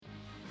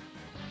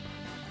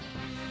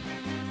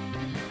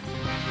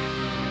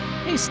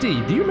Hey,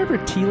 Steve, do you remember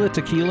Tila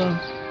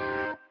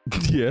Tequila?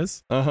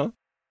 Yes. Uh-huh.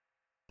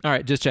 All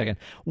right, just checking.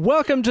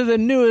 Welcome to the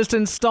newest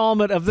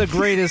installment of the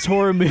greatest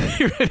horror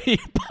movie review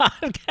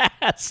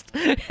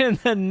podcast in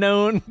the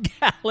known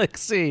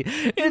galaxy.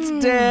 It's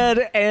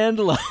Dead and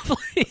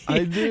Lovely.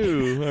 I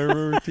do. I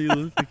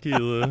remember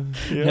Tequila.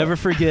 Yeah. Never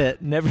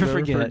forget. Never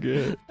forget.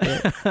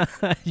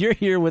 Yeah. You're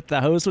here with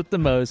the host with the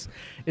most.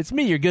 It's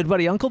me, your good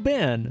buddy, Uncle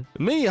Ben.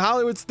 Me,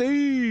 Hollywood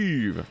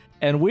Steve.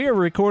 And we are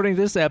recording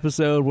this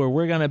episode where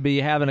we're going to be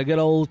having a good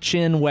old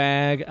chin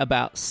wag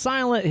about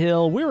Silent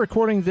Hill. We're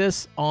recording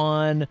this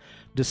on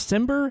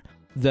December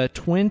the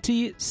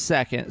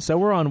 22nd. So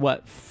we're on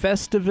what?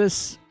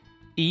 Festivus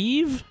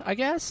Eve, I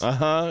guess?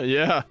 Uh-huh,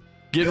 yeah.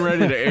 Getting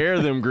ready to air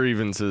them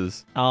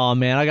grievances. Oh,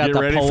 man, I got Get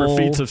the ready poll. for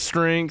feats of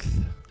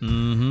strength.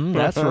 Mm-hmm,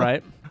 that's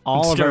right.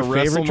 All I'm of our just gonna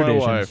favorite wrestle my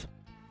traditions. wife.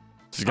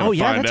 She's gonna Oh,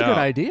 yeah, find that's a out. good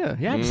idea.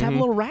 Yeah, just have a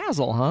little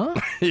razzle, huh?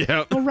 Yep. A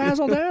little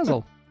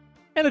razzle-dazzle.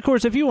 And, of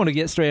course, if you want to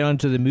get straight on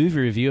to the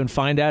movie review and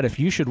find out if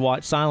you should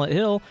watch Silent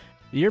Hill,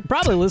 you're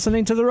probably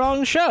listening to the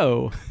wrong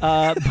show.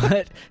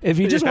 But if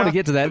you just want to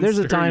get to that, there's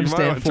a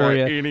timestamp for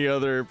you. Any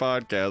other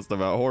podcast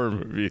about horror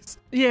movies?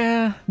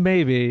 Yeah,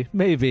 maybe.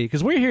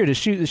 Because we're here to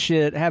shoot the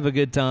shit, have a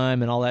good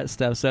time, and all that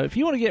stuff. So if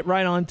you want to get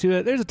right onto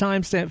it, there's a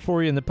timestamp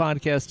for you in the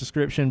podcast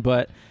description.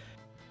 But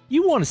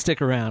you want to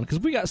stick around because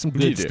we got some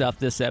good stuff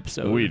this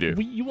episode. We do.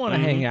 You want to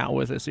hang out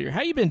with us here.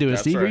 How you been doing,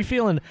 That's Steve? right. Are you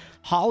feeling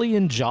holly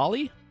and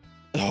jolly?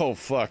 Oh,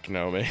 fuck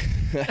no, man.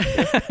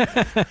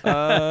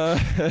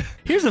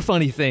 Here's the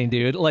funny thing,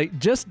 dude. Like,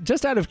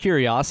 just out of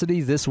curiosity,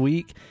 this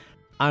week,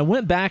 I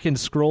went back and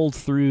scrolled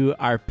through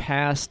our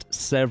past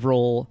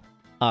several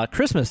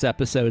Christmas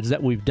episodes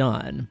that we've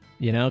done,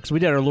 you know, because we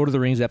did our Lord of the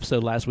Rings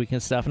episode last week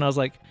and stuff, and I was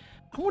like,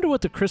 I wonder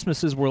what the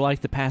Christmases were like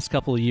the past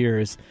couple of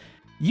years.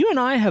 You and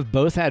I have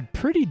both had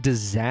pretty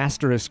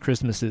disastrous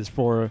Christmases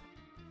for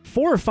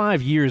 4 or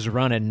 5 years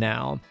running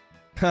now.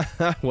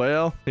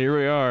 Well, here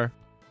we are.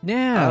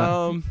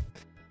 Yeah.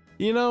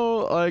 You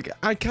know, like,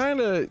 I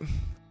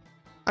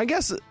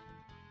guess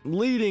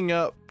leading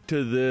up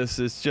to this,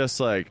 it's just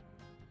like,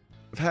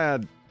 I've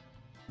had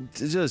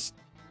just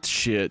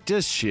shit. And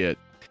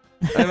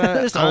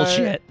Just old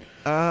shit.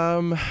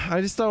 I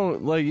just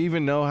don't, like,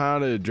 even know how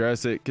to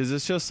address it, because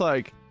it's just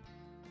like,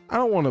 I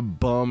don't want to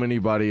bum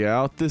anybody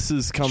out. This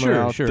is coming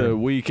out the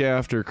week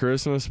after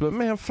Christmas, but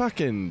man,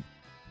 fucking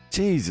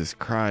Jesus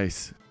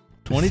Christ.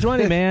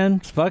 2020, man.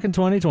 It's fucking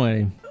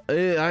 2020.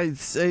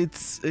 It's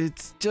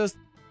just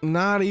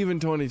not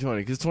even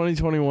 2020, because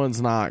 2021's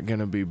not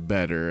gonna be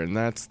better, and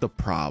that's the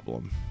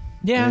problem.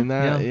 Yeah, and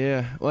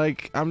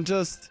like,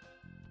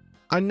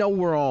 I know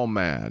we're all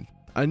mad,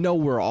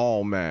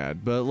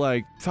 but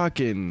like,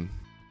 fucking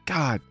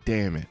god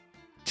damn it,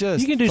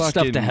 just you can do fucking,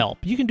 stuff to help.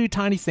 You can do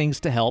tiny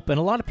things to help, and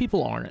a lot of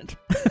people aren't.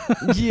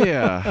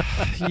 yeah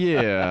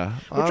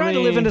We're trying to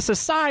live in a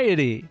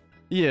society.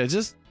 Yeah,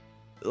 just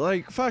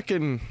like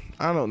fucking,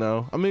 I don't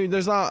know. I mean,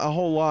 there's not a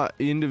whole lot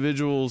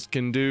individuals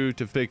can do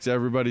to fix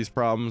everybody's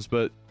problems,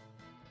 but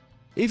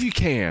if you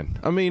can,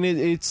 I mean,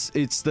 it's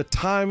the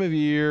time of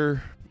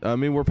year. I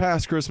mean, we're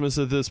past Christmas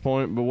at this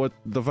point, but what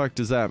the fuck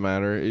does that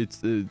matter?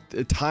 It's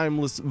a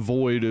timeless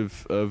void of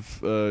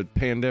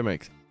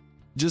pandemics.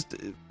 Just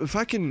if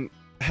I can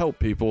help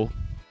people,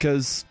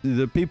 because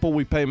the people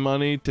we pay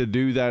money to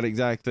do that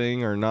exact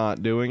thing are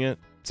not doing it,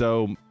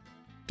 so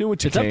do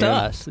what you can. It's up to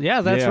us.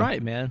 Yeah, that's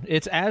right, man.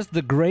 It's as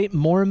the great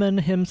Mormon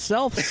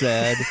himself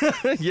said,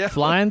 yeah,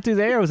 flying through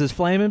the air with his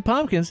flaming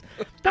pumpkins.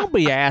 Don't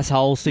be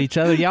assholes to each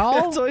other, y'all.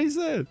 That's what he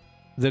said.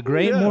 The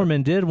great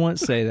Mormon did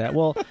once say that.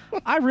 Well,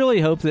 I really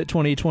hope that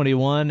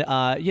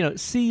 2021,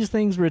 sees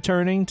things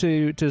returning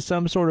to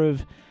some sort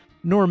of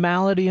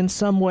normality in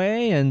some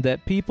way, and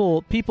that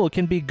people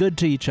can be good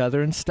to each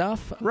other and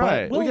stuff.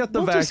 Right. We got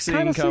the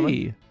vaccine coming.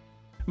 See.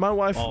 My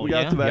wife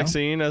got the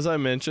vaccine, as I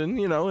mentioned,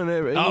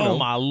 and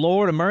my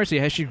Lord of mercy.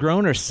 Has she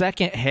grown her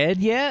second head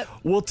yet?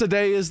 Well,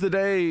 today is the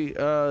day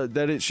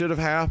that it should have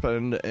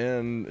happened,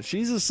 and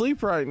she's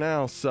asleep right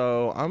now,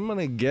 so I'm going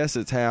to guess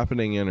it's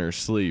happening in her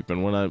sleep.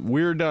 And when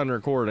we're done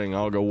recording,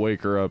 I'll go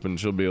wake her up, and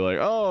she'll be like,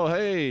 oh,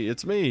 hey,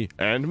 it's me.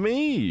 And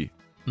me.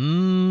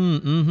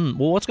 Mm-hmm.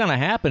 Well, what's going to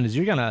happen is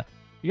you're going to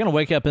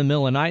wake up in the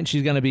middle of the night, and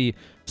she's going to be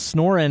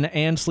snoring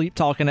and sleep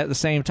talking at the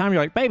same time.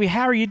 You're like, baby,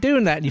 how are you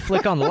doing that? And you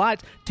flick on the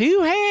lights.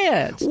 2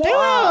 heads.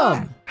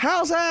 What?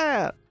 How's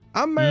that?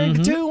 I'm married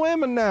to 2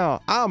 women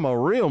now. I'm a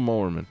real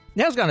Mormon.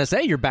 Yeah, I was going to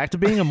say, you're back to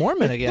being a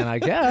Mormon again, I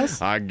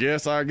guess. I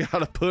guess I got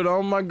to put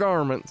on my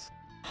garments.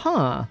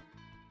 Huh.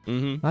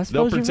 Mm-hmm. I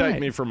suppose They'll protect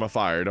right. me from a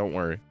fire, don't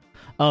worry.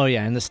 Oh,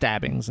 yeah, and the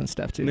stabbings and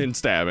stuff, too. And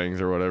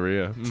stabbings or whatever,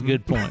 yeah. It's a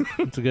good point.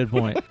 It's a good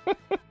point.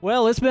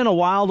 Well, it's been a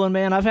wild one,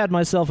 man. I've had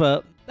myself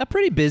a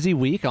pretty busy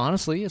week,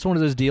 honestly. It's one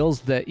of those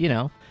deals that,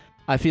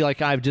 I feel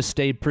like I've just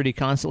stayed pretty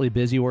constantly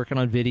busy working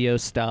on video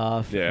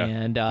stuff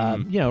and,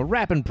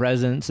 wrapping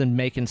presents and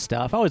making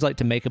stuff. I always like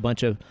to make a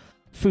bunch of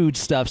food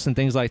stuffs and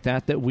things like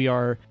that we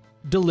are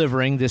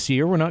delivering this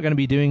year. We're not going to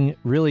be doing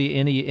really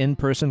any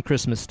in-person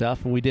Christmas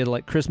stuff. We did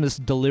like Christmas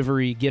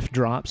delivery gift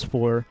drops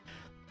for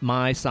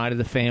my side of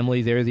the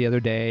family there the other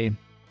day.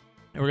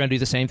 And we're going to do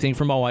the same thing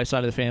for my wife's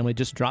side of the family.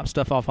 Just drop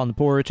stuff off on the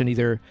porch and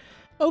either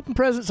open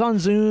presents on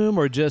Zoom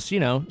or just,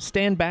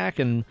 stand back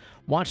and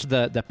watch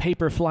the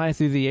paper fly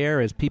through the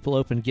air as people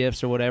open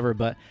gifts or whatever.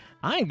 But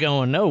I ain't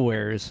going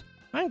nowheres.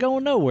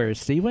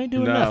 Steve. We ain't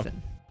doing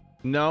nothing.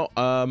 No,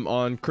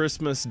 on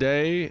Christmas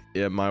Day,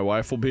 my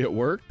wife will be at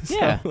work. So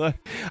Yeah.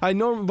 I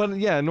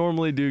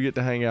normally do get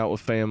to hang out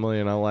with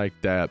family, and I like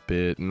that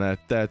bit, and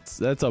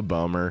that's a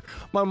bummer.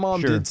 My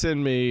mom did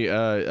send me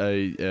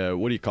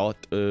what do you call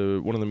it?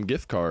 One of them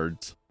gift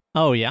cards.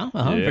 Oh, yeah?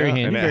 Uh-huh. Yeah, Very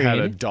handy. and it very had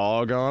handy. a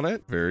dog on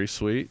it. Very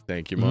sweet.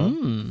 Thank you,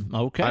 Mom.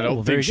 Okay. I don't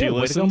well, think very she good.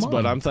 Way to go, listens, Mom.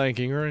 but I'm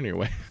thanking her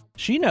anyway.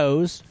 She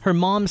knows. Her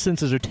mom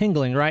senses are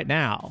tingling right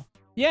now.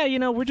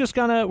 Yeah, we're just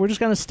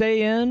gonna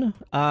stay in.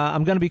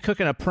 I'm gonna be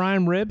cooking a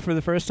prime rib for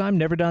the first time.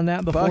 Never done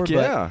that before. Fuck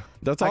yeah,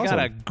 that's awesome. I got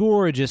a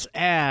gorgeous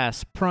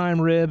ass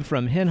prime rib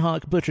from Hen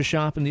Hawk Butcher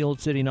Shop in the Old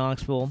City,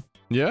 Knoxville.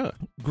 Yeah,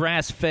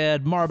 Grass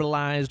fed,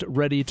 marbleized,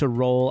 ready to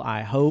roll.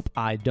 I hope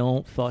I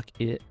don't fuck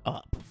it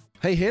up.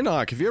 Hey,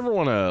 Hinnock, if you ever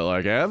want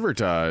to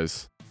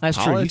advertise, That's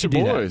true. I'll You let could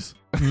your do boys. that.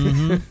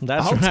 Mm-hmm.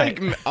 That's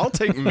right. I'll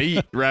take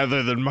meat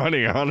rather than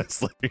money,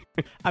 honestly.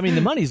 I mean,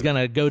 the money's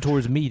gonna go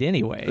towards meat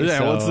anyway. Yeah,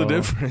 so what's the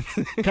difference?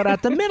 Cut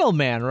out the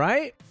middleman,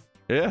 right?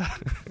 Yeah.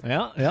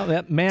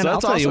 Yeah. Man, So I'll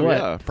that's tell awesome. you what.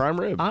 Yeah, prime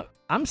rib.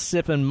 I'm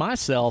sipping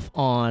myself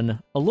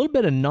on a little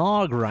bit of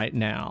nog right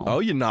now. Oh,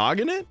 you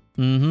noggin it?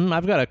 Mm-hmm.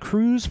 I've got a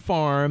Cruise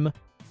Farm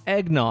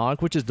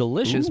eggnog, which is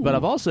delicious, but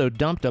I've also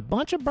dumped a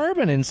bunch of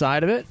bourbon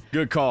inside of it.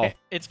 Good call.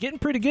 It's getting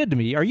pretty good to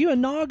me. Are you a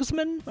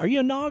nogsman? Are you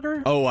a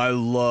nogger? Oh, I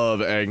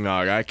love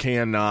eggnog. I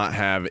cannot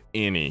have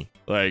any.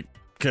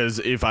 Because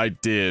if I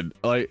did,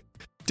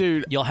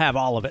 dude, You'll have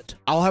all of it.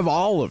 I'll have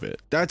all of it.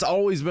 That's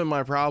always been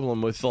my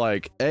problem with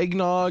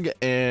eggnog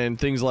and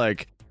things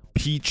like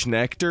peach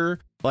nectar,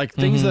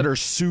 things that are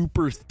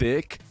super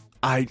thick.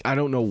 I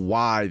don't know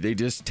why they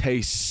just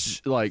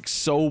taste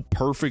so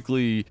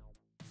perfectly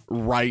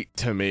right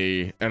to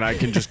me, and I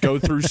can just go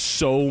through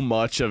so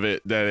much of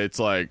it that it's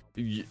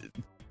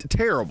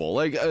terrible.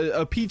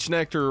 A peach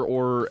nectar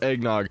or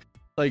eggnog,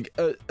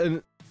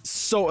 an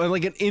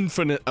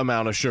infinite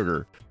amount of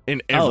sugar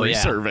in every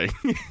serving.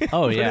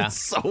 Oh yeah, it's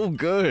so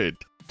good.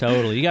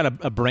 Totally. You got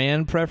a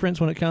brand preference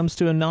when it comes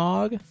to a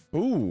nog?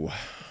 Ooh,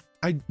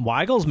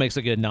 Weigel's makes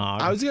a good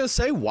nog. I was gonna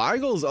say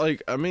Weigel's.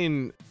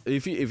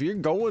 If you're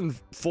going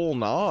full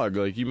nog,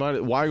 you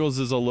might. Weigel's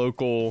is a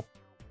local,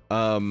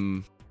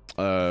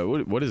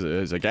 what is it?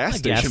 It's a gas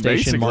station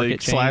basically market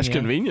chain, /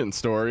 convenience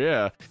store.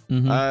 Yeah.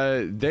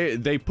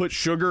 Mm-hmm. They put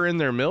sugar in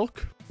their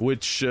milk,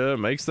 which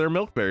makes their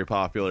milk very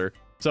popular.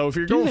 So if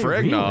you're Do going they for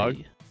eggnog,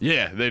 really?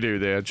 yeah, they do.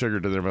 They add sugar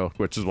to their milk,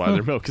 which is why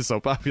their milk is so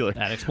popular.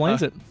 That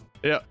explains it.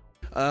 Yeah.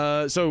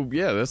 So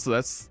yeah,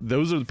 that's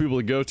those are the people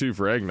to go to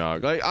for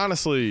eggnog.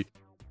 Honestly,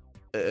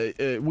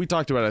 we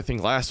talked about it, I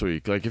think last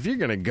week. If you're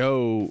gonna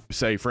go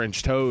say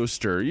French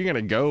toast, or you're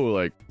gonna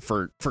go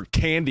for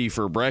candy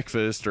for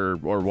breakfast or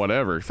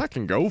whatever,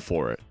 fucking go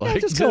for it.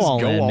 Just go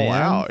all in, man.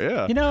 Out.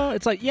 Yeah.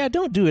 It's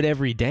don't do it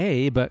every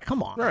day, but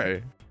come on.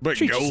 Right. But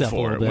Treat go yourself a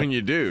for little it bit. when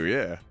you do.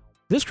 Yeah.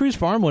 This Cruise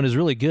Farm one is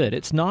really good.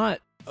 It's not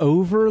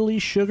overly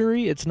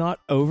sugary. It's not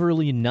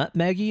overly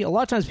nutmeggy. A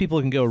lot of times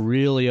people can go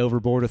really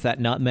overboard with that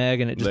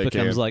nutmeg, and it just They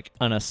becomes can.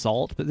 an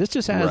assault. But this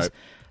just has Right.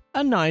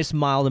 a nice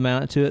mild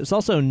amount to it. It's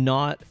also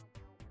not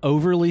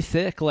overly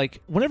thick.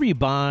 Whenever you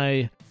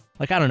buy,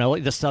 I don't know,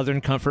 the Southern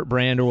Comfort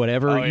brand or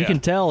whatever, Oh, you yeah. can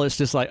tell it's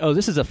just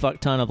this is a fuck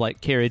ton of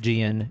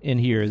carrageenan in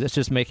here. That's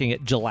just making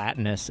it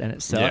gelatinous, and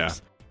it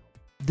sucks.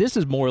 Yeah. This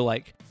is more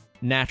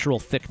natural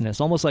thickness,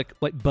 almost like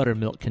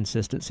buttermilk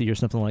consistency or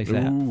something like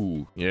that.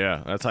 Ooh.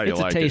 Yeah. That's how you It's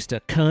like a taste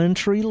of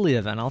country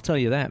living, I'll tell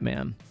you that,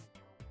 man.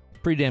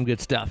 Pretty damn good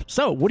stuff.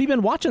 So, what have you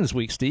been watching this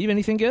week, Steve?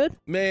 Anything good?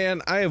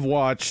 Man, I have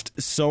watched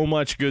so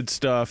much good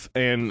stuff,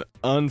 and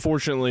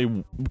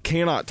unfortunately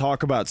cannot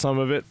talk about some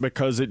of it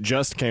because it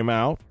just came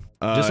out.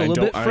 Just a and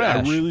little bit I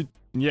fresh. really,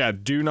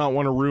 do not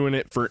want to ruin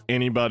it for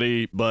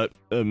anybody, but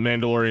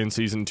Mandalorian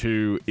Season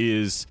 2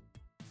 is...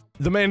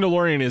 The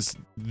Mandalorian is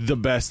the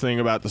best thing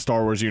about the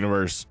Star Wars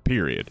universe,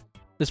 period.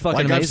 It's fucking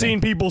amazing. I've seen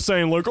people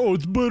saying, oh,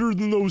 it's better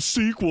than those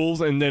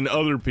sequels, and then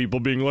other people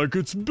being like,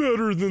 it's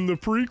better than the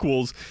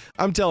prequels.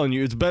 I'm telling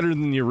you, it's better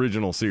than the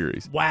original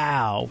series.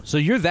 Wow. So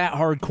you're that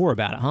hardcore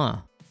about it, huh?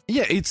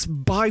 Yeah, it's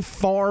by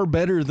far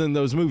better than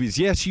those movies.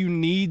 Yes, you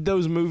need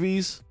those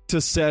movies to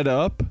set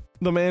up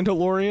The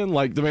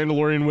Mandalorian. The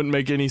Mandalorian wouldn't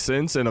make any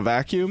sense in a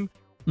vacuum.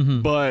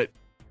 Mm-hmm. But,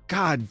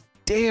 god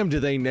damn, do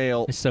they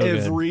nail It's so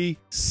every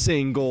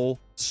single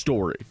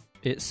story.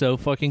 It's so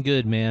fucking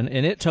good, man.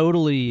 And it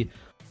totally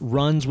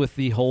runs with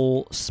the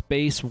whole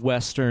space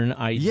western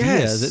idea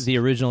Yes. that the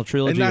original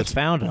trilogy And was that's-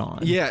 founded on.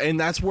 Yeah, and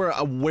that's where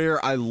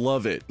I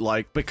love it.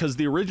 Because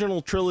the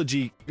original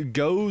trilogy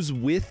goes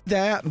with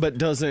that, but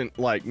doesn't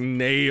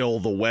nail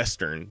the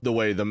western the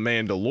way the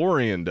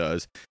Mandalorian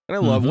does. And I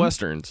love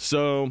westerns,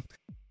 so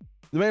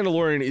the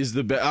Mandalorian is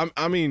the best.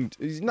 I mean,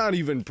 he's not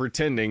even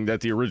pretending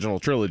that the original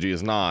trilogy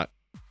is not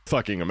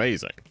fucking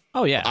amazing.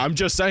 Oh, yeah. I'm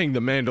just saying the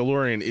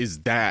Mandalorian is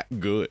that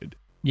good.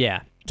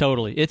 Yeah,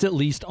 totally. It's at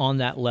least on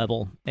that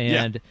level.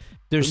 And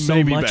There's so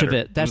Maybe much better. of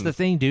it. That's the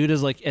thing, dude,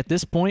 is like at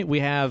this point we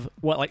have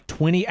like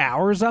 20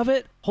 hours of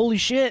it? Holy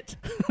shit.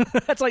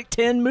 That's like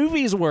 10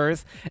 movies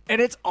worth,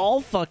 and it's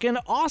all fucking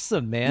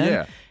awesome, man.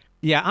 Yeah.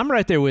 Yeah, I'm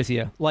right there with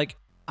you. Like,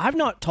 I've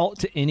not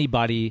talked to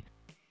anybody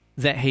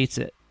that hates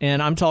it.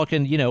 And I'm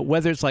talking,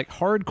 whether it's like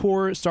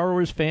hardcore Star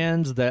Wars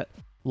fans that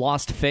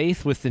lost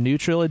faith with the new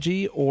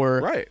trilogy,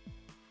 or Right.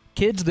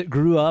 kids that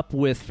grew up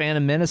with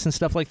Phantom Menace and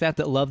stuff like that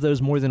love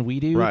those more than we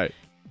do. Right.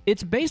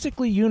 It's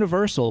basically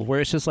universal, where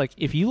it's just like,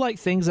 if you like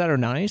things that are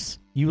nice,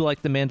 you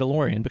like The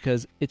Mandalorian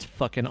because it's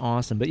fucking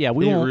awesome. But yeah,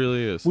 we It won't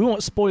really is. we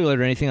won't spoil it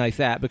or anything like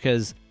that,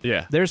 because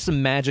Yeah. there's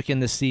some magic in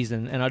this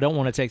season, and I don't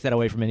want to take that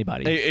away from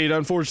anybody. It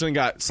unfortunately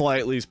got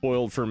slightly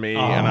spoiled for me,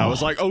 and I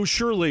was like, "Oh,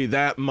 surely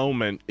that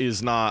moment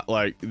is not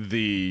like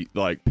the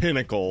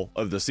pinnacle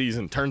of the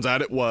season." Turns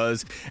out it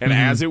was, and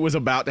as it was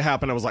about to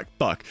happen, I was like,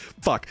 "Fuck,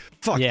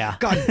 Yeah.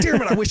 God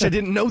damn it! I wish I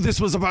didn't know this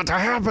was about to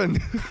happen."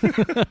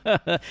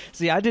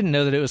 See, I didn't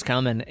know that it was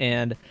coming,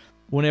 and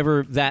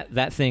whenever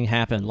that thing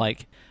happened,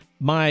 like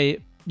my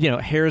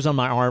hairs on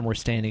my arm were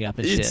standing up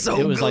and shit. It's so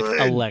it was good.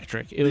 like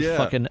electric. It was Yeah.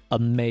 fucking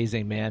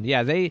amazing, man.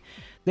 Yeah, they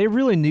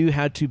really knew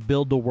how to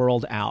build the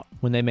world out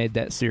when they made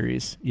that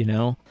series.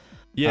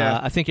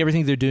 Yeah. I think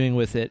everything they're doing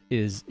with it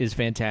is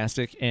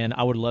fantastic, and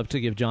I would love to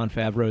give Jon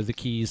Favreau the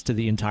keys to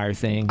the entire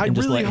thing I and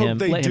just really let hope him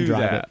they do drive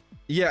that. it.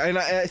 Yeah, and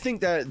I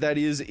think that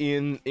is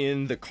in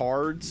the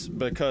cards,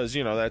 because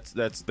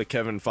that's the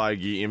Kevin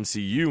Feige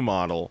MCU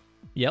model.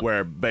 Yep.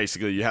 Where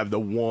basically you have the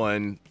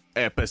one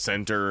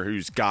epicenter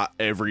who's got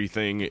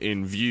everything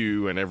in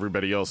view, and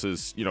everybody else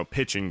is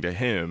pitching to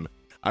him.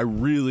 I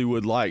really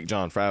would like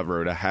Jon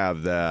Favreau to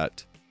have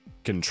that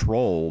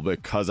control,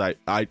 because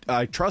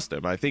I trust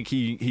him. I think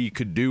he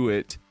could do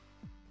it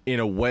in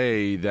a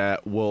way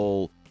that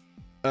will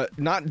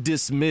not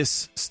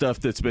dismiss stuff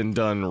that's been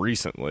done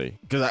recently,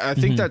 because I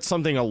think that's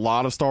something a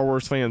lot of Star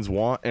Wars fans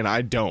want, and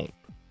I don't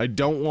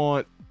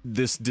want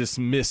this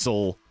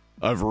dismissal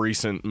of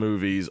recent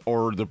movies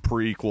or the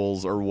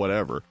prequels or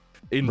whatever.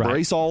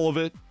 Embrace all of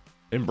it.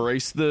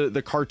 Embrace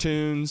the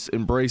cartoons.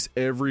 Embrace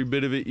every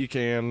bit of it you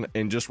can,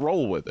 and just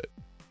roll with it.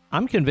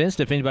 I'm convinced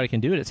if anybody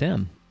can do it, it's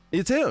him.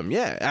 It's him,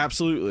 yeah,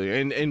 absolutely.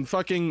 And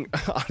fucking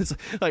honestly,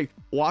 like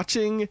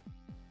watching,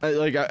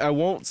 I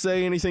won't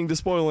say anything to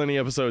spoil any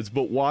episodes,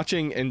 but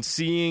watching and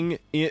seeing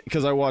it,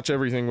 because I watch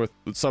everything with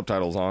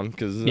subtitles on,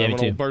 because I'm an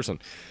old person.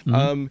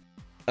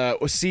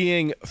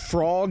 Seeing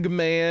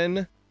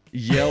Frogman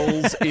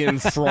yells in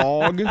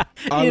Frog.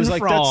 I was like,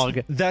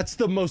 Frog. that's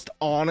the most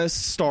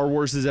honest Star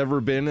Wars has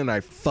ever been, and I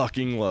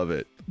fucking love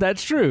it.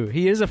 That's true.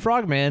 He is a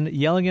frogman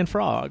yelling in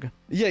Frog.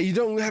 Yeah, you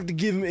don't have to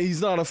give him,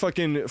 he's not a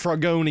fucking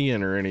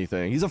Frogonian or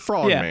anything. He's a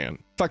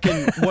frogman.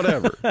 Fucking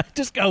whatever.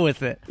 Just go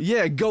with it.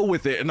 Yeah, go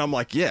with it. And I'm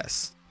like,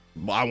 yes,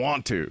 I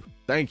want to.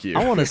 Thank you.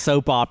 I want a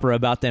soap opera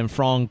about them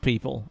Frong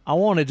people. I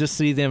want to just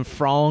see them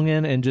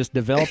fronging and just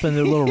developing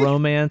their little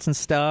romance and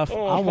stuff.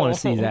 I want to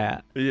see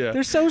that. Yeah.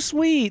 They're so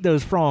sweet,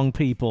 those Frong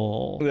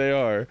people. They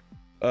are.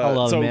 I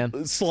love so, it,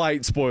 man.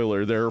 Slight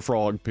spoiler, they're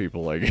frog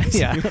people, I guess.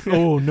 Yeah.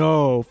 Oh,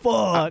 no.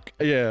 Fuck.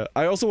 Yeah.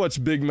 I also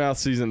watched Big Mouth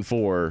Season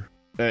 4,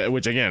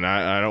 which, again,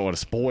 I don't want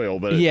to spoil,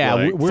 but Yeah,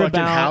 like, we're fucking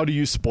about how do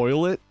you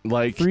spoil it?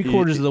 Like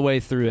 3/4 of the way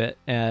through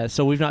it.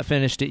 So we've not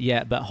finished it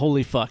yet, but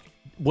holy fuck.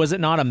 Was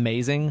it not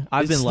amazing?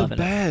 I've been loving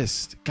it.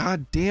 It's the best.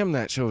 God damn,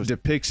 that show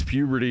depicts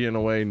puberty in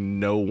a way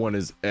no one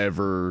has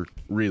ever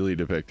really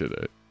depicted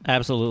it.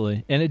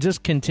 Absolutely. And it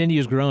just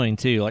continues growing,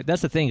 too. Like,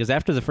 that's the thing, is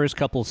after the first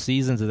couple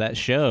seasons of that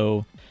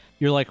show,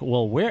 you're like,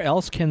 well, where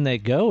else can they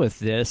go with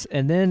this?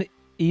 And then,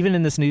 even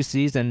in this new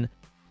season,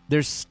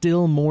 there's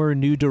still more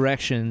new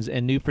directions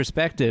and new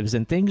perspectives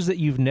and things that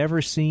you've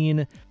never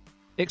seen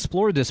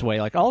explored this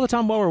way. Like, all the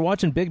time while we're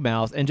watching Big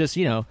Mouth and just,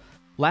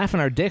 laughing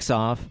our dicks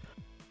off,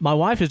 my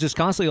wife is just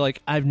constantly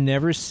like, I've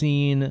never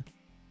seen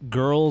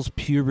girls'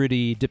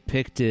 puberty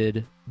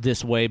depicted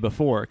this way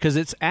before, because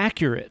it's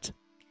accurate.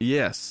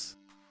 Yes.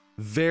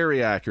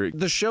 Very accurate.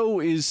 The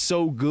show is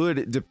so good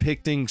at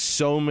depicting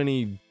so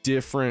many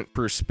different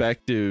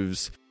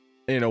perspectives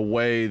in a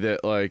way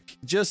that, like,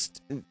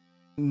 just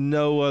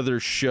no other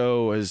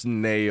show has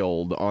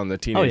nailed on the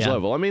teenage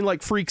level. I mean,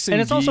 like, Freaks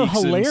and it's Geeks also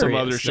hilarious, and some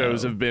other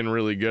shows though. have been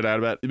really good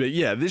at it. But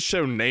yeah, this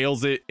show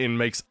nails it and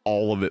makes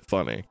all of it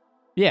funny.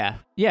 Yeah,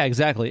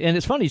 exactly. And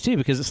it's funny, too,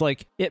 because it's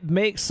like, it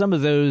makes some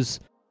of those,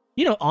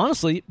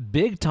 honestly,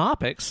 big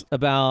topics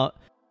about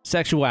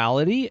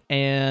sexuality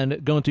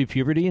and going through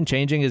puberty and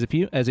changing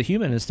as a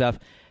human and stuff.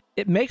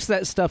 It makes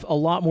that stuff a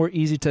lot more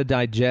easy to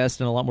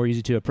digest and a lot more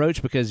easy to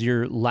approach, because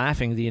you're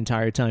laughing the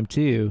entire time,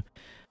 too.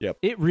 Yep.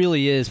 It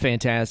really is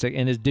fantastic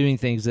and is doing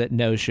things that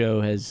no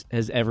show has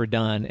ever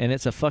done. And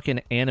it's a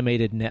fucking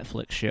animated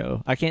Netflix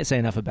show. I can't say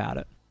enough about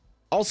it.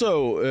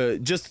 Also,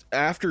 just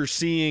after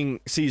seeing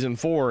season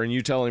 4 and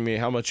you telling me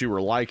how much you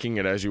were liking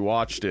it as you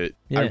watched it,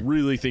 I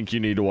really think you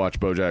need to watch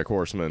BoJack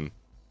Horseman,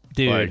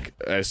 dude, like,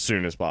 as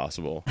soon as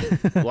possible.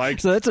 Like,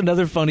 so that's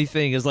another funny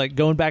thing, is like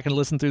going back and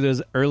listening through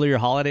those earlier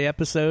holiday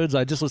episodes.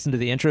 I just listened to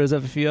the intros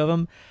of a few of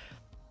them.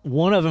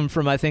 One of them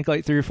from, I think,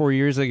 like 3 or 4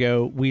 years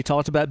ago, we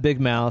talked about Big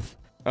Mouth.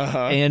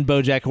 and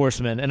BoJack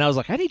Horseman, and I was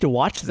like, I need to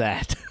watch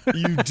that.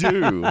 You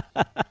do.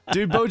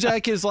 Dude,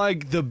 BoJack is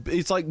like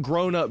it's like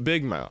grown up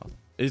Big Mouth.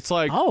 It's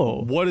like,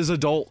 what is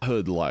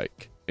adulthood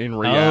like in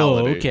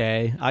reality? Oh,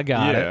 okay. I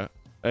got it.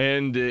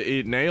 And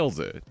it nails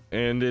it.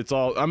 And it's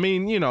all, I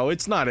mean, you know,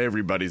 it's not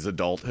everybody's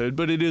adulthood,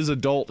 but it is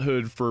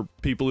adulthood for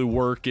people who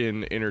work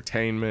in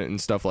entertainment and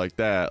stuff like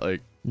that.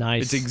 Like,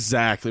 nice. It's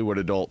exactly what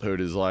adulthood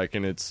is like,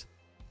 and it's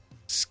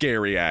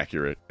scary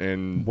accurate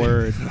and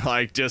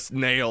like just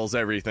nails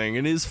everything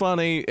and is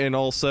funny, and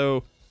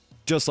also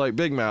just like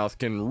Big Mouth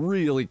can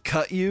really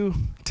cut you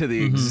to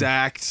the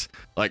exact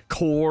like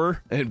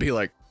core and be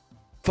like,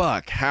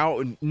 fuck,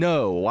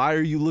 why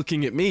are you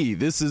looking at me?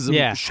 This is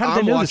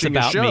I'm watching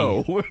a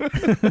show.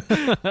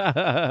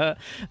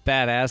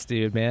 Badass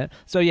dude, man.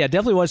 So yeah,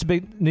 definitely watch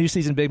the new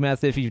season of Big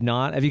Mouth if you've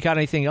not. Have you got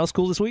anything else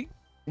cool this week?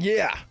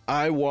 Yeah,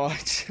 I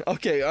watched.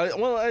 Okay,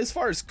 well, as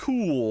far as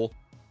cool,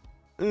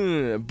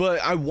 but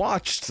I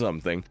watched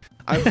something.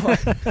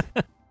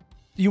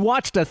 You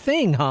watched a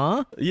thing,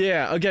 huh?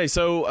 Yeah. Okay.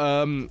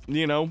 So,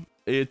 you know,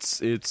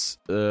 it's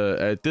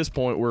at this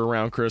point we're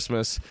around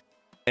Christmas,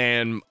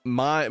 and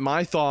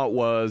my thought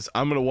was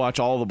I'm gonna watch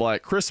all the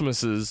Black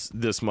Christmases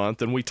this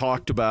month, and we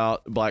talked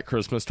about Black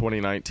Christmas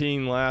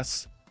 2019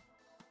 last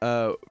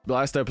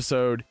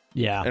episode.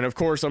 Yeah. And of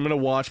course, I'm gonna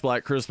watch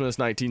Black Christmas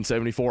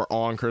 1974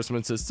 on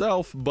Christmas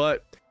itself,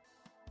 but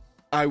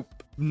I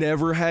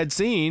never had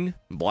seen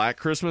Black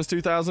Christmas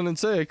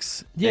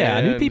 2006. Yeah,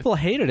 I knew people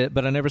hated it,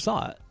 but I never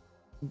saw it.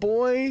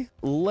 Boy,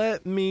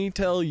 let me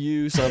tell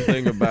you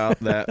something about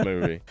that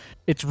movie.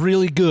 It's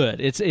really good.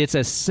 It's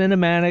a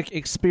cinematic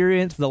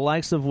experience, the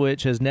likes of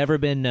which has never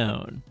been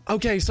known.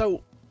 Okay,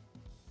 so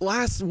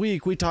last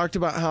week we talked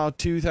about how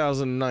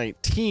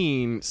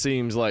 2019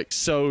 seems like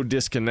so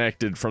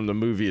disconnected from the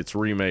movie it's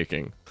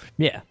remaking.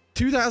 Yeah.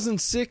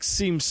 2006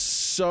 seems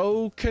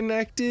so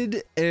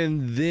connected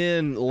and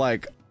then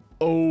like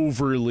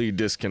overly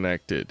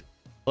disconnected.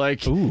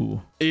 Like,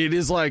 ooh. It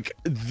is like,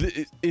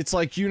 it's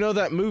like, you know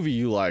that movie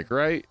you like,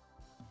 right?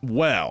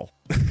 Well,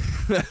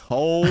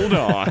 hold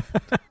on.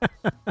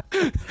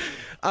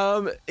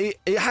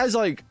 It has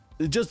like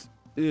just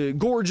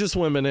gorgeous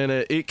women in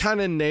it. It kind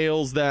of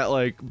nails that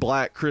like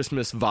Black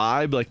Christmas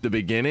vibe, like the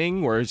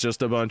beginning, where it's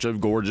just a bunch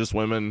of gorgeous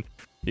women,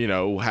 you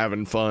know,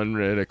 having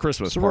fun at a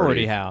Christmas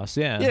sorority party. house,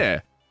 yeah. Yeah.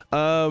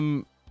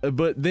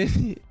 But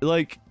then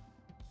like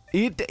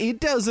it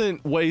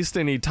doesn't waste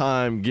any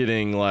time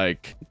getting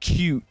like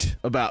cute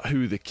about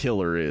who the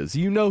killer is.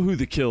 You know who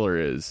the killer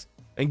is.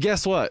 And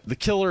guess what? The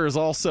killer is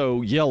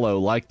also yellow,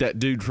 like that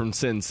dude from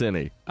Sin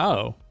City.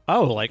 Oh,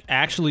 like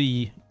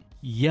actually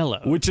yellow.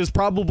 Which is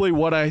probably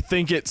what I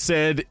think it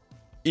said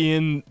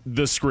in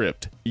the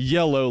script.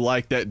 Yellow,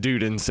 like that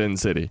dude in Sin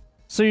City.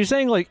 So you're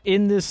saying like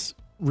in this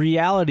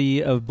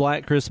reality of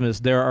Black Christmas,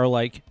 there are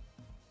like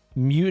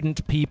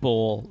mutant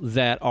people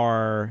that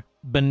are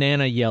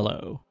banana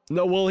yellow.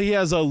 No, well, he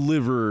has a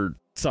liver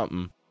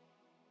something.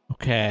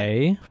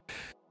 Okay.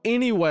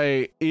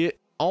 Anyway, it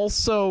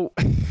also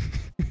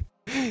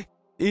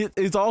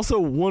it's also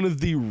one of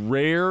the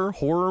rare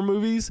horror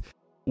movies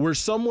where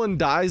someone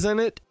dies in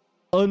it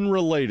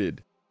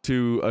unrelated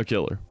to a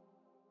killer.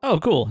 Oh,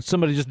 cool.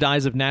 Somebody just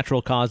dies of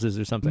natural causes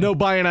or something. No,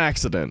 by an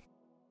accident.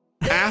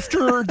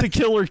 After the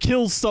killer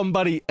kills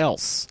somebody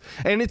else.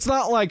 And it's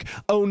not like,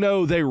 oh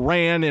no, they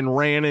ran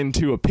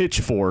into a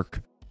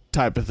pitchfork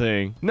type of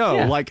thing.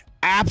 No, like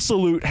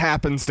absolute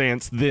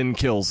happenstance then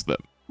kills them.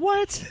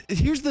 What?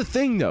 Here's the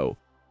thing though.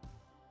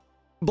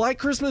 Black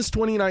Christmas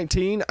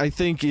 2019, I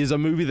think, is a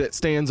movie that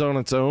stands on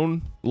its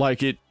own.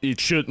 Like it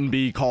shouldn't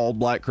be called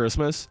Black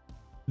Christmas.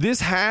 This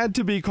had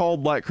to be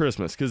called Black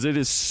Christmas because it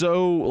is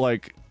so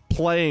like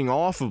playing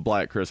off of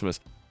Black Christmas,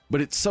 but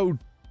it's so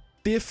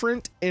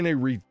different in a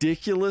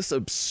ridiculous,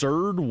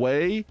 absurd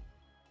way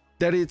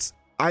that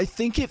I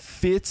think it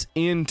fits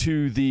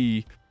into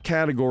the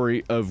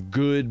category of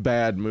good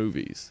bad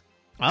movies.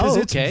 Because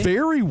it's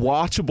very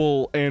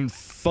watchable and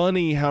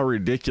funny how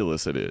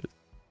ridiculous it is.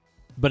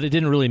 But it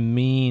didn't really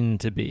mean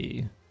to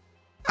be.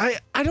 I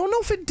don't know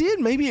if it did.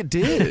 Maybe it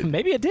did.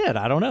 Maybe it did.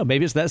 I don't know.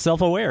 Maybe it's that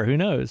self-aware. Who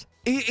knows?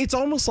 It's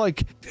almost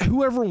like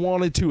whoever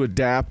wanted to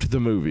adapt the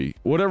movie,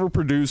 whatever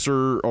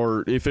producer,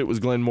 or if it was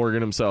Glenn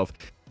Morgan himself,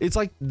 it's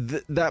like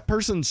that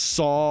person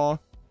saw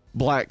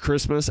Black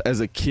Christmas as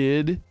a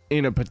kid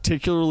in a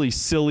particularly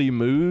silly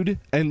mood,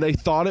 and they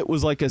thought it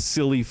was like a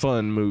silly,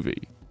 fun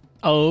movie.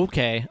 Oh,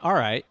 okay. All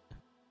right.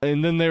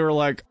 And then they were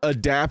like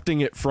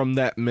adapting it from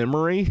that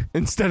memory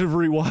instead of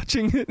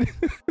rewatching it.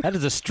 That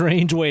is a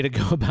strange way to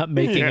go about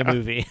making a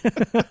movie.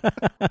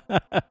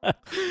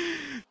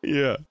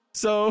 Yeah.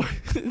 So,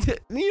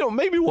 you know,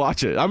 maybe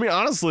watch it. I mean,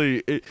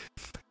 honestly,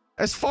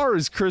 as far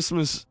as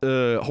Christmas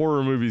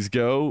horror movies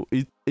go,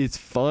 it's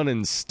fun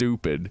and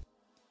stupid.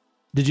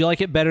 Did you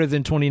like it better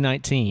than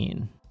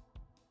 2019?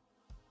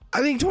 I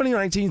think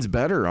 2019 is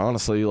better,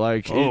 honestly.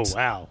 Like,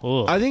 wow.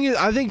 Ugh. I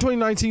think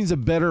 2019 is a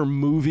better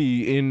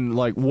movie in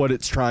like what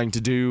it's trying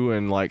to do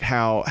and like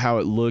how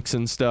it looks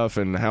and stuff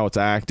and how it's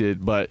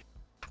acted. But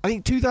I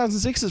think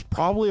 2006 is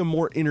probably a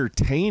more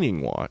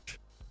entertaining watch.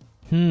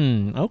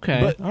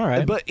 Okay. All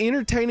right. But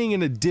entertaining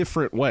in a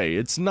different way.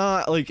 It's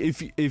not like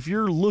if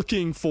you're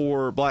looking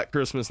for Black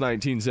Christmas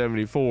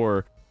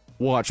 1974,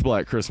 watch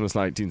Black Christmas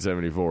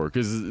 1974,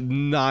 because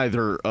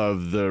neither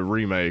of the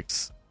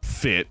remakes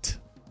fit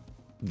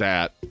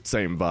that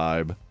same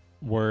vibe.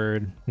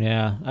 Word.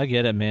 Yeah, I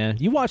get it, man.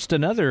 You watched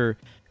another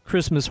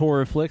Christmas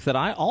horror flick that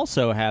I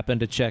also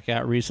happened to check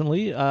out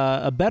recently,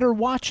 A Better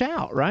Watch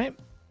Out, right?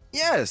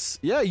 Yes.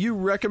 Yeah, you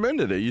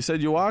recommended it. You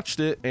said you watched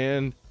it,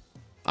 and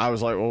I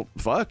was like, well,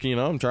 fuck,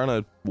 I'm trying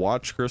to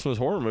watch Christmas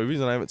horror movies,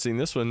 and I haven't seen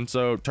this one,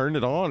 so turned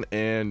it on,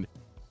 and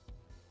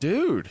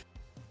dude,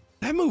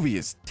 that movie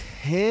is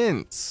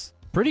tense.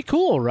 Pretty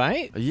cool,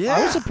 right? Yeah.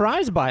 I was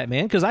surprised by it,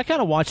 man, because I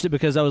kind of watched it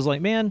because I was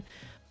like, man,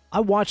 I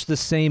watch the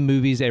same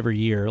movies every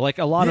year. Like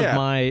a lot of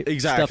my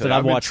stuff that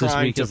I've watched this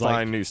week is like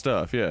find new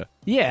stuff. Yeah.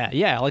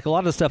 Yeah. Like a lot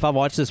of the stuff I've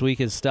watched this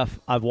week is stuff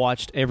I've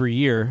watched every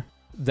year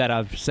that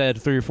I've said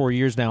 3 or 4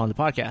 years now on the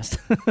podcast.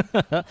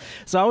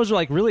 So I was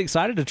like really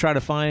excited to try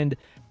to find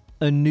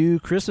a new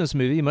Christmas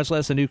movie, much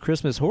less a new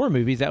Christmas horror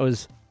movie that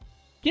was,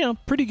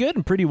 pretty good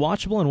and pretty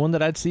watchable and one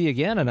that I'd see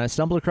again. And I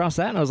stumbled across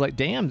that and I was like,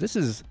 damn, this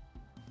is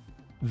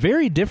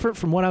very different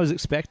from what I was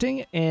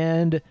expecting.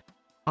 And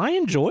I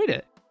enjoyed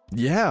it.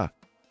 Yeah.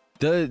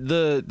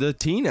 The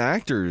teen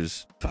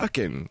actors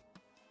fucking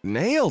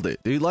nailed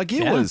it, dude. Like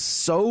it was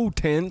so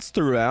tense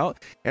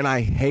throughout, and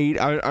I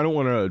don't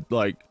want to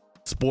like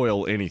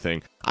spoil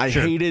anything. I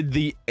hated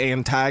the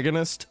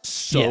antagonist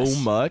so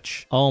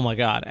much. Oh my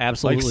god,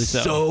 absolutely like,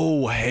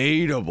 so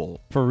hateable.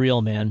 For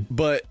real, man.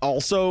 But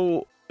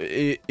also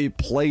it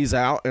plays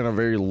out in a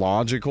very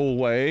logical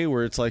way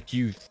where it's like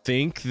you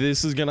think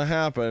this is gonna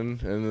happen,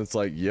 and it's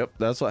like, yep,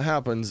 that's what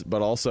happens,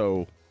 but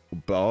also,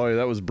 boy,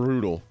 that was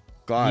brutal.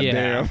 God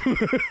damn.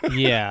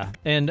 Yeah.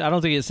 And I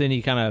don't think it's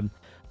any kind of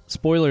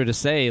spoiler to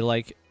say,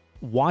 like,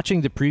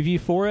 watching the preview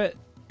for it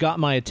got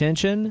my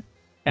attention,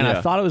 and I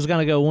thought it was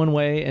going to go one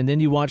way, and then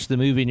you watch the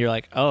movie and you're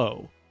like,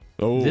 oh,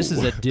 this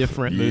is a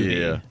different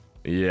movie.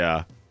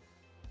 Yeah.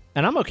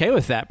 And I'm okay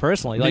with that,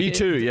 personally. Like, me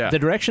too, yeah. The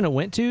direction it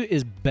went to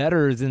is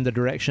better than the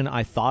direction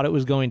I thought it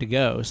was going to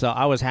go, so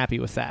I was happy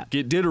with that.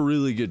 It did a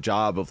really good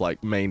job of,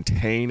 like,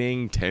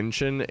 maintaining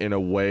tension in a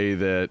way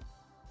that,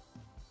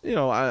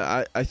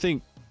 I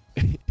think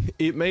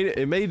it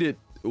made it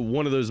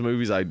one of those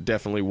movies I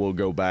definitely will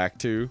go back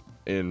to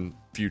in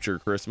future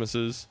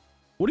Christmases.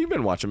 What have you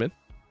been watching, man?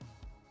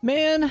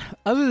 Man,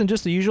 other than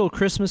just the usual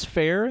Christmas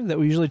fare that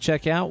we usually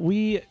check out,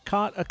 we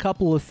caught a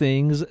couple of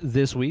things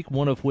this week,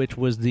 one of which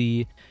was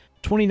the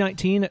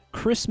 2019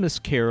 Christmas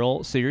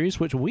Carol series,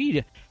 which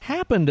we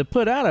happened to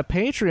put out a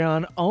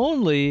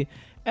Patreon-only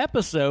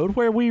episode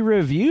where we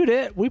reviewed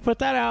it. We put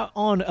that out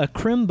on a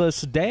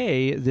Crimbus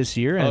Day this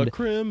year. And a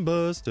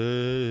Crimbus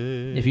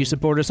Day. If you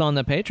support us on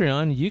the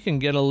Patreon, you can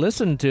get a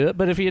listen to it.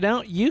 But if you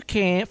don't, you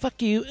can't.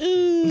 Fuck you.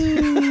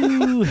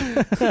 Ooh.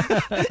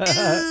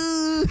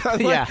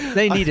 Yeah,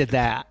 they needed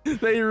that.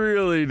 They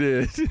really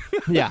did.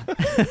 Yeah.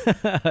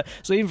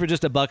 So even for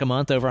just $1 a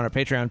month over on our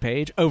Patreon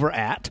page, over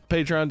at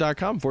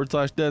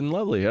patreon.com/Dead and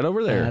Lovely. Head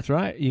over there. That's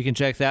right. You can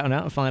check that one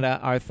out and find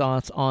out our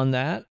thoughts on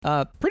that.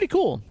 Pretty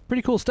cool.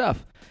 Pretty cool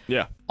stuff.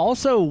 Yeah.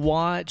 Also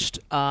watched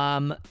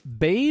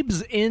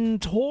Babes in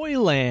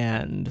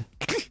Toyland.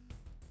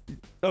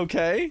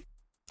 Okay.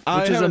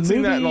 I haven't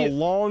seen that in a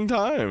long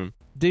time.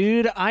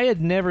 Dude, I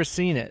had never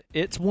seen it.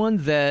 It's one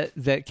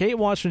that Kate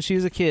watched when she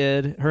was a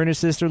kid. Her and her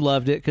sister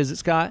loved it because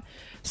it's got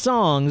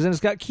songs, and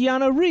it's got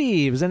Keanu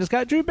Reeves, and it's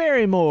got Drew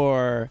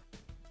Barrymore.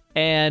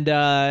 And,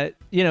 it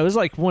was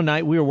like one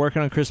night we were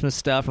working on Christmas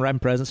stuff and wrapping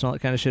presents and all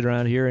that kind of shit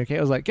around here, and Kate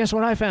was like, guess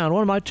what I found?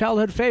 One of my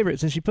childhood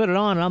favorites. And she put it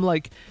on, and I'm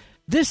like,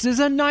 this is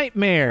a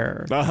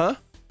nightmare. Uh-huh.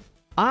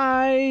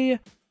 I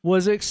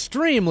was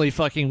extremely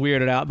fucking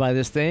weirded out by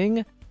this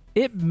thing.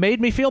 It made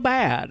me feel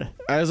bad.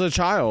 As a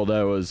child,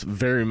 I was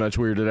very much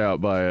weirded out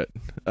by it.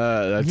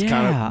 That's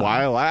kind of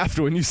why I laughed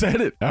when you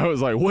said it. I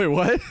was like, wait,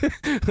 what?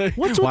 Like,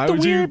 what's with the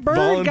weird bird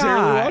voluntarily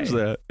guy? Watch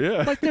that?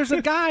 Yeah. Like, there's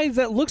a guy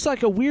that looks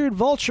like a weird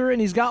vulture, and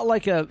he's got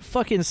like a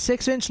fucking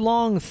 6-inch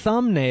long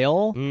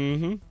thumbnail.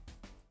 Mm-hmm.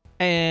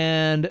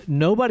 And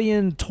nobody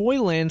in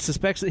Toyland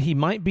suspects that he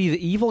might be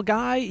the evil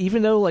guy,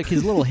 even though like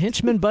his little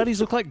henchman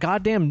buddies look like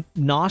goddamn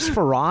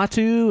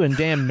Nosferatu and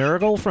damn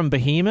Nurgle from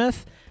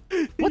Behemoth.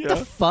 What the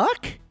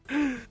fuck?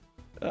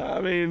 I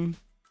mean,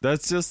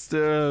 that's just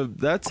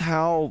that's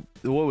how.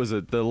 What was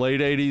it? The late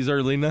 80s,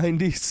 early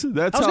 90s.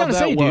 That's how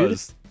that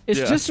was. Dude,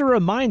 it's just a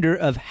reminder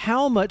of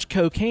how much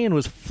cocaine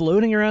was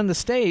floating around the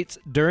States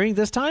during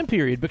this time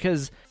period,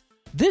 because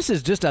this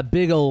is just a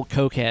big old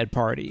cokehead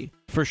party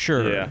for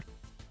sure. Yeah.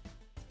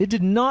 It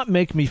did not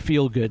make me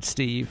feel good,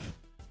 Steve.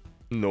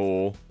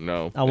 No.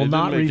 I will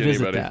not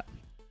revisit that.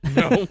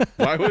 No,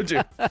 why would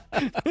you?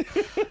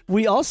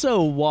 We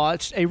also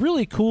watched a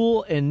really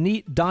cool and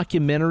neat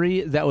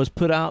documentary that was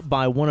put out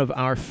by one of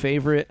our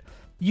favorite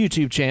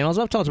YouTube channels.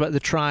 I've talked about the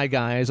Try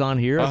Guys on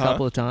here a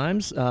couple of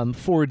times.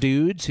 4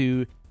 dudes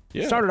who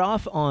started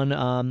off on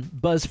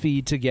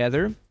BuzzFeed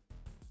together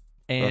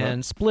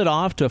and split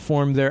off to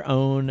form their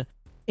own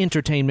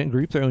entertainment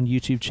group, their own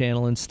YouTube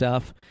channel and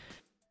stuff.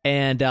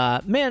 And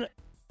man,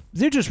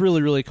 they're just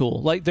really, really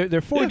cool. Like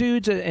they're four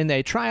dudes, and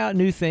they try out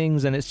new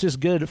things, and it's just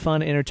good,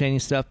 fun, entertaining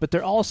stuff. But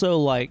they're also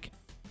like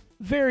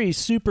very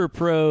super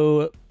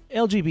pro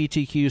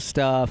LGBTQ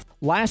stuff.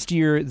 Last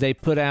year, they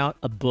put out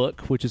a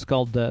book which is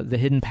called the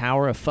Hidden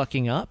Power of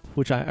Fucking Up,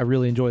 which I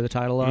really enjoy the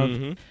title of.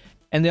 Mm-hmm.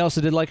 And they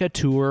also did like a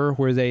tour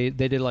where they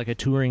did like a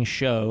touring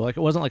show. Like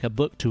it wasn't like a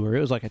book tour; it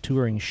was like a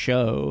touring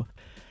show.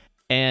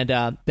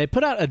 And they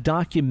put out a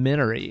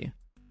documentary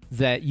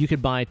that you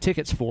could buy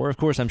tickets for. Of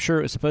course, I'm sure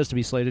it was supposed to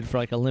be slated for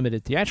like a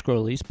limited theatrical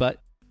release, but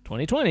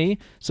 2020.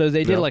 So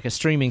they did like a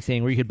streaming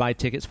thing where you could buy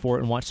tickets for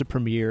it and watch the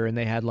premiere, and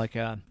they had like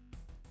a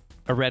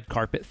red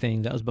carpet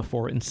thing that was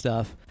before it and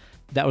stuff.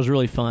 That was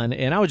really fun,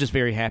 and I was just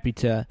very happy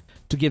to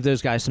give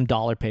those guys some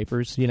dollar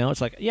papers. You know, it's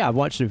like, yeah, I've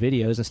watched their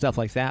videos and stuff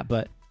like that,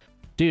 but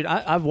dude,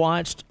 I've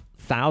watched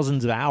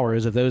thousands of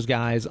hours of those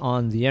guys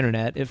on the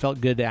internet. It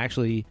felt good to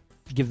actually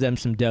give them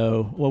some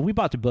dough. Well, we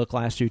bought the book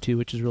last year too,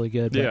 which is really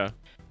good. But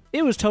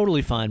it was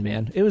totally fun,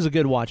 man. It was a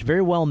good watch,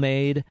 very well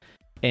made,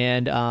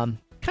 and kind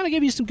of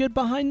gave you some good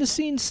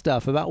behind-the-scenes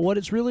stuff about what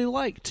it's really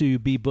like to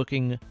be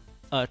booking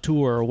a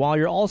tour while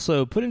you're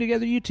also putting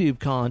together YouTube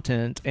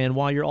content and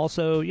while you're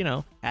also, you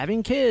know,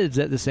 having kids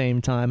at the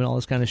same time and all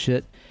this kind of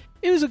shit.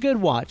 It was a good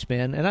watch,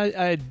 man, and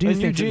I do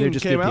think Eugene that they're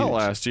just came good out dudes.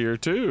 last year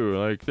too.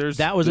 Like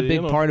that was a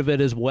big part of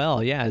it as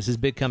well. Yeah, it's his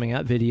big coming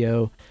out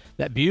video,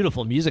 that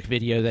beautiful music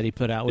video that he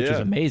put out, which is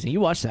amazing. You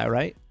watched that,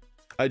 right?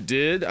 I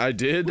did.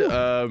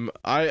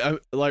 I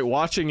like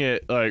watching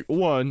it. Like,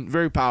 one,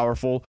 very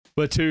powerful,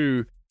 but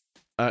two,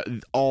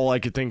 all I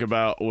could think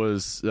about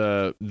was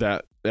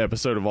that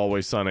episode of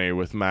Always Sunny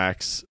with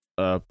Max,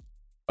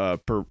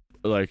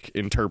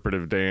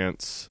 interpretive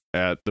dance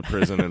at the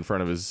prison in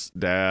front of his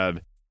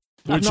dad.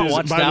 Which I've not is,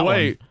 watched by that the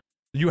way, one.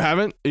 You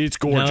haven't? It's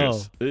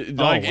gorgeous. No.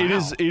 Wow.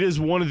 It is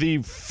one of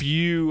the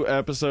few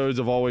episodes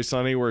of Always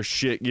Sunny where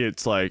shit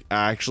gets like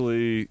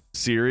actually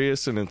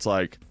serious, and it's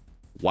like,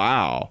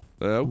 wow,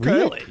 okay,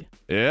 really,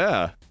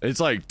 yeah, it's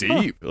like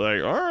deep,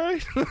 like all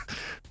right.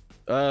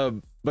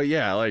 But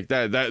yeah, like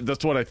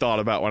that's what I thought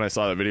about when I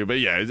saw that video. But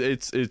yeah,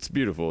 it's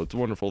beautiful. It's a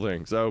wonderful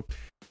thing. So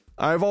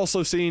I've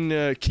also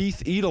seen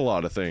Keith eat a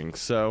lot of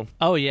things. So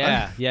eat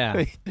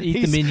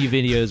the menu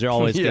videos are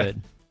always good.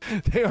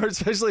 They are,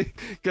 especially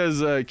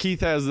because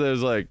Keith has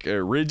those like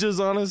ridges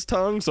on his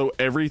tongue, so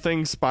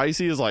everything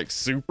spicy is like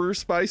super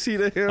spicy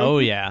to him. Oh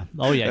yeah,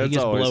 he gets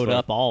blowed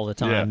up all the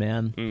time,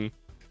 man.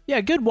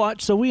 Yeah, good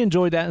watch. So we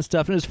enjoyed that and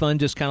stuff, and it was fun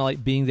just kind of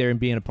like being there and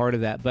being a part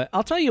of that. But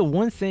I'll tell you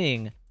one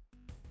thing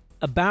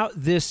about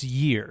this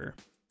year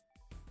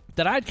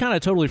that I'd kind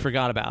of totally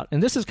forgot about,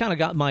 and this has kind of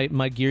got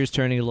my gears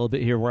turning a little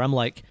bit here, where I'm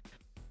like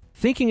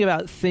thinking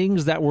about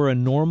things that were a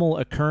normal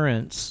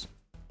occurrence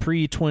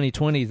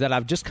pre-2020 that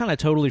I've just kind of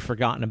totally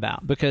forgotten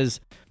about, because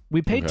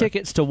we paid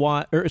tickets to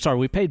watch,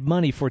 we paid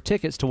money for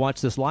tickets to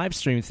watch this live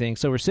stream thing.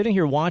 So we're sitting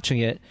here watching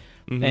it,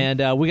 and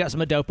we got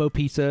some Adobo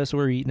pizza, so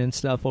we're eating and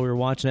stuff while we were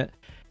watching it.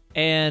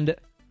 And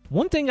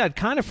one thing I'd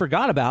kind of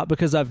forgot about,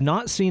 because I've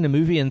not seen a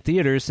movie in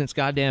theaters since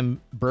goddamn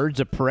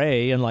Birds of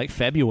Prey in like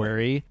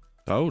February.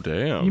 Oh,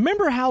 damn. You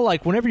remember how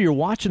like whenever you're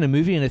watching a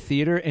movie in a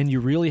theater and you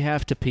really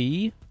have to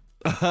pee?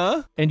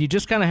 And you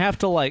just kind of have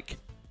to like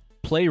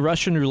play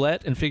Russian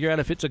roulette and figure out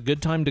if it's a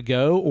good time to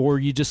go, or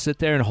you just sit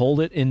there and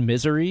hold it in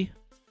misery.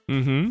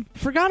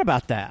 Forgot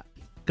about that,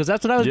 because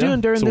that's what I was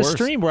doing during this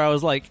stream, where I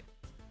was like,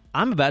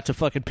 I'm about to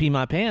fucking pee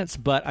my pants,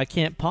 but I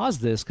can't pause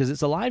this because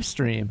it's a live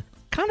stream.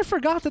 Kind of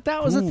forgot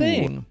that was a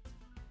thing.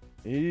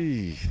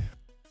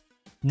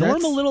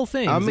 Normal little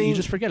things that you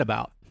just forget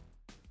about.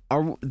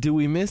 Do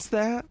we miss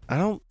that? I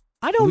don't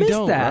miss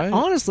that. Right?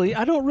 Honestly,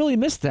 I don't really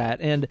miss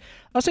that. And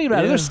I was thinking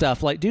about other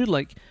stuff. Like, dude,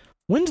 like,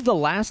 when's the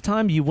last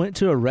time you went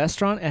to a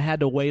restaurant and had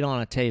to wait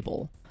on a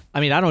table?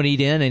 I mean, I don't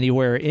eat in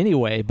anywhere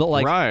anyway, but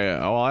like... Right.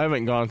 Well, I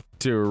haven't gone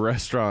to a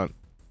restaurant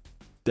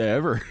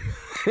ever.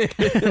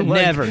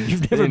 Never.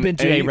 You've never been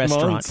to a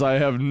restaurant. Months, I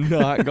have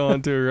not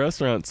gone to a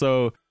restaurant.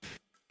 So,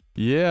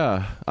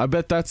 yeah, I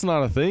bet that's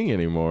not a thing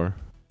anymore.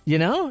 You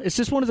know, it's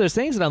just one of those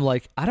things that I'm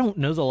like, I don't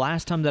know the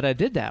last time that I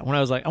did that. When I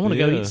was like, I want to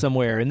go eat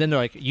somewhere, and then they're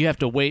like, you have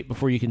to wait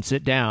before you can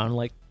sit down.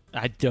 Like,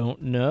 I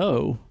don't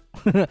know.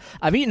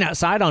 I've eaten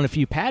outside on a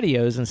few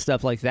patios and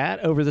stuff like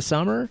that over the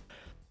summer,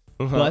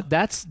 but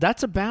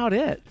that's about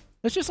it.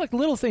 It's just like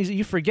little things that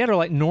you forget are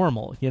like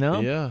normal, you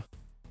know?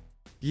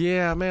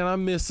 Yeah, man,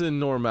 I'm missing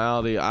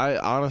normality. I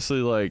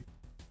honestly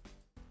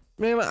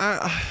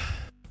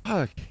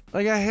I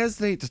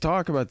hesitate to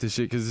talk about this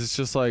shit because it's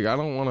just like I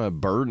don't want to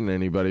burden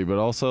anybody, but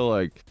also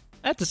like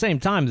at the same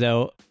time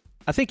though,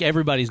 I think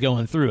everybody's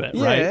going through it,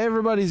 right? Yeah,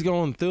 everybody's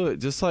going through it.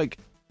 Just like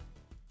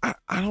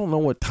I don't know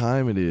what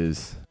time it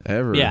is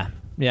ever. Yeah,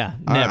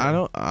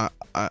 never. I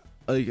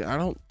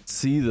don't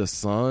see the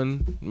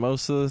sun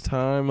most of the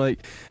time.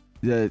 Like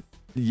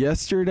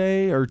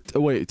today.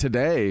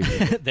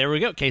 There we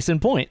go. Case in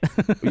point.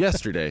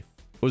 Yesterday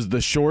was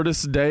the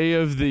shortest day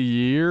of the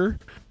year.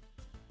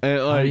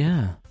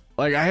 And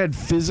like I had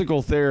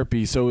physical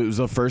therapy, so it was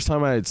the first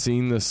time I had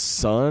seen the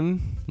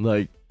sun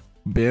like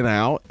been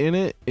out in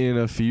it in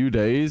a few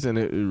days,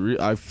 and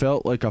I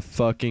felt like a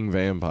fucking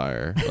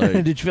vampire.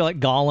 Like, Did you feel like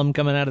Gollum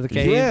coming out of the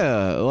cave?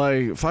 yeah,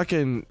 like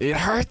fucking, it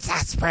hurts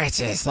us,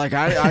 precious. Like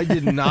I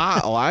did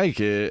not like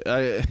it.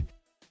 I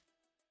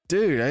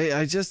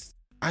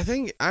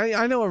think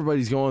I know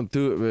everybody's going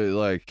through it, but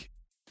like,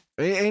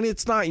 and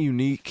it's not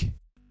unique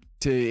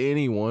to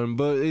anyone,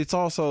 but it's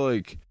also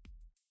like,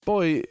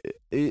 boy,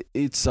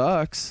 it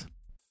sucks.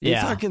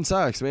 Yeah. It fucking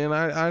sucks, man.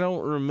 I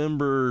don't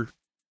remember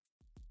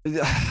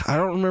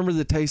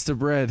the taste of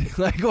bread.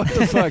 Like, what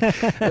the fuck?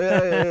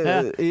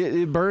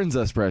 It burns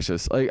us,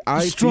 precious. Like,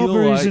 I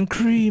Strawberries feel like, and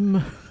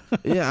cream.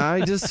 yeah,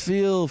 I just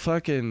feel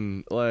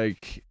fucking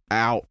like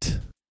out.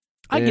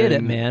 I get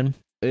it, And man.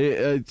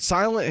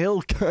 Silent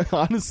Hill,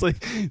 honestly,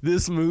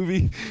 this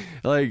movie,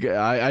 like,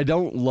 I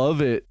don't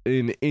love it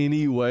in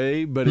any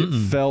way, but it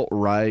felt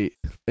right.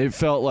 It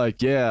felt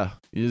like, yeah,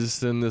 you're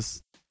just in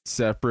this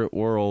separate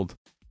world.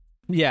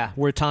 Yeah,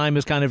 where time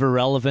is kind of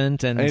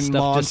irrelevant and stuff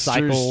monsters just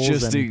cycles.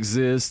 just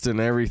exist and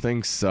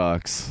everything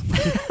sucks.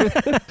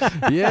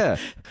 Yeah.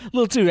 A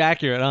little too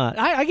accurate, huh?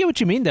 I get what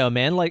you mean, though,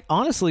 man. Like,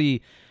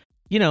 honestly,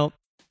 you know,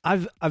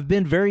 I've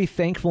been very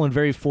thankful and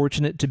very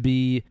fortunate to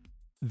be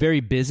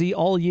very busy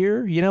all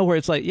year, you know, where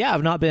it's like, yeah,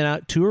 I've not been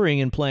out touring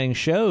and playing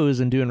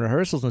shows and doing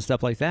rehearsals and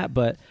stuff like that,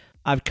 but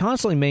I've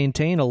constantly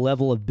maintained a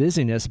level of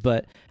busyness.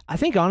 But I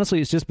think, honestly,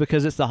 it's just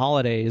because it's the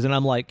holidays, and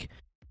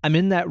I'm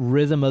in that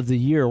rhythm of the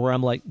year where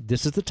I'm like,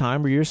 this is the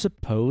time where you're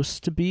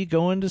supposed to be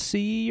going to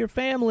see your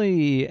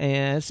family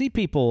and see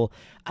people.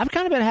 I've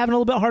kind of been having a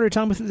little bit harder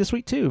time with it this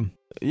week, too.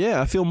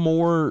 Yeah, I feel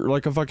more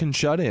like a fucking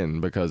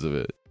shut-in because of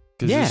it.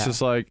 Because it's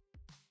just like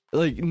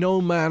no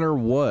matter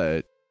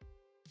what,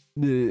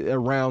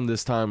 around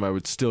this time I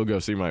would still go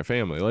see my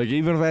family. Like,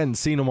 even if I hadn't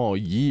seen them all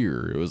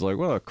year, it was like,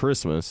 well,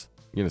 Christmas,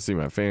 I'm gonna see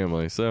my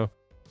family. So,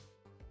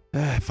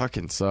 it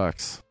fucking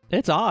sucks.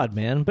 It's odd,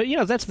 man. But, you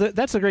know, that's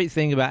the great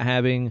thing about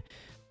having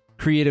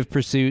creative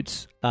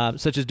pursuits,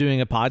 such as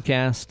doing a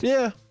podcast.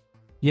 Yeah.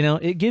 You know,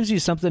 it gives you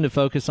something to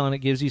focus on. It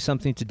gives you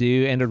something to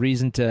do and a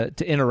reason to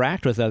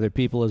interact with other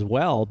people as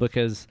well,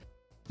 because,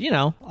 you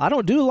know, I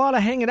don't do a lot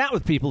of hanging out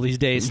with people these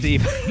days,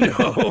 Steve.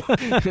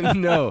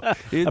 No.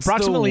 It's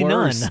approximately the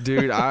worst, none.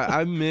 dude.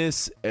 I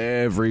miss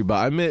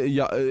everybody. I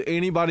miss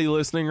anybody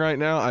listening right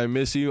now. I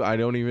miss you. I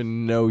don't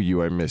even know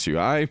you. I miss you.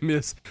 I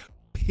miss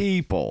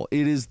people.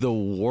 It is the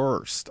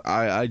worst.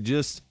 I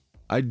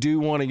do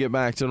want to get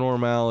back to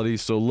normality,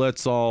 so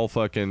let's all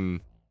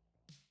fucking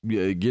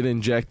get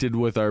injected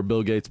with our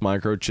Bill Gates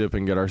microchip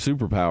and get our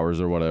superpowers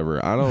or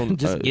whatever. I don't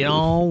Just get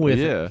on with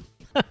it.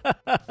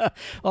 Yeah.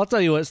 I'll tell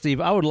you what, Steve,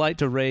 I would like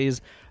to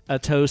raise a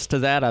toast to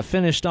that. I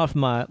finished off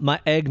my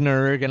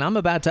Eggnerg, and I'm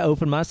about to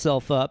open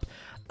myself up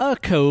a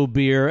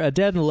co-beer, a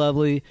Dead and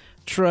Lovely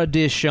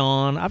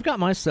tradition. I've got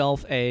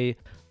myself a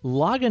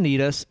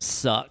Lagunitas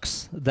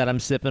Sucks that I'm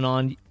sipping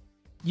on.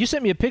 You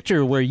sent me a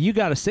picture where you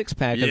got a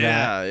 6-pack of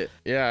that.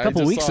 Yeah. A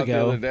couple weeks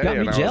ago. Got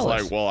me jealous. I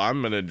was like, well,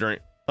 I'm gonna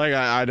drink. Like,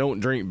 I don't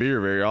drink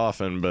beer very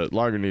often, but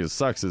Lagunitas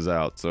Sucks is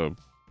out, so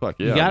fuck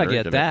yeah. You gotta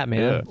get that,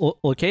 man. Yeah.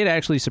 Well, Kate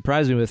actually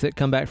surprised me with it.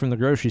 Come back from the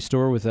grocery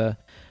store with a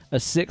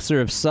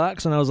 6er of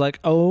Sucks, and I was like,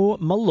 oh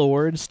my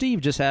lord,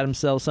 Steve just had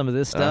himself some of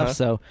this stuff,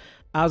 so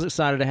I was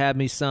excited to have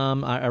me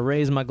some. I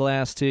raised my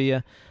glass to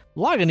you.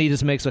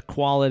 Lagunitas makes a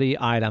quality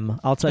item.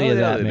 I'll tell you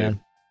that, man. Do.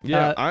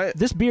 Yeah,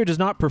 this beer does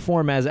not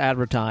perform as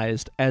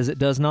advertised, as it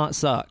does not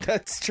suck.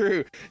 That's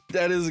true.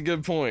 That is a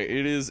good point.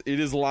 It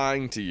is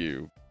lying to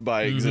you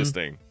by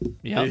existing.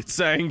 Yep. It's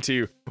saying to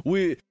you,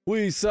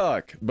 we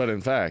suck, but in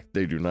fact,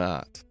 they do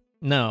not.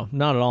 No,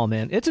 not at all,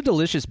 man. It's a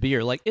delicious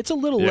beer. Like, it's a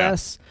little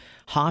less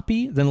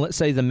hoppy than, let's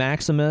say, the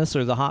Maximus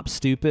or the Hop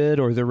Stupid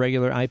or the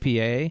regular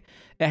IPA.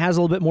 It has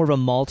a little bit more of a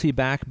malty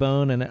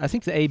backbone, and I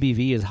think the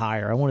ABV is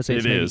higher. I want to say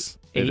it's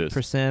maybe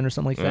 8% or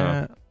something like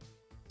that.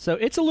 So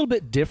it's a little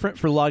bit different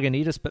for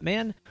Lagunitas, but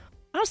man,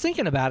 I was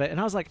thinking about it, and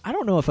I was like, I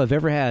don't know if I've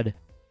ever had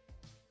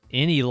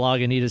any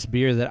Lagunitas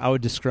beer that I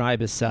would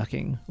describe as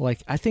sucking.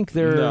 Like, I think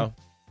they're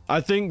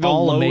I think the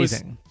all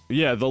lowest, amazing.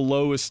 Yeah, the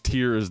lowest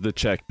tier is the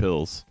Czech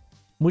Pils.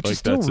 Which like, is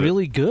still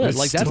really good. It's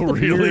like, that's still the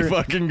really beer,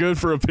 fucking good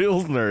for a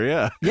Pilsner,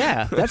 yeah.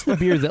 Yeah, that's the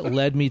beer that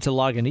led me to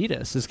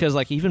Lagunitas. Is because,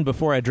 like, even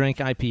before I drank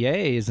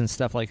IPAs and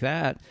stuff like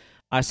that,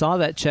 I saw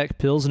that Czech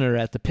Pilsner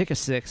at the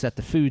Pick-a-Six at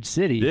the Food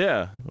City.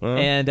 Yeah.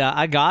 And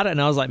I got it,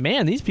 and I was like,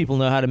 man, these people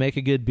know how to make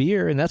a good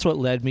beer, and that's what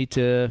led me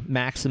to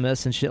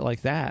Maximus and shit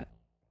like that.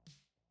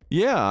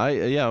 Yeah,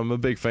 I'm a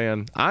big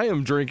fan. I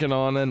am drinking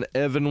on an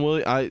Evan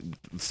Williams.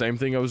 Same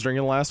thing I was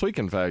drinking last week,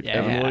 in fact. Yeah.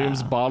 Evan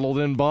Williams Bottled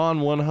in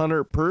Bond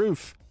 100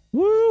 proof.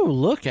 Woo,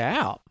 look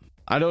out.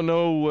 I don't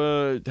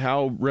know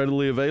how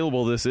readily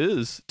available this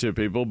is to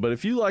people, but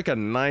if you like a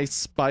nice,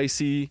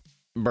 spicy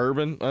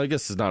bourbon, I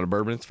guess it's not a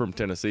bourbon, it's from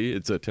Tennessee.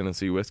 It's a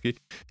Tennessee whiskey.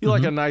 If you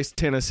like a nice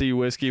Tennessee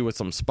whiskey with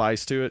some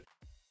spice to it,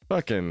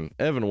 fucking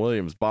Evan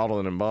Williams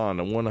Bottled in Bond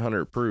and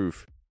 100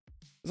 proof.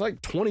 It's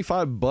like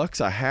 $25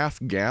 a half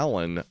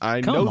gallon.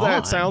 I know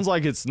that sounds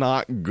like it's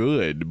not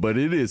good, but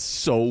it is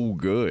so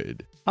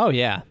good. Oh,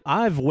 yeah.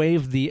 I've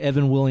waved the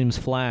Evan Williams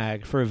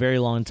flag for a very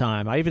long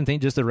time. I even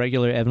think just the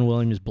regular Evan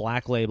Williams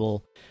Black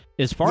Label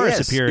is far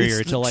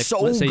superior to, like, so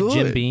let's say good.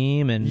 Jim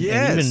Beam and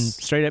even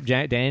straight up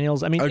Jack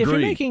Daniels. I mean, if you're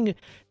making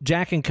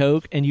Jack and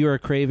Coke and you are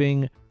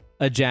craving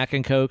a Jack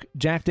and Coke,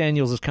 Jack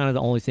Daniels is kind of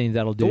the only thing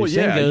that'll do. Well,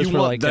 Same goes you for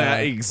want like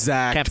that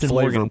exact Captain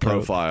flavor Morgan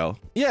profile.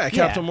 Yeah,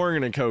 Captain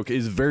Morgan and Coke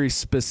is very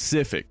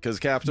specific because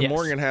Captain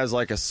Morgan has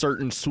like a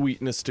certain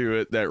sweetness to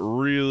it that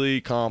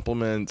really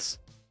complements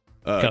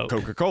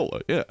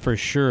Coca-Cola. Yeah, for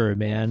sure,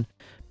 man.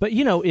 But,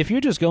 you know, if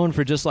you're just going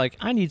for just like,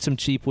 I need some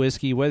cheap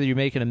whiskey, whether you're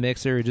making a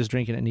mixer or just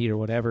drinking it neat or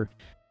whatever,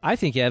 I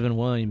think Evan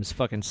Williams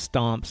fucking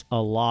stomps a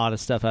lot of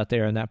stuff out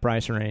there in that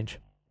price range.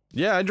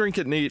 Yeah, I drink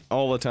it neat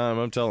all the time,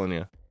 I'm telling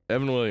you.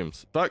 Evan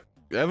Williams. Fuck,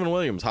 Evan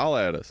Williams,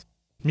 holla at us.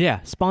 Yeah,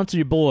 sponsor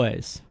your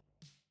boys.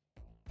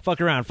 Fuck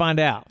around, find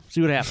out,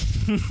 see what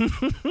happens.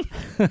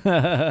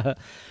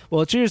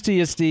 Well, cheers to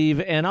you,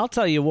 Steve, and I'll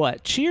tell you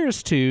what,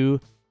 cheers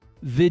to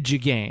Vidya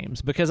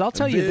Games, because I'll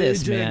tell you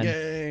this, man.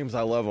 Vidya Games,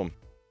 I love them.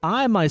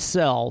 I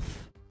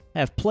myself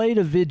have played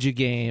a Vidya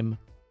game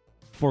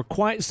for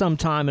quite some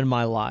time in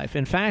my life.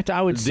 In fact,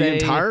 I would say the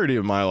entirety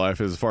of my life,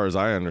 as far as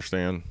I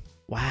understand.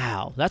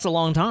 Wow, that's a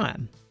long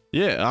time.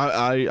 Yeah,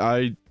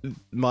 I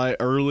my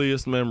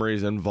earliest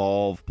memories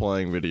involve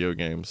playing video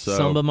games. So.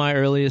 Some of my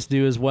earliest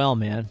do as well,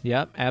 man.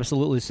 Yep,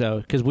 absolutely so.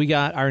 Because we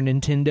got our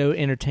Nintendo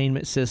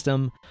Entertainment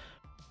System,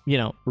 you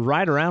know,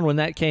 right around when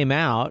that came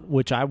out,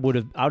 which I would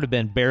have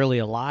been barely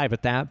alive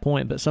at that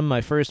point. But some of my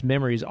first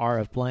memories are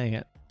of playing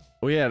it.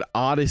 We had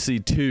Odyssey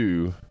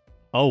 2.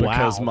 Oh, wow.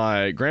 Because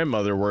my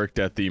grandmother worked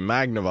at the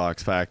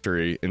Magnavox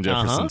factory in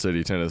Jefferson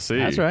City, Tennessee.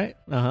 That's right.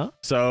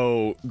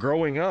 So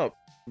growing up,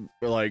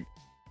 like,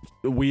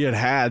 we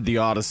had the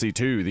Odyssey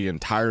 2 the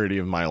entirety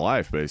of my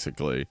life,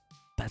 basically.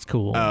 That's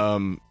cool.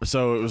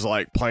 So it was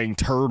like playing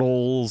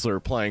Turtles or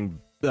playing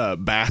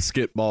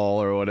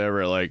basketball or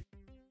whatever. Like,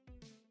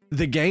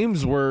 the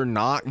games were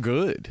not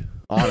good.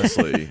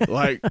 Honestly,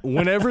 like,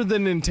 whenever the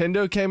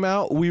Nintendo came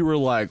out, we were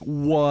like,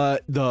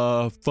 what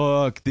the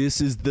fuck?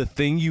 This is the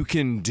thing you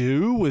can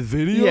do with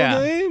video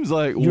games?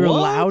 Like, you're what?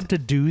 allowed to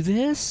do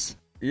this?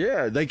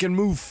 Yeah, they can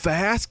move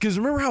fast. Because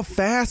remember how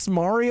fast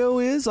Mario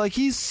is? Like,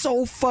 he's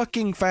so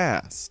fucking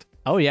fast.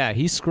 Oh, yeah.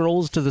 He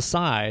scrolls to the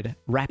side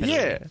rapidly.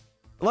 Yeah.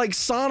 Like,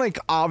 Sonic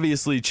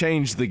obviously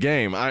changed the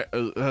game.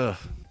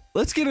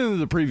 Let's get into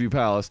the Preview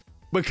Palace.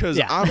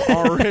 Because I'm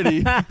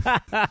already...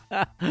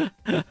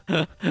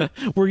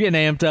 We're getting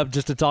amped up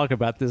just to talk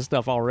about this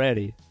stuff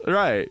already.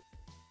 Right.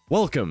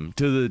 Welcome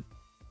to the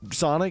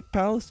Sonic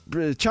Palace?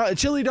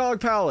 Chili Dog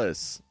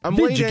Palace. I'm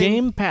Vidya waiting.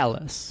 Game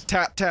Palace.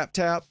 Tap, tap,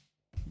 tap.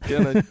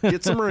 Gonna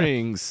get some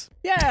rings.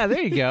 Yeah,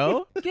 there you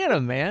go. Get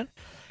them, man.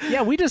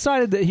 Yeah, we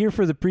decided that here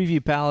for the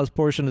Preview Palace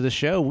portion of the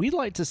show, we'd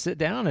like to sit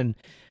down and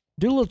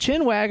do a little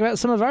chin wag about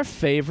some of our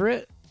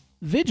favorite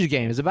Vidya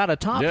games, about a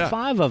top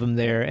 5 of them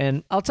there.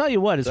 And I'll tell you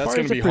what, as far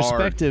as the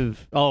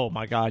perspective, oh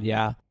my God,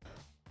 yeah.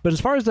 But as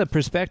far as the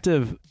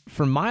perspective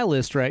from my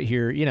list right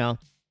here, you know,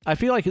 I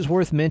feel like it's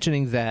worth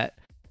mentioning that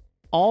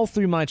all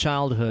through my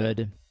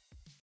childhood,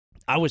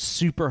 I was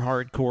super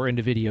hardcore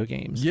into video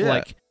games. Yeah.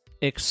 Like,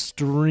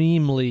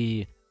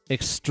 extremely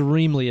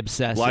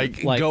obsessive.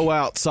 Like go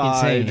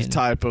outside insane.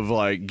 type of,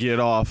 like, get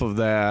off of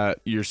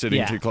that, you're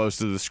sitting too close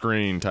to the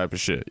screen type of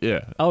shit.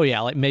 Yeah. Oh, yeah.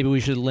 Like, maybe we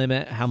should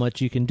limit how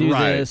much you can do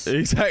this.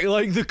 Exactly.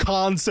 Like, the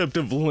concept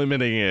of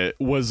limiting it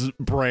was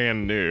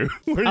brand new.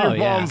 Where your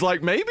mom's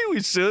like, maybe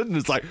we should. And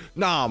it's like,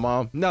 nah,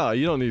 Mom. No,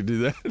 you don't need to do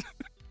that.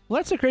 Well,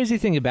 that's the crazy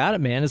thing about it,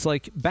 man. Is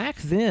like, back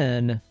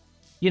then,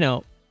 you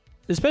know,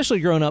 especially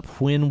growing up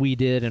when we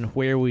did and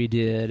where we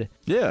did.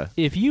 Yeah.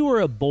 If you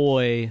were a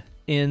boy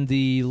in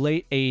the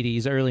late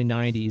 80s, early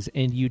 90s,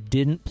 and you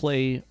didn't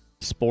play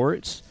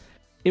sports,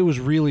 it was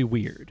really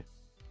weird.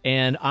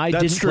 And I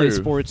didn't play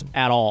sports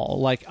at all.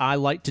 Like, I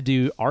like to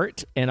do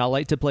art, and I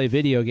like to play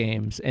video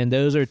games, and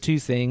those are two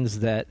things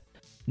that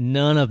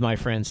none of my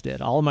friends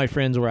did. All of my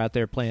friends were out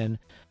there playing,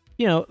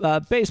 you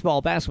know,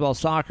 baseball, basketball,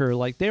 soccer.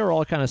 Like, they were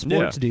all kind of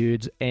sports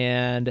dudes,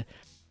 and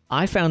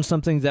I found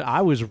something that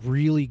I was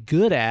really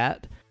good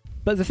at.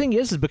 But the thing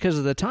is because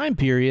of the time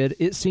period,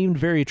 it seemed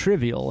very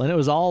trivial. And it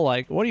was all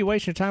like, what are you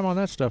wasting your time on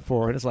that stuff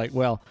for? And it's like,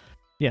 well,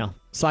 you know,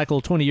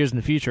 cycle 20 years in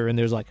the future, and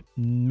there's like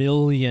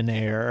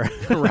millionaire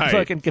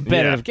fucking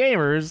competitive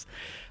gamers.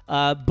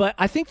 But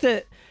I think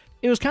that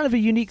it was kind of a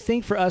unique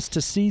thing for us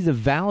to see the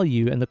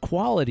value and the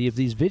quality of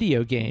these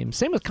video games.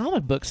 Same with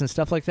comic books and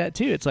stuff like that,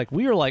 too. It's like,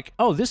 we were like,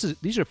 oh,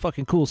 these are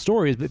fucking cool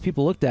stories, but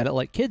people looked at it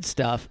like kids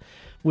stuff.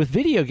 With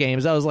video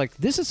games, I was like,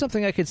 this is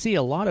something I could see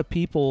a lot of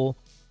people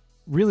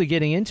really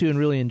getting into and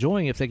really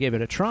enjoying if they gave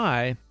it a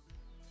try.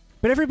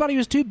 But everybody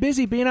was too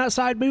busy being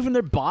outside moving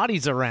their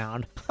bodies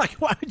around. Like,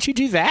 why would you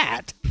do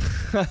that?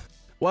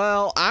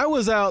 Well, I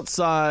was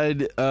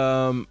outside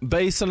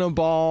basing a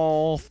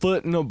ball,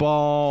 footing a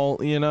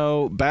ball, you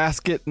know,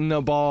 basketing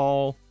a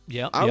ball.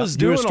 I was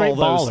doing all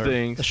those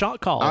things. A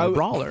shot caller, a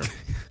brawler.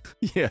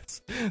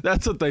 Yes,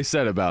 that's what they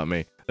said about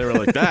me. They were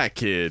like, that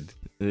kid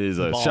is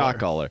a shot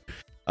caller.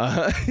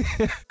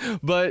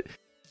 But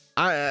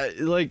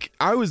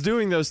I was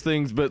doing those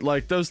things, but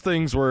like those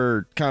things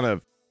were kind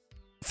of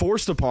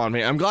forced upon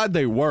me. I'm glad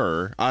they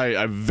were.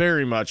 I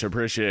very much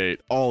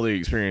appreciate all the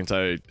experience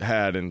I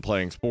had in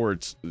playing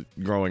sports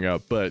growing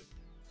up, but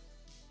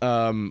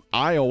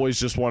I always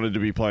just wanted to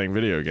be playing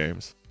video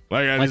games.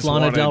 Like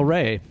Lana Del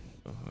Rey.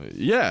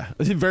 Yeah,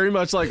 very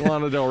much like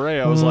Lana Del Rey.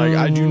 I was like,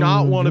 I do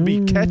not want to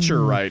be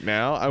catcher right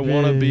now. I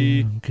want to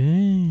be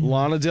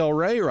Lana Del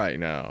Rey right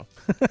now.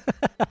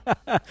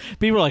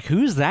 People were like,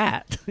 "Who's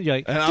that?" You're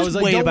like, and I was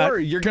like, "Don't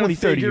worry, you're going to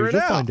figure it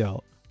out." Find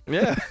out.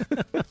 Yeah.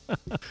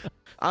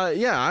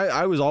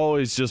 I was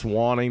always just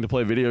wanting to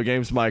play video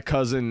games. My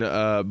cousin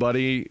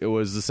Buddy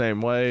was the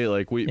same way.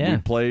 Like we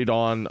played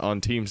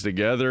on teams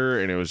together,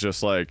 and it was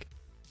just like,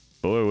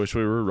 boy, I wish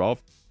we were all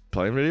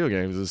playing video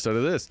games instead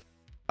of this.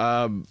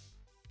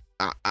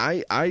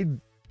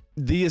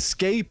 The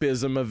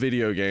escapism of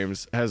video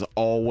games has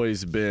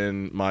always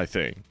been my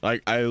thing.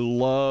 Like, I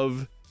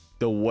love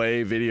the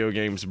way video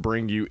games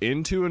bring you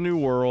into a new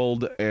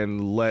world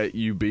and let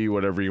you be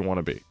whatever you want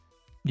to be.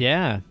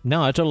 Yeah,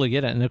 no, I totally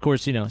get it. And of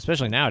course,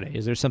 especially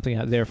nowadays, there's something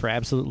out there for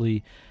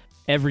absolutely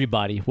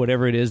everybody,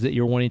 whatever it is that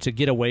you're wanting to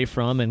get away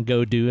from and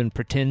go do and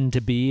pretend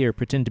to be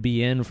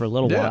in for a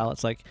little while.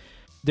 It's like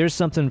there's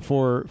something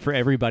for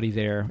everybody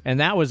there. And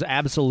that was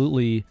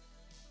absolutely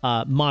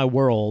my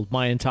world,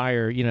 my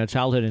entire,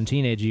 childhood and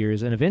teenage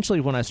years. And eventually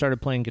when I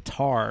started playing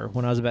guitar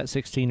when I was about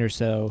 16 or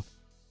so,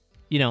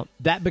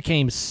 that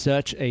became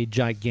such a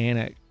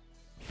gigantic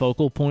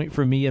focal point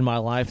for me in my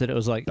life that it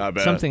was like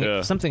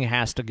something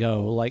has to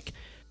go. Like,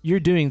 you're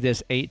doing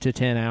this 8 to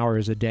 10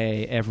 hours a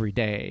day every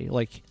day.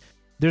 Like,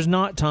 there's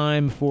not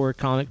time for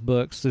comic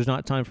books. There's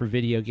not time for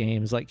video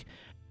games. Like,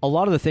 a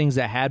lot of the things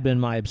that had been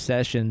my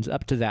obsessions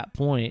up to that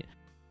point,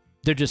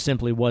 there just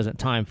simply wasn't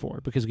time for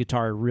because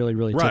guitar really,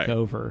 really took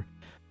over.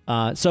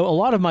 So a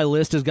lot of my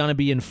list is going to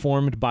be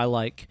informed by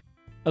like,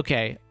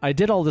 okay, I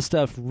did all this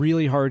stuff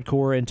really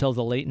hardcore until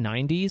the late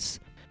 90s.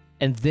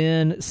 And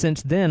then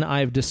since then,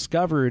 I've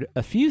discovered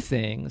a few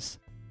things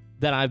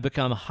that I've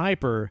become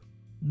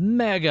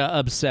mega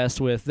obsessed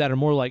with that are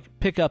more like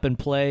pick up and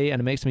play, and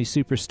it makes me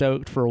super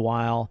stoked for a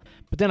while.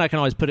 But then I can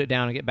always put it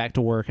down and get back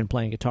to work and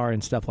playing guitar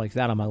and stuff like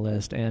that on my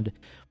list. And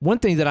one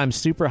thing that I'm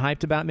super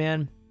hyped about,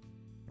 man,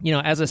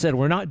 as I said,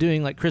 we're not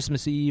doing like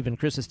Christmas Eve and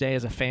Christmas Day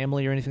as a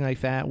family or anything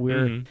like that.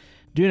 We're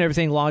doing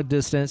everything long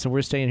distance, and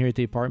we're staying here at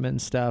the apartment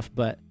and stuff.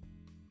 But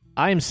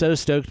I am so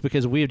stoked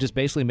because we have just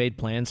basically made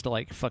plans to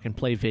like fucking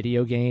play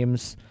video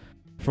games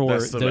for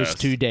those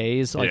 2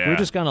 days. Like, we're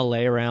just going to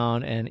lay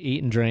around and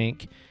eat and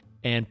drink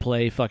and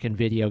play fucking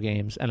video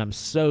games. And I'm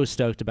so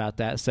stoked about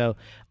that. So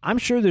I'm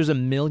sure there's a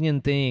million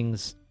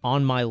things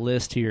on my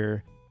list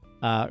here,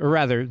 or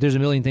rather, there's a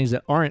million things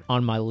that aren't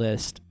on my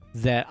list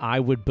that I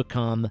would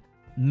become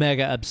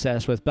mega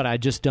obsessed with, but I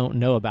just don't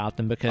know about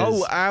them because...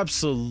 Oh,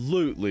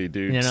 absolutely,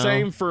 dude.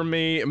 Same for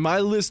me. My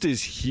list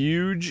is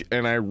huge,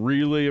 and I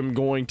really am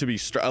going to be...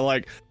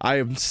 I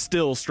am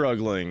still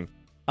struggling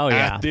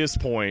at this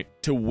point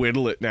to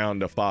whittle it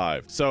down to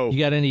 5. So, you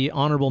got any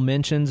honorable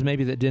mentions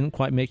maybe that didn't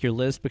quite make your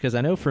list? Because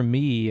I know for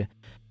me,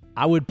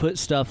 I would put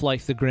stuff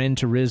like the Gran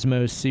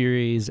Turismo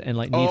series and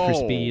like Need for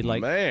Speed.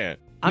 Like, man.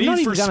 I'm not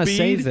even going to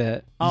say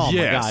that. Oh,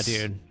 my God,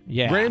 dude.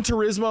 Yeah. Gran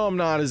Turismo I'm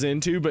not as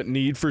into, but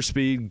Need for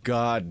Speed,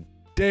 god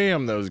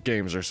damn, those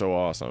games are so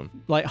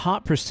awesome. Like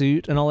Hot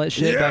Pursuit and all that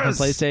shit back on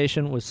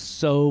PlayStation was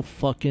so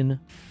fucking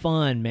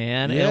fun,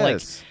 man. Yes. And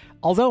like,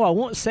 although I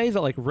won't say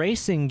that like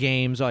racing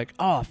games, like,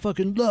 oh, I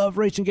fucking love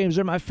racing games.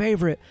 They're my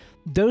favorite.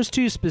 Those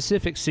two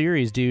specific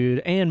series, dude,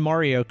 and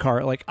Mario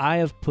Kart, like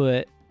I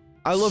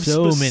love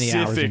so many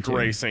hours into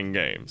racing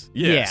games.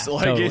 Yes, yeah,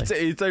 like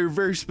totally. they're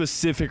very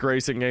specific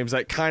racing games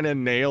that kind of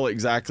nail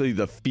exactly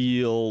the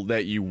feel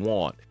that you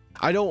want.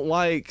 I don't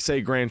like,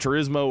 say, Gran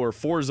Turismo or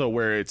Forza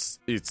where it's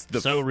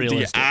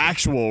the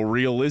actual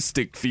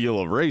realistic feel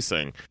of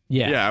racing.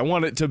 Yeah, I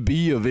want it to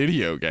be a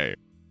video game.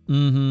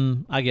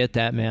 Mm-hmm. I get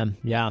that, man.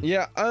 Yeah.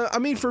 Yeah. I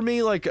mean, for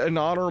me, like an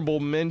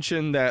honorable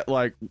mention that,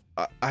 like,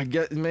 I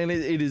get, man,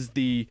 it is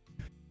the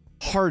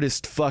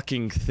hardest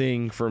fucking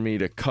thing for me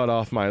to cut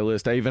off my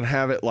list. I even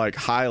have it like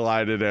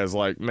highlighted as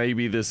like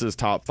maybe this is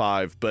top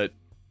 5, but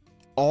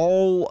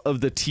all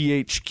of the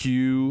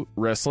THQ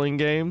wrestling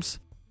games.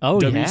 Oh,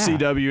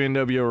 WCW,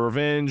 NWO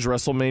Revenge,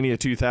 WrestleMania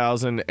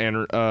 2000,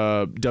 and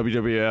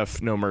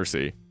WWF No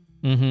Mercy.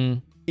 Mm-hmm.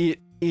 It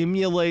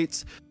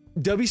emulates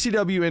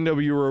WCW,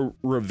 NWO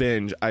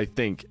Revenge, I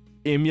think,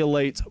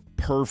 emulates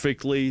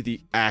perfectly the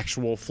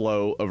actual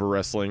flow of a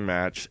wrestling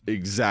match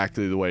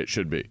exactly the way it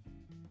should be.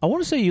 I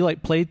want to say you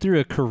like played through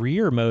a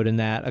career mode in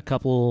that a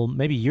couple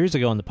maybe years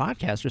ago on the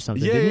podcast or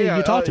something. Didn't you?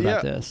 You talked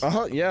about this.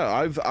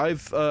 Yeah,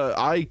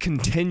 I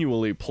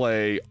continually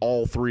play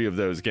all 3 of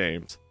those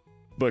games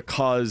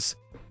because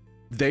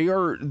they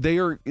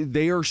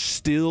are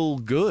still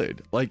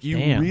good. Like,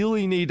 you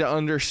really need to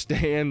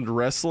understand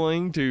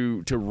wrestling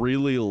to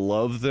really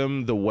love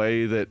them the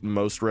way that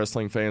most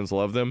wrestling fans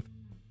love them.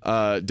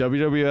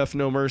 WWF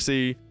No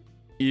Mercy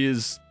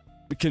is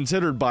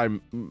considered by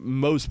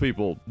most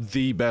people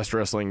the best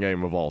wrestling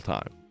game of all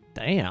time.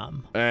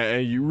 Damn.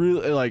 And you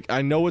really, like,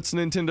 I know it's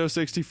Nintendo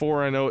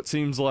 64. I know it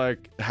seems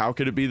like, how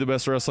could it be the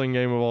best wrestling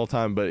game of all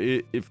time? But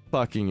it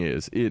fucking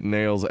is. It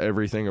nails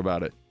everything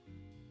about it.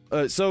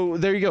 So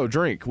there you go.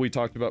 Drink. We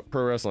talked about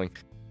pro wrestling.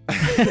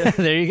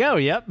 There you go.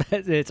 Yep.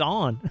 It's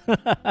on.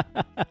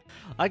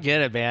 I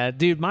get it, man.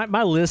 Dude,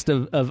 my list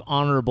of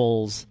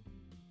honorables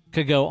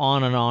could go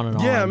on and on and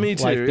on. Yeah, me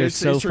too. Like, there's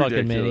so it's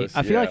fucking many. ridiculous.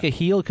 I feel like a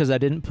heel because I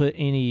didn't put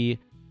any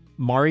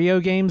Mario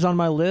games on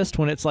my list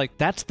when it's like,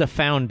 that's the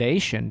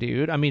foundation,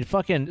 dude. I mean,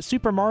 fucking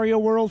Super Mario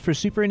World for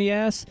Super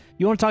NES.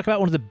 You want to talk about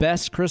one of the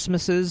best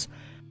Christmases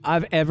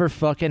I've ever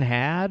fucking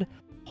had?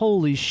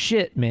 Holy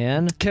shit,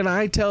 man. Can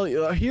I tell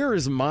you, here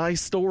is my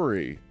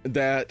story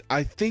that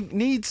I think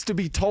needs to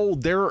be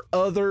told. There are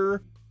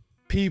other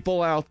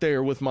people out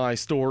there with my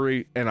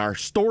story, and our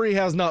story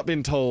has not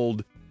been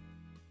told.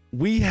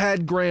 We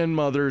had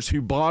grandmothers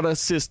who bought us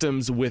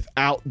systems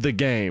without the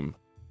game.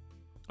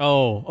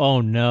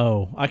 Oh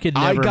no. I could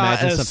never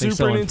imagine something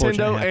so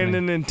unfortunate happening.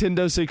 And a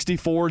Nintendo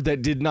 64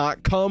 that did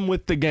not come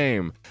with the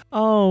game.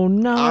 Oh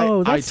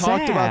no, I that's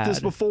talked about sad. this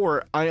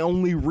before. I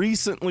only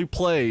recently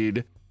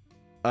played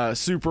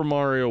Super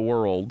Mario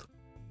World.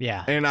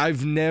 Yeah. And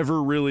I've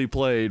never really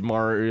played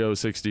Mario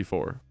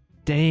 64.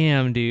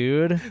 Damn,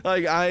 dude.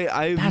 Like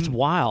I That's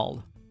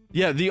wild.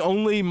 Yeah, the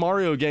only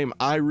Mario game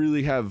I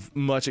really have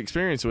much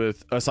experience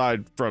with,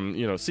 aside from,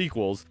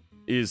 sequels,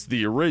 is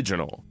the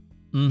original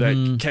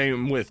that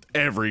came with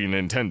every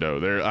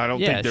Nintendo. I don't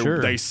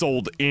think they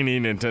sold any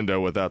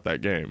Nintendo without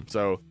that game.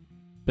 So,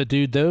 but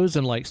dude, those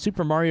and like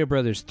Super Mario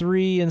Brothers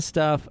 3 and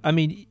stuff. I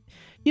mean,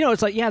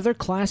 it's like, yeah, they're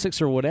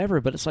classics or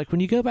whatever, but it's like when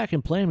you go back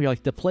and play them, you're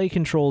like, the play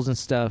controls and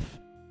stuff,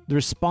 the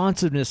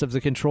responsiveness of the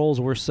controls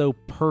were so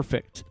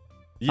perfect.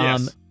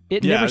 Yes.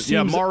 It never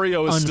seems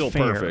Mario is unfair,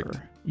 still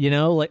perfect.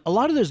 Like a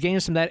lot of those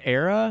games from that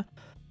era,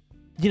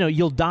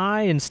 you'll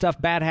die and stuff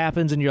bad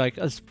happens and you're like,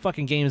 this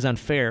fucking game is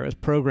unfair. It was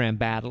programmed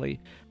badly.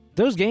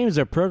 Those games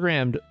are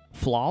programmed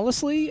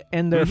flawlessly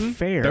and they're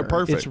fair. They're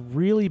perfect. It's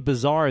really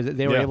bizarre that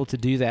they were able to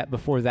do that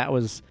before that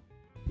was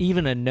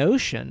even a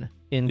notion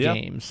in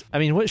games. I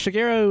mean, what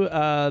Shigeru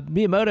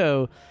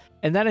Miyamoto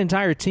and that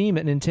entire team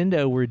at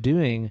Nintendo were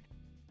doing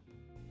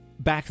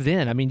back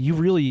then, I mean,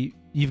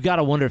 you've got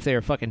to wonder if they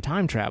are fucking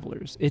time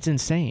travelers. It's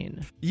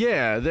insane.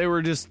 Yeah, they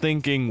were just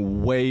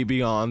thinking way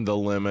beyond the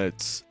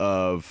limits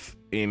of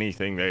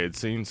anything they had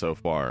seen so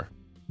far.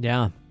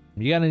 Yeah.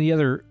 You got any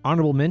other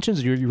honorable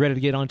mentions? Or you ready to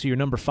get onto your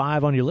number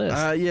 5 on your list?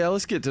 Yeah,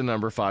 let's get to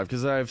number 5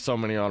 because I have so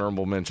many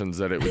honorable mentions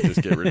that it would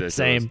just get ridiculous.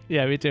 Same.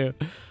 Yeah, me too.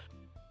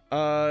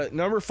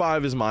 Number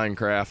 5 is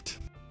Minecraft.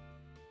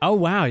 Oh,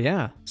 wow,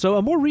 yeah. So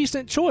a more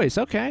recent choice,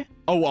 okay.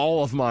 Oh,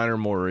 all of mine are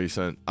more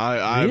recent.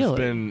 I've Really?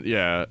 been,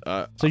 yeah.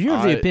 So you're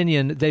of the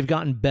opinion they've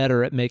gotten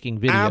better at making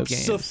video games.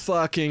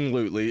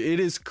 Abso-fucking-lutely.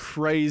 It is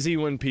crazy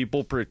when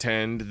people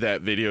pretend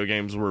that video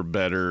games were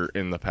better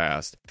in the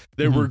past.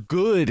 They were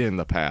good in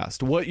the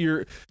past. What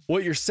you're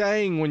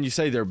saying when you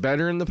say they're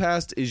better in the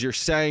past is you're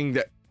saying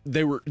that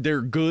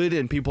they're good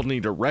and people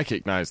need to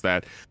recognize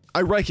that.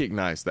 I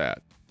recognize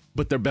that,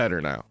 but they're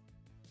better now.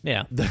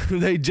 Yeah.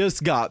 They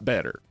just got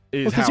better.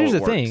 Because here's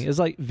the thing, is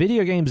like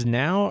video games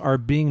now are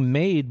being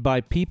made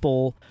by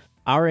people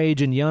our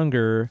age and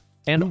younger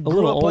and a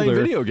little older playing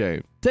video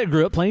games. That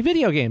grew up playing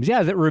video games.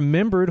 Yeah, that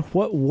remembered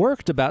what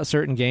worked about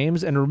certain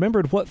games and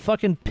remembered what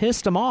fucking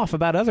pissed them off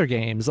about other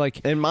games. Like,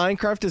 and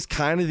Minecraft is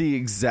kind of the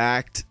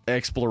exact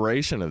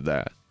exploration of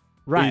that.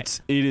 Right.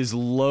 It is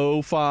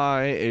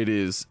lo-fi, it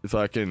is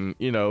fucking,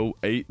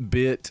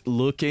 8-bit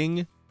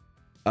looking.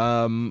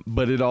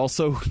 But it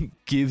also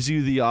gives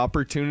you the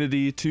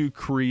opportunity to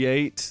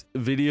create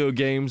video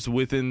games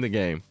within the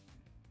game.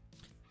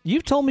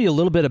 You've told me a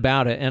little bit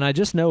about it, and I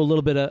just know a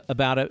little bit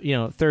about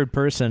it, third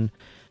person,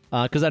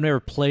 because I've never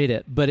played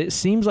it. But it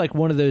seems like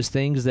one of those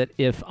things that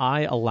if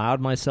I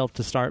allowed myself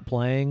to start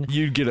playing,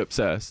 you'd get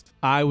obsessed.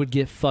 I would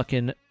get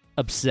fucking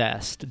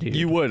obsessed, dude.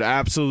 You would,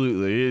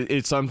 absolutely.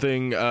 It's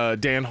something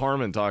Dan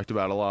Harmon talked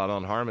about a lot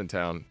on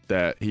Harmontown,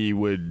 that he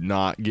would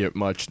not get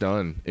much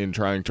done in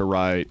trying to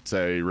write,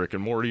 say, Rick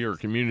and Morty or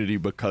Community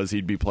because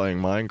he'd be playing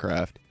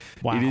Minecraft.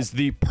 Wow. It is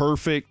the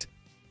perfect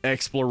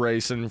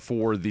exploration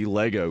for the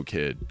Lego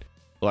kid.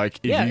 Like,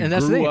 if you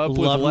grew up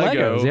with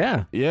Lego,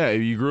 Legos,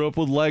 if you grew up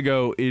with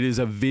Lego, it is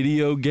a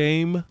video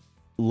game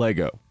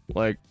Lego.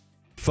 Like,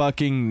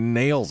 fucking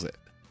nails it.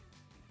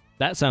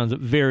 That sounds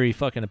very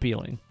fucking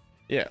appealing.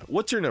 Yeah.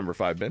 What's your number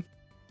 5, Ben?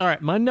 All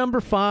right. My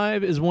number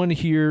 5 is one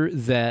here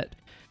that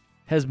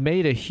has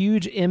made a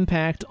huge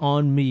impact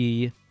on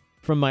me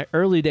from my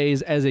early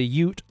days as a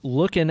Ute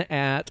looking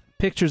at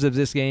pictures of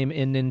this game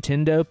in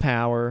Nintendo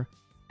Power.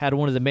 Had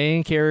one of the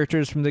main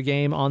characters from the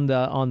game on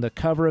the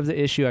cover of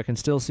the issue. I can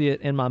still see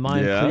it in my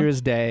mind clear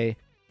as day.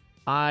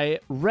 I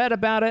read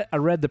about it. I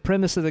read the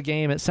premise of the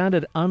game. It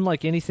sounded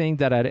unlike anything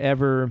that I'd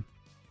ever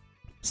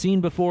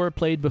seen before,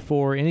 played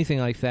before, anything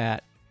like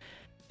that.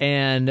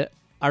 And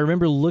I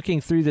remember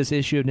looking through this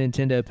issue of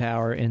Nintendo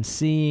Power and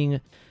seeing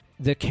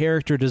the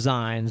character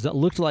designs that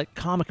looked like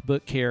comic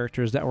book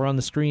characters that were on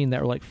the screen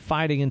that were like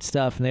fighting and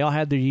stuff, and they all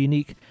had their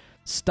unique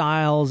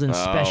styles and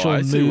special I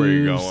moves. see where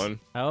you're going.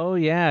 Oh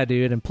yeah,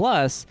 dude. And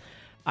plus,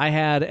 I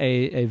had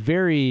a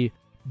very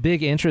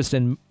big interest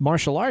in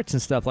martial arts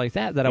and stuff like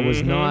that I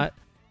was not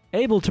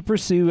able to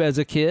pursue as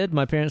a kid.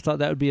 My parents thought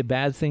that would be a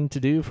bad thing to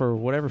do for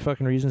whatever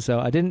fucking reason, so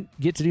I didn't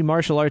get to do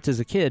martial arts as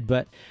a kid.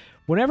 But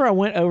whenever I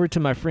went over to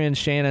my friend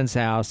Shannon's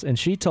house and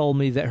she told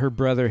me that her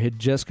brother had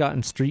just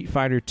gotten Street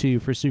Fighter 2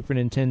 for Super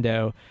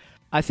Nintendo,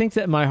 I think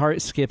that my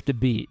heart skipped a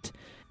beat.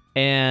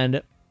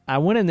 And I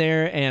went in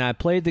there and I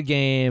played the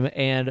game,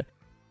 and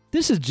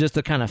this is just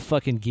the kind of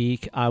fucking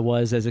geek I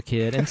was as a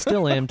kid and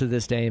still am to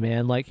this day,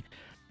 man. Like,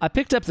 I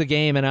picked up the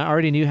game and I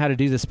already knew how to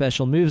do the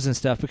special moves and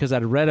stuff because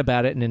I'd read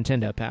about it in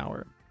Nintendo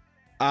Power.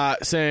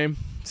 Same.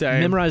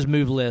 Memorized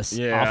move lists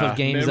off of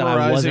games that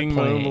I wasn't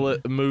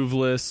playing. Move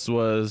lists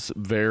was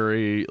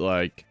very,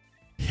 like,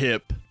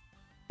 hip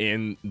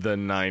in the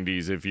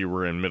 90s if you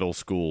were in middle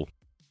school.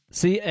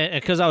 See,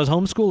 because I was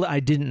homeschooled, I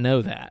didn't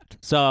know that.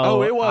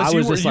 So it was. I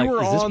was You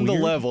were on the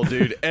level,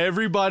 dude.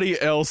 Everybody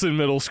else in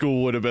middle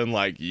school would have been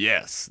like,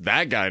 yes,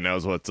 that guy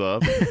knows what's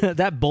up.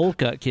 That bowl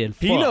cut kid.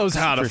 He knows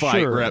how to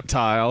fight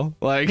Reptile.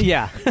 Like,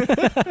 yeah.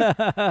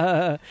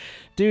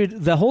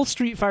 Dude, the whole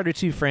Street Fighter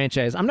 2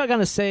 franchise, I'm not going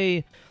to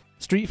say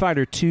Street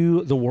Fighter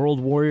 2, The World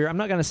Warrior. I'm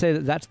not going to say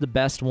that that's the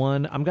best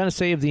one. I'm going to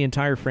say of the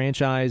entire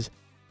franchise,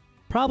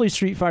 probably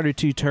Street Fighter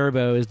 2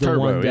 Turbo is the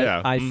one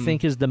that I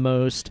think is the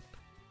most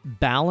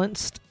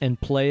balanced and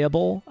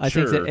playable. I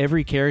think that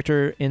every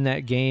character in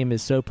that game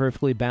is so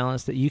perfectly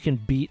balanced that you can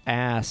beat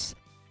ass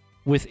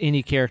with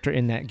any character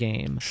in that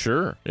game.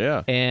 Sure,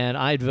 yeah. And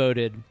I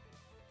devoted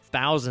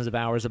thousands of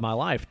hours of my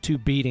life to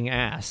beating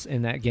ass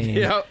in that game.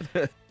 Yeah.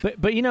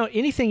 but you know,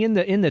 anything in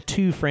the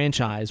 2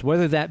 franchise,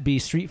 whether that be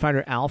Street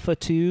Fighter Alpha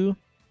 2,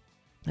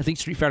 I think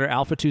Street Fighter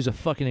Alpha 2 is a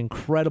fucking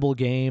incredible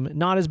game.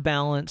 Not as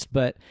balanced,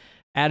 but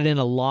added in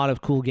a lot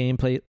of cool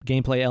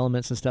gameplay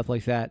elements and stuff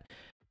like that.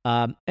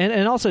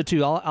 And also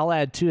too, I'll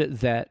add to it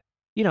that,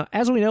 you know,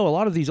 as we know, a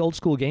lot of these old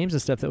school games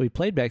and stuff that we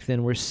played back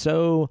then were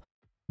so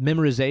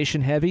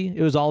memorization heavy.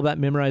 It was all about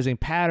memorizing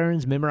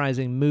patterns,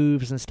 memorizing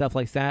moves and stuff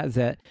like that,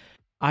 that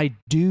I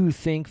do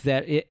think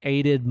that it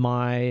aided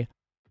my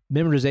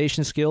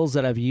memorization skills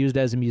that I've used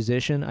as a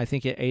musician. I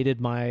think it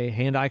aided my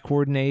hand-eye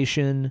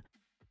coordination.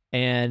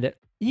 And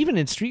even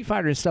in Street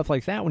Fighter and stuff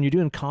like that, when you're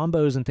doing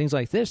combos and things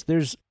like this,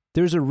 there's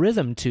a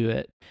rhythm to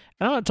it.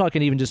 And I'm not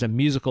talking even just a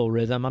musical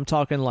rhythm. I'm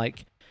talking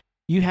like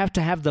you have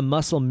to have the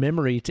muscle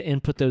memory to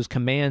input those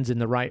commands in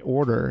the right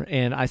order.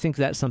 And I think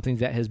that's something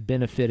that has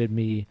benefited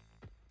me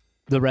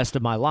the rest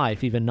of my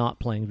life, even not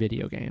playing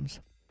video games.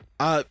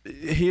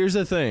 Here's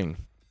the thing.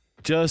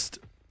 Just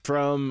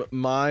from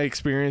my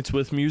experience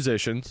with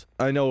musicians,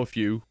 I know a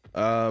few,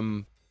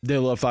 they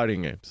love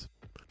fighting games.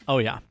 Oh,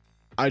 yeah.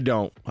 I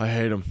don't. I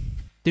hate them.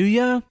 Do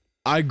ya?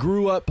 I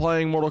grew up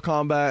playing Mortal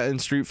Kombat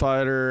and Street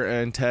Fighter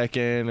and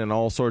Tekken and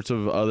all sorts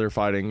of other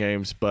fighting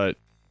games, but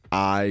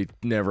I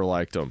never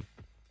liked them.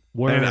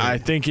 Word. And I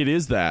think it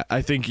is that.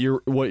 I think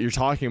what you're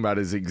talking about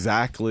is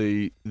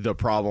exactly the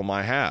problem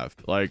I have.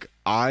 Like,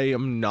 I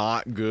am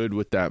not good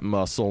with that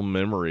muscle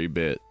memory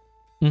bit.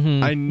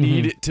 Mm-hmm, I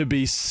need it to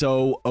be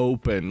so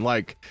open.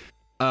 Like,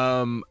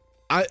 I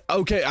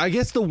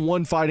guess the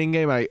one fighting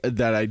game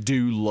that I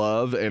do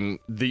love, and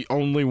the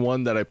only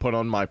one that I put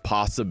on my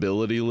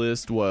possibility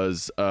list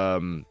was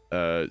Punch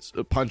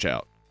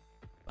Out.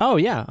 Oh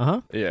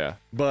yeah, Yeah,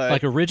 but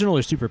like original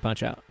or Super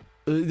Punch Out.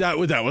 That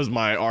was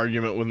my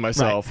argument with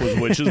myself, was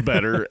which is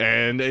better,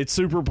 and it's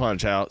Super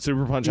Punch Out.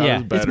 Super Punch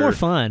Out is better. It's more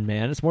fun,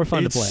 man. It's more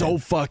fun to play. It's so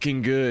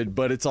fucking good,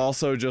 but it's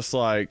also just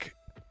like,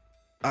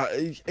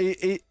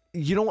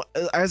 you know,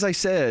 as I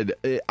said,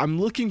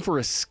 I'm looking for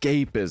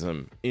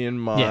escapism in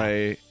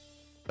my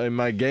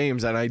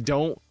games, and I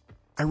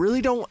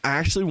really don't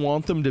actually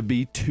want them to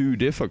be too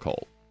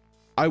difficult.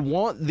 I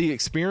want the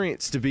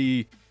experience to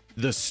be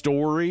the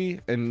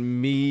story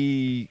and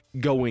me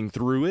going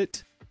through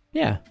it.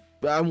 Yeah.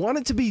 I want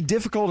it to be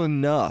difficult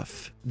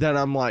enough that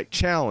I'm like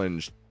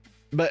challenged.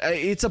 But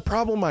it's a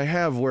problem I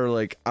have where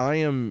like I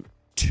am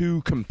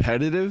too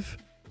competitive,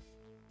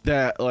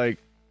 that like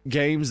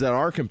games that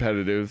are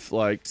competitive,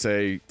 like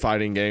say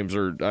fighting games,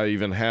 or I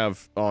even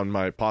have on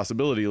my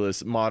possibility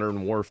list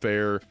Modern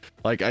Warfare.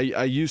 Like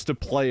I used to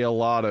play a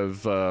lot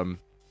of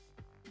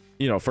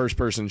first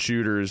person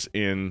shooters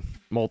in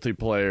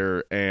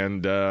multiplayer,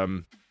 and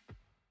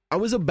I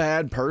was a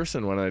bad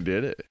person when I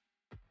did it.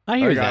 I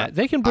hear that.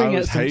 They can bring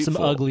out some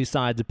ugly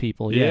sides of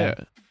people. Yeah.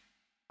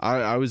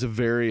 I was a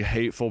very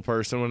hateful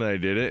person when I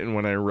did it, and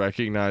when I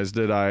recognized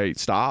it, I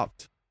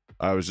stopped.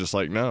 I was just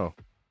like, no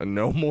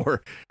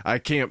more. I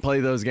can't play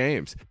those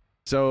games.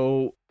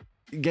 So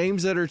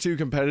games that are too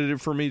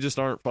competitive for me just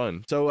aren't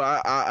fun. So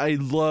I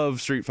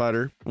love Street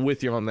Fighter,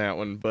 with you on that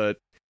one, but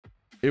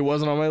it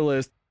wasn't on my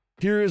list.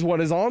 Here is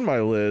what is on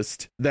my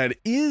list that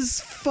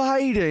is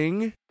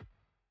fighting,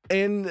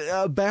 and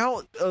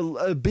about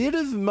a bit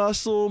of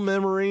muscle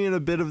memory and a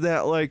bit of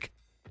that like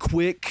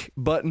quick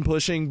button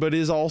pushing, but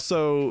is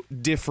also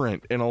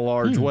different in a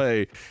large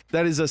way.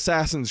 That is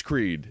Assassin's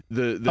Creed,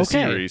 the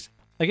series.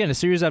 Again, a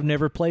series I've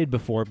never played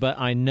before, but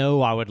I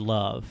know I would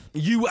love.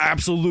 You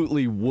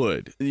absolutely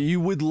would. You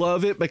would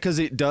love it because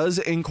it does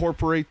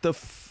incorporate the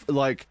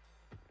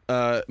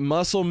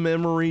muscle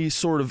memory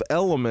sort of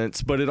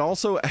elements, but it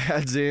also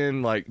adds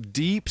in like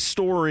deep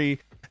story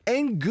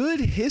and good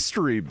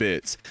history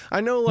bits. I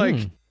know, like,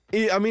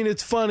 I mean,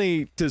 it's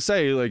funny to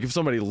say, like, if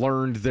somebody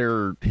learned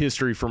their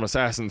history from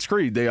Assassin's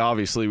Creed, they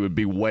obviously would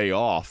be way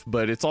off,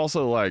 but it's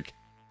also like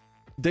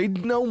they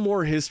know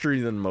more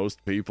history than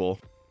most people.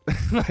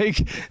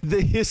 Like,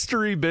 the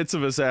history bits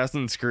of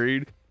Assassin's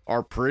Creed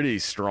are pretty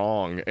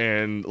strong,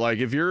 and like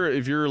if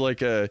you're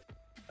like a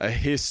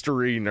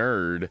history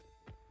nerd,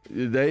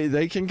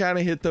 they can kind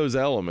of hit those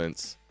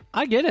elements.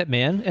 I get it,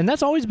 man. And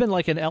that's always been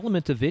like an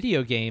element of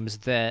video games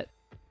that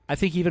I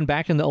think even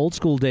back in the old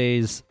school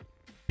days,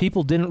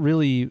 people didn't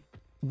really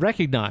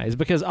recognize.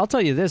 Because I'll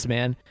tell you this,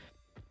 man,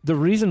 the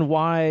reason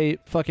why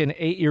fucking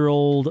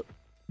 8-year-old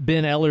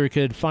Ben Eller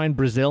could find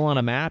Brazil on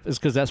a map is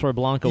because that's where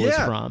Blanca was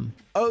from.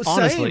 Oh,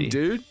 honestly. Same,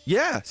 dude.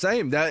 Yeah,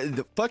 same. That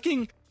the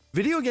fucking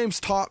video games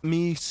taught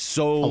me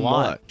so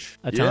much.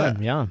 A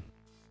ton, yeah.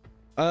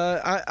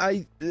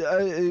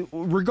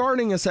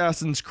 Regarding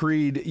Assassin's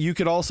Creed, you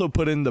could also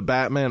put in the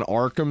Batman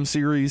Arkham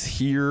series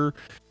here.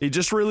 It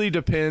just really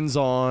depends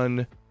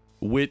on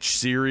which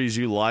series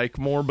you like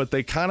more, but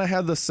they kind of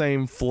have the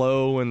same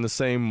flow and the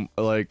same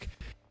like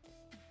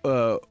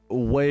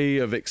way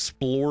of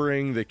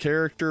exploring the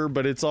character,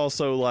 but it's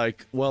also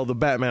like, well, the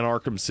Batman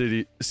Arkham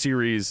City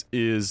series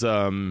is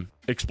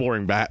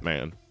exploring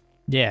Batman.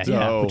 Yeah, so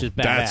yeah, which is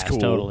badass, that's cool.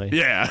 Totally.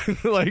 Yeah,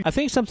 like I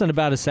think something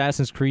about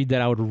Assassin's Creed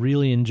that I would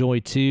really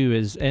enjoy too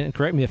is, and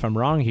correct me if I'm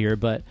wrong here,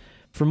 but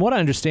from what I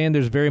understand,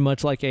 there's very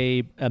much like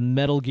a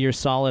Metal Gear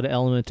Solid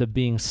element of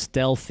being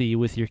stealthy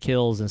with your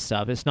kills and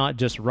stuff. It's not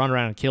just run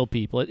around and kill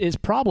people. It's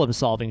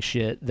problem-solving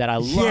shit that I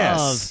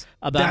love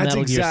about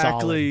Metal Gear Solid. That's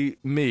exactly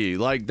me.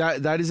 Like,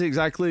 that is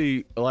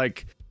exactly,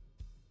 like,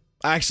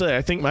 actually,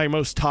 I think my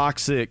most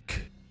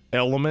toxic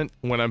element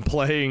when I'm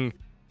playing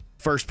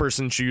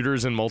first-person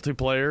shooters and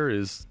multiplayer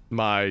is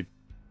my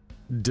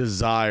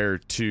desire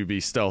to be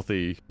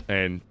stealthy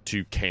and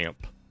to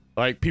camp.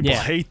 Like, people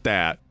hate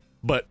that,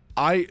 but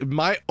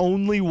my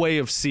only way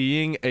of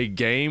seeing a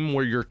game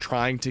where you're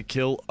trying to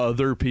kill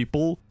other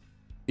people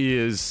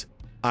is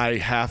I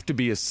have to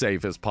be as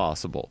safe as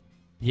possible.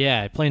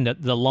 Yeah, playing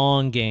the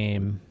long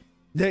game.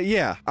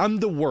 Yeah, I'm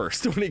the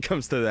worst when it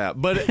comes to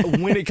that. But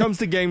when it comes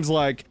to games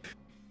like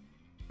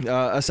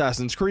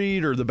Assassin's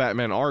Creed or the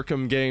Batman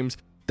Arkham games,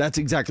 that's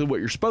exactly what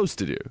you're supposed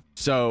to do.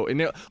 So,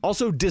 and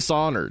also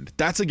Dishonored.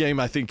 That's a game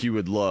I think you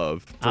would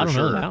love. I don't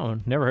know that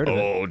one. Never heard of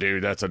it. Oh,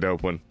 dude, that's a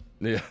dope one.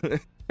 Yeah.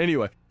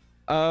 Anyway.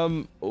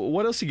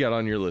 What else you got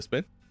on your list,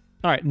 Ben?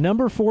 All right,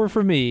 number 4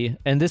 for me,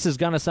 and this is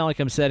going to sound like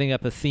I'm setting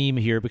up a theme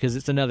here because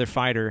it's another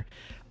fighter,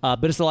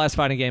 but it's the last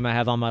fighting game I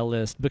have on my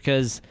list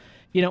because,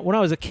 you know, when I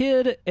was a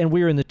kid and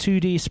we were in the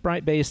 2D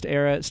sprite-based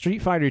era,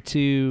 Street Fighter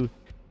II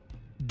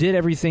did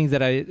everything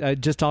that I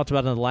just talked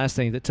about in the last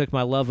thing that took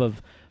my love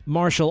of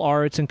martial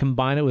arts and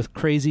combined it with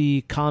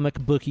crazy comic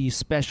booky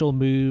special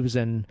moves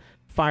and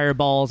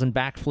fireballs and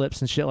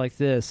backflips and shit like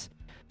this.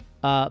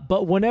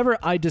 But whenever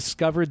I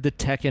discovered the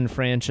Tekken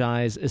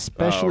franchise,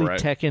 especially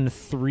Tekken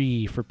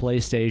 3 for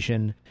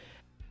PlayStation,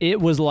 it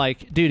was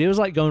like, dude, it was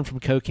like going from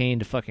cocaine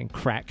to fucking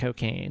crack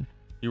cocaine.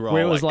 You were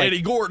all like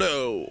Eddie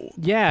Gordo.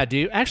 Yeah,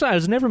 dude. Actually, I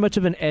was never much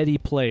of an Eddie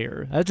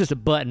player. I was just a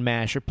button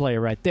masher player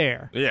right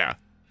there. Yeah.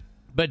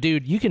 But,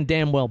 dude, you can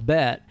damn well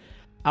bet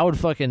I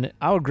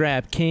would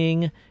grab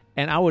King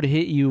and I would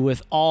hit you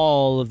with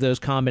all of those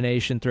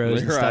combination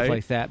throws and stuff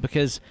like that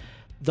because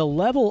the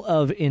level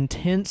of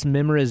intense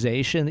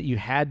memorization that you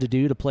had to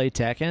do to play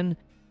Tekken,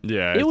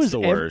 it was the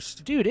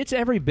worst. Dude, it's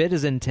every bit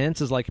as intense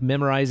as like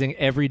memorizing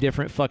every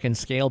different fucking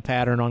scale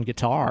pattern on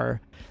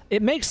guitar.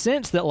 It makes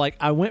sense that like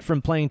I went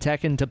from playing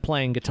Tekken to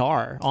playing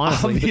guitar,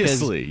 honestly.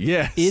 Obviously,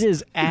 yes. It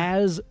is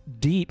as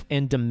deep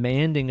and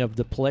demanding of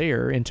the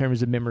player in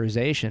terms of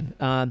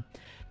memorization.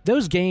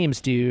 Those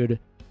games, dude,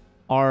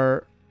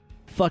 are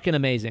fucking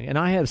amazing, and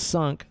I have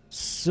sunk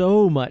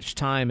so much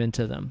time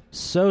into them,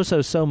 so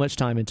much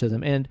time into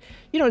them. And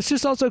you know, it's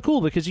just also cool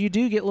because you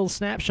do get little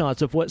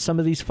snapshots of what some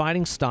of these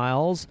fighting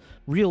styles,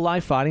 real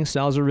life fighting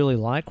styles, are really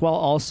like, while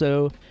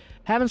also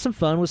having some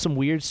fun with some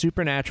weird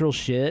supernatural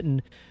shit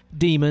and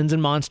demons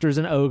and monsters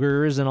and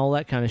ogres and all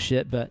that kind of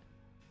shit. But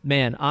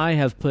man, I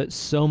have put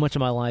so much of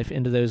my life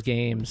into those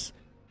games.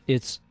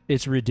 It's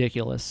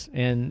ridiculous,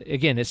 and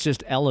again, it's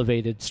just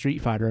elevated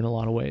Street Fighter in a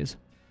lot of ways.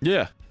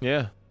 Yeah.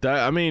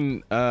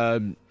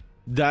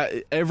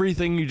 That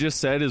everything you just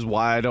said is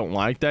why I don't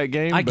like that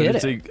game. I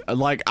get it.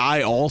 Like,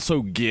 I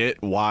also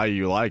get why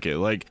you like it.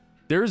 Like,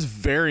 there's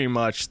very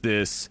much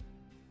this,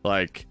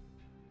 like,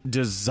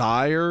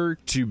 desire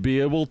to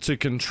be able to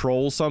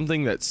control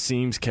something that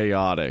seems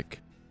chaotic.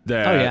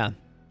 That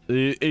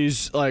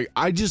is, like,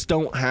 I just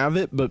don't have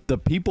it, but the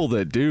people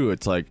that do,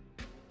 it's like,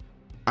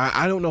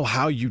 I don't know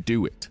how you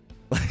do it.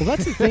 Well,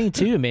 that's the thing,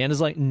 too, man,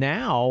 is like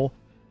now,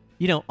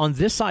 you know, on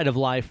this side of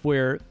life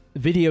where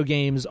video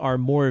games are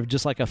more of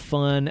just like a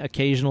fun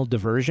occasional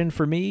diversion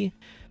for me,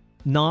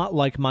 not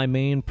like my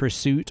main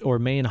pursuit or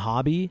main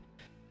hobby,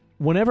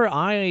 whenever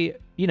I,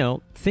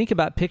 think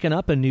about picking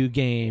up a new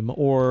game,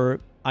 or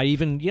I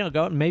even,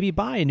 go out and maybe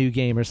buy a new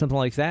game or something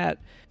like that,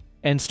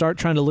 and start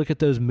trying to look at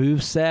those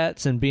move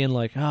sets and being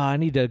like, I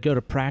need to go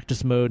to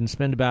practice mode and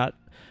spend about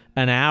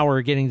an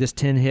hour getting this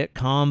 10-hit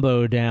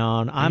combo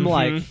down. I'm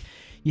like,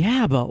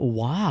 yeah, but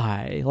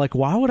why? Like,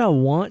 why would I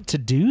want to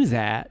do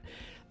that?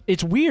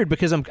 It's weird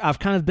because I've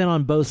kind of been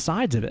on both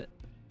sides of it.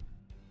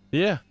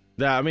 Yeah.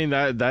 I mean,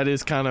 that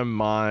is kind of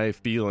my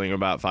feeling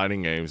about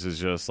fighting games, is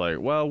just like,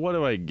 well, what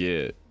do I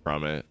get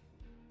from it?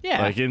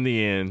 Yeah. Like, in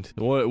the end,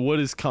 what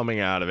is coming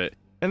out of it?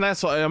 And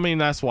that's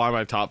why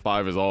my top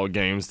 5 is all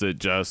games that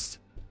just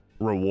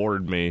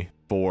reward me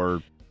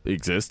for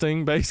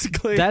existing,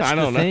 basically. That's I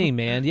don't the know. thing,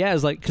 man. Yeah,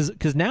 it's like,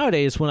 because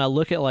nowadays when I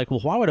look at like,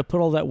 well, why would I put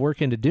all that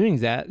work into doing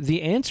that?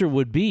 The answer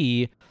would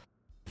be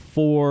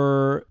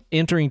for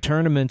entering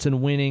tournaments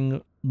and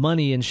winning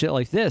money and shit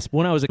like this.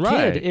 When I was a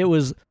Right. kid, it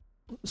was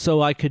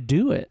so I could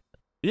do it.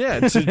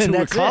 Yeah, to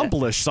That's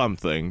accomplish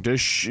something, to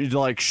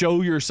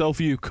show yourself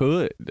you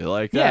could,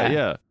 like that.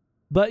 Yeah.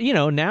 But,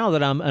 now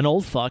that I'm an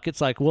old fuck,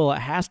 it's like, well, it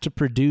has to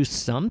produce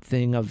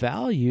something of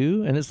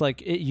value. And it's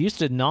like, it used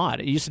to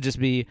not. It used to just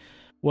be,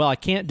 well, I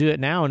can't do it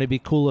now, and it'd be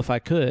cool if I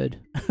could.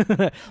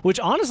 Which,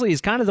 honestly, is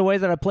kind of the way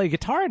that I play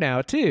guitar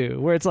now, too,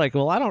 where it's like,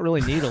 well, I don't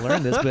really need to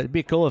learn this, but it'd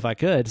be cool if I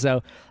could.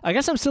 So I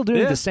guess I'm still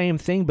doing the same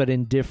thing, but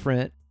in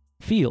different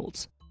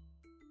fields.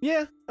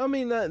 Yeah, I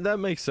mean, that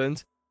makes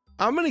sense.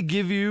 I'm going to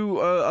give you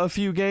a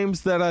few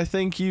games that I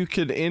think you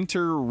could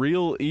enter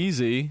real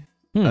easy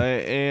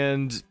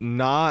and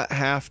not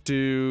have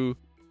to,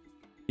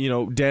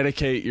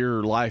 dedicate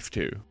your life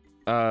to.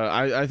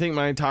 I think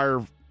my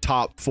entire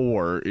top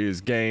 4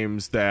 is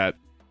games that,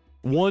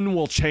 1,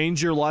 will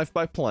change your life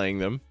by playing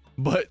them,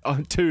 but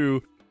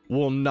 2,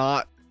 will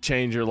not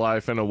change your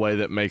life in a way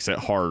that makes it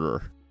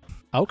harder.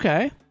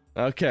 Okay.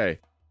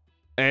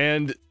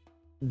 And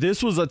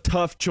this was a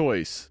tough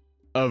choice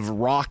of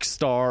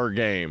Rockstar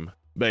game,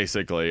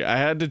 basically. I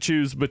had to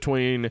choose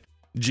between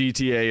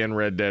GTA and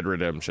Red Dead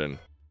Redemption.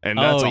 And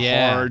that's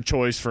hard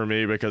choice for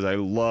me because I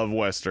love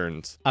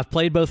Westerns. I've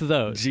played both of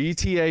those.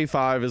 GTA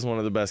 5 is one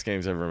of the best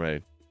games ever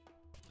made.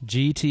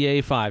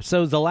 GTA 5.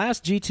 So the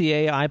last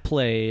GTA I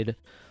played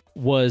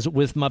was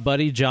with my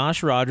buddy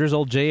Josh Rogers,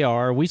 old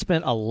JR. We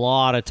spent a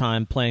lot of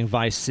time playing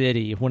Vice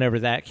City whenever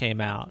that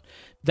came out.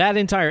 That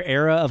entire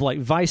era of like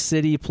Vice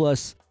City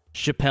plus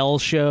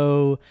Chappelle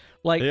Show,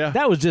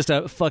 that was just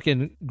a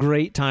fucking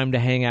great time to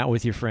hang out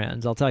with your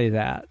friends, I'll tell you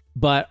that.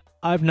 But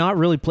I've not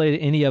really played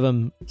any of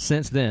them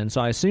since then, so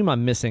I assume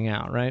I'm missing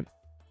out, right?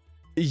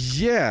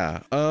 Yeah.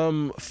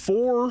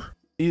 4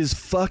 is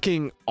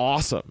fucking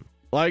awesome.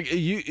 Like,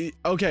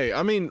 okay,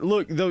 I mean,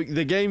 look,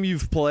 the game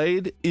you've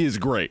played is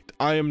great.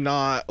 I am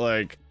not,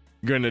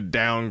 gonna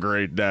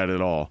downgrade that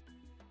at all.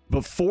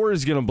 But 4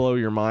 is gonna blow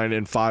your mind,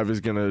 and 5 is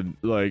gonna,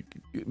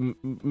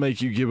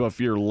 make you give up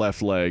your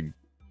left leg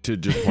to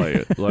just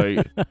play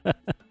it.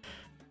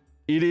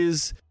 It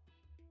is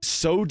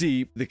so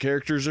deep. The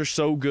characters are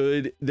so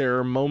good. There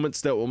are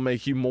moments that will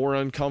make you more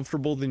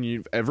uncomfortable than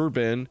you've ever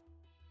been.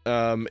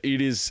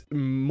 It is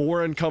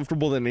more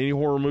uncomfortable than any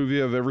horror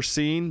movie I've ever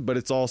seen, but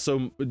it's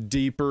also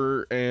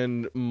deeper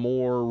and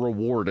more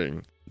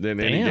rewarding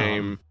than any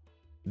game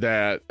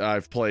that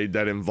I've played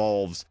that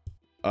involves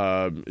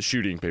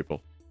shooting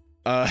people.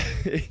 A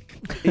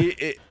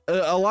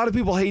lot of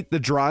people hate the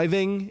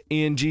driving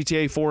in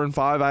GTA 4 and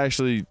 5.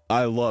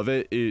 I love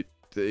it.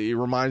 It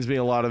reminds me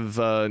a lot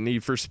of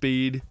Need for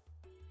Speed,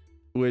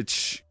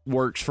 which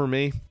works for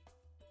me.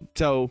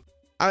 So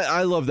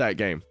I love that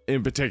game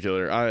in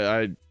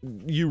particular.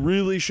 You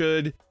really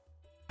should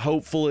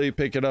hopefully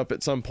pick it up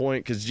at some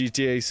point, because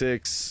GTA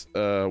 6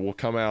 will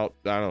come out,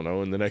 I don't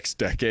know, in the next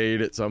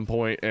decade at some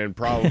point, and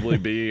probably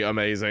be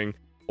amazing,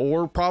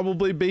 or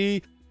probably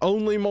be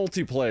only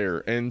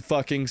multiplayer and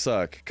fucking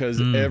suck,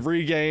 because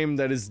every game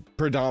that is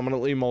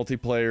predominantly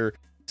multiplayer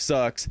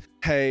sucks.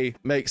 Hey,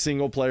 make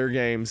single player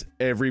games,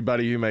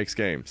 everybody who makes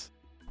games.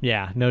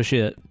 Yeah, no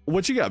shit.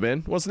 What you got,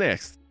 Ben? What's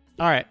next?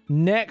 All right,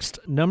 next,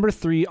 number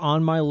 3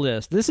 on my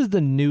list. This is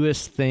the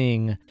newest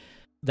thing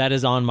that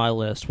is on my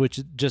list, which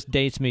just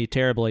dates me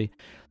terribly.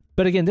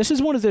 But again, this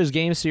is one of those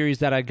game series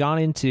that I got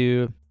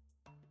into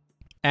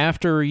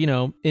after,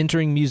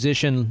 entering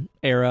musician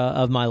era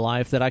of my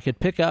life, that I could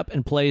pick up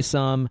and play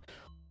some,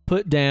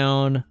 put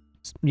down,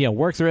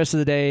 work the rest of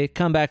the day,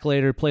 come back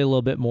later, play a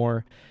little bit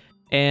more.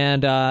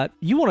 And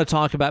you want to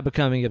talk about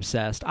becoming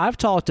obsessed. I've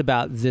talked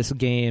about this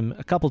game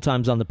a couple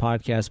times on the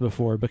podcast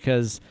before,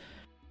 because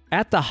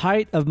at the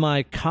height of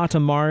my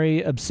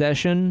Katamari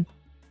obsession,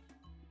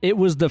 it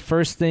was the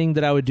first thing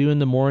that I would do in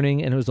the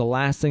morning, and it was the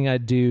last thing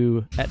I'd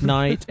do at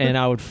night, and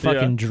I would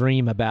fucking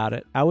dream about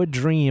it. I would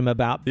dream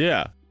about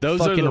those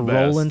fucking are the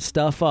rolling best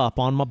stuff up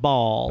on my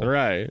ball.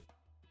 Right.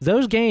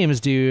 Those games,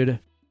 dude,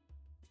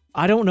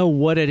 I don't know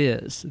what it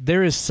is.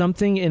 There is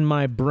something in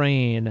my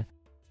brain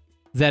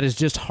that is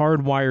just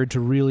hardwired to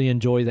really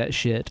enjoy that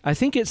shit. I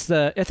think it's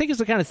the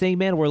kind of thing,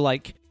 man, where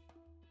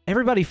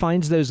everybody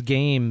finds those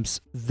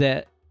games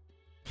that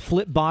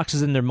flip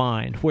boxes in their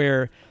mind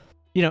where,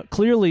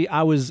 clearly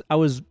I was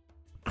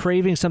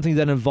craving something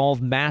that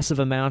involved massive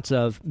amounts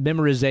of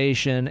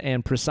memorization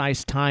and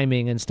precise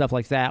timing and stuff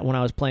like that when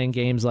I was playing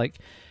games like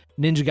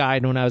Ninja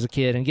Gaiden when I was a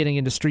kid and getting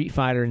into Street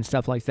Fighter and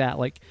stuff like that.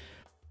 Like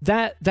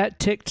that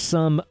ticked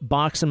some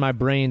box in my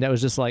brain that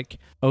was just like,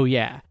 oh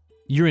yeah,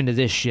 you're into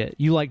this shit.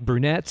 You like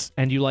brunettes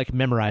and you like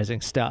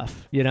memorizing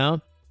stuff,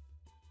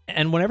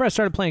 And whenever I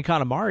started playing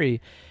Katamari,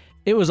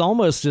 it was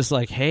almost just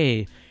like,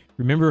 hey,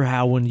 remember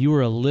how when you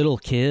were a little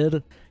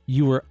kid,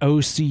 you were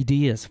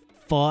OCD as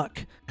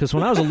fuck? Because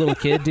when I was a little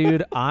kid,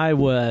 dude,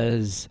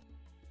 crazy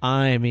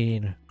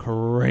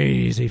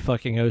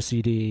fucking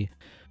OCD,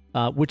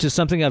 which is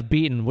something I've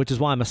beaten, which is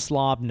why I'm a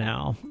slob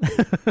now.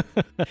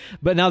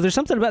 But now there's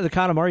something about the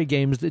Katamari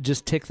games that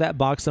just tick that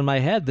box in my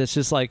head that's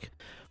just like,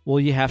 well,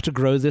 you have to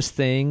grow this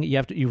thing.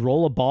 You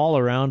roll a ball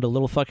around a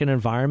little fucking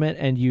environment,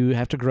 and you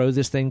have to grow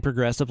this thing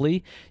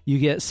progressively. You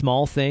get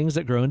small things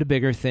that grow into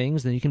bigger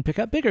things, then you can pick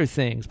up bigger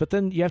things. But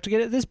then you have to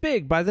get it this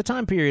big by the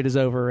time period is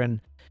over.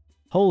 And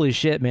holy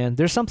shit, man,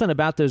 there's something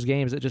about those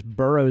games that just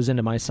burrows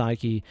into my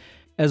psyche,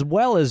 as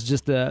well as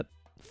just the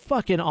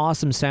fucking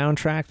awesome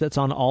soundtrack that's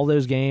on all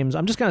those games.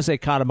 I'm just gonna say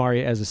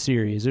Katamari as a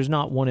series. There's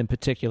not one in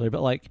particular,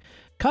 but like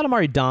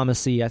Katamari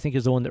Damacy, I think,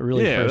 is the one that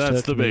really first that's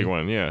hooked the me. big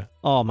one. Yeah.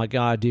 Oh my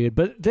god, dude!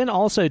 But then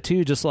also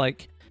too, just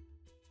like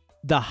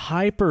the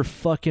hyper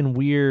fucking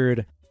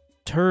weird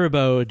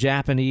turbo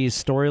Japanese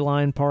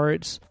storyline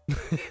parts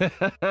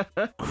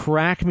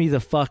crack me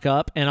the fuck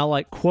up, and I'll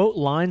like quote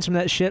lines from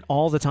that shit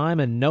all the time,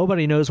 and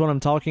nobody knows what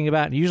I'm talking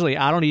about. And usually,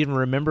 I don't even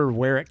remember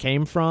where it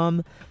came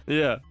from.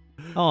 Yeah.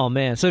 Oh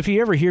man! So if you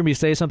ever hear me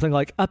say something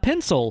like "a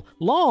pencil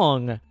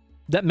long,"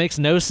 that makes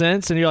no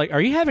sense, and you're like,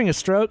 are you having a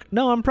stroke?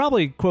 No, I'm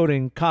probably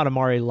quoting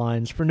Katamari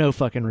lines for no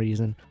fucking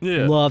reason.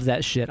 Yeah. Love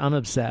that shit. I'm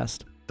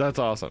obsessed. That's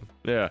awesome.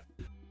 Yeah.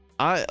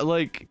 I'm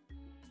a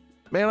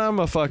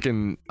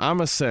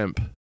simp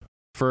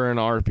for an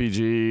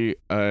RPG,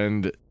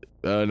 and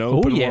an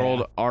open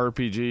world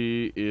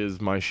RPG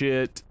is my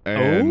shit.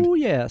 And oh,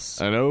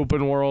 yes. an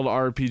open world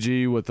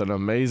RPG with an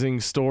amazing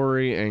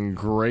story and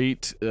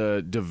great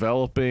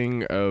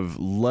developing of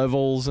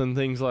levels and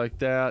things like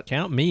that.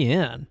 Count me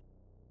in.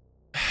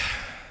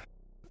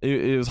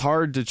 It was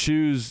hard to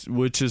choose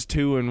which is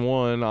 2 and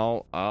 1.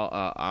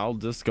 I'll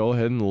just go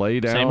ahead and lay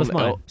down.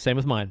 Same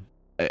with mine.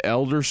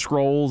 Elder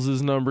Scrolls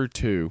is number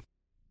 2.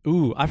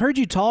 Ooh, I've heard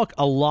you talk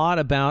a lot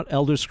about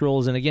Elder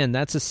Scrolls, and again,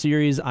 that's a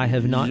series I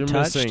have not You're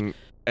touched. Missing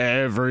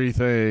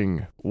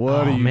everything.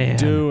 What are you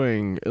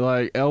doing?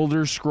 Like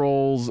Elder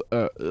Scrolls,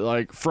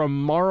 like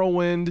from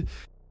Morrowind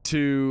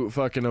to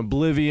fucking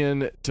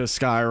Oblivion to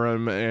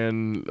Skyrim,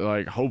 and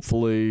like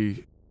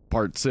hopefully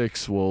Part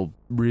 6 will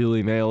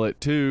really nail it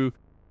too.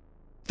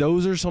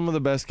 Those are some of the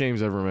best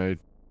games ever made.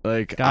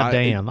 Like,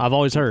 goddamn, I've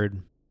always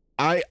heard.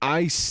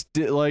 I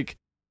still like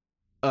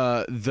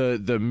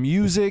the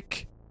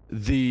music,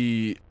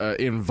 the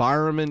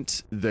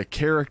environment, the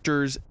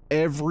characters,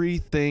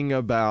 everything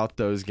about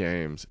those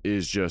games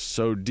is just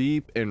so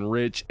deep and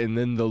rich, and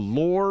then the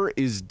lore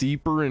is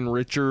deeper and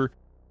richer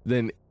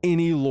than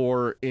any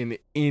lore in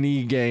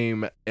any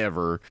game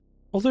ever.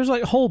 Well, there's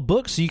like whole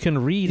books you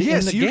can read in the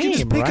game, Yes, you can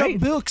just pick right?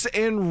 up books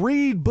and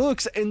read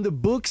books, and the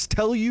books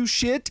tell you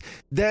shit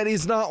that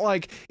is not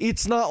like,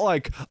 it's not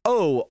like,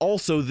 oh,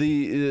 also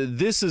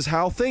this is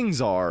how things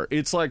are.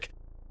 It's like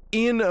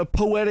in a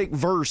poetic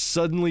verse,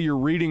 suddenly you're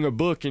reading a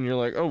book and you're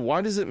like, oh,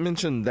 why does it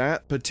mention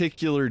that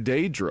particular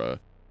Daedra?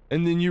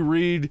 And then you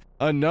read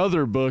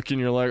another book and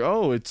you're like,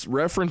 oh, it's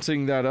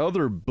referencing that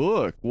other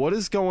book. What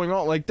is going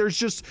on? Like, there's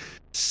just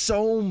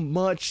so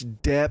much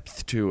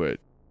depth to it.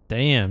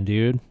 Damn,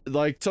 dude.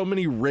 Like, so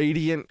many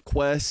radiant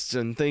quests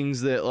and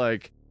things that,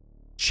 like,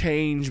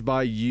 change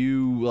by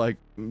you, like,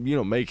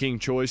 making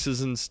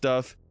choices and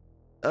stuff.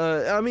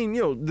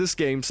 This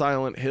game,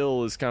 Silent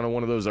Hill, is kind of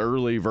one of those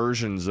early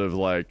versions of,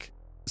 like,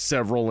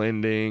 several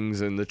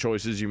endings, and the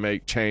choices you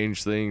make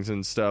change things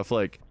and stuff.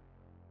 Like,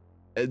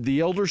 the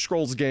Elder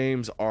Scrolls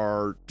games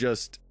are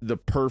just the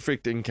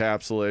perfect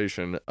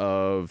encapsulation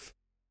of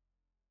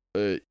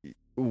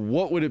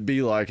what would it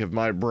be like if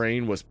my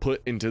brain was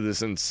put into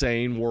this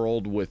insane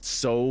world with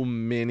so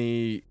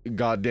many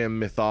goddamn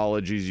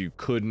mythologies you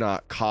could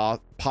not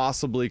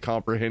possibly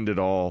comprehend it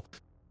all,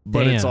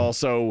 but Damn. It's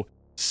also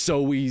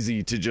so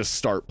easy to just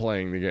start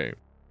playing the game.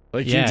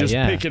 Like, you just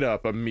pick it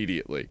up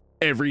immediately.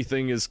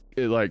 Everything is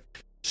like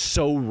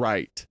so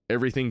right.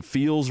 Everything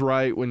feels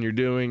right when you're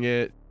doing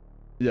it.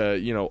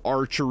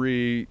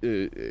 Archery,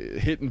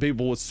 hitting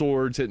people with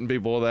swords, hitting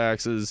people with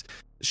axes,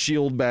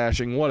 shield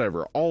bashing,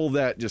 whatever. All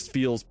that just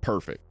feels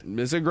perfect.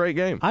 It's a great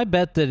game. I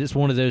bet that it's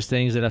one of those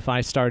things that if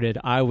I started,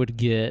 I would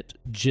get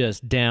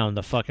just down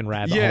the fucking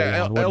rabbit hole.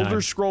 Yeah,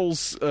 Elder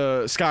Scrolls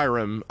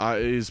Skyrim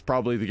is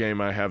probably the game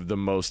I have the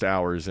most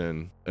hours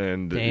in,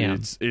 and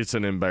Damn. it's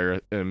an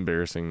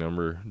embarrassing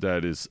number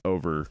that is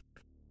over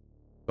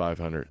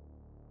 500.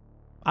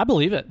 I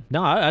believe it.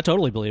 No, I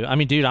totally believe it. I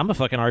mean, dude, I'm a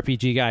fucking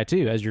RPG guy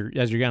too, as you're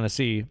gonna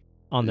see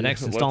on the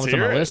next installment of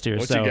my list here.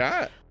 What so you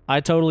got? I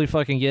totally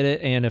fucking get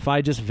it. And if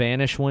I just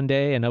vanish one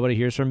day and nobody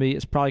hears from me,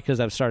 it's probably because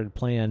I've started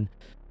playing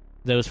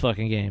those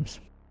fucking games.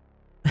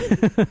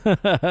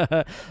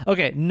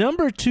 Okay,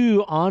 number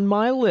 2 on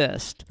my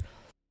list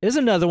is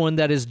another one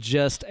that is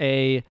just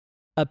a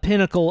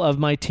pinnacle of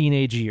my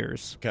teenage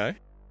years. Okay.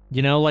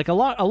 You know, like a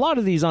lot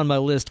of these on my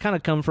list kind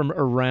of come from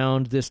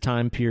around this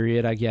time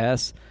period, I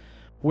guess,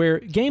 where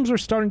games were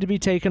starting to be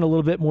taken a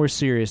little bit more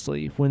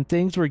seriously, when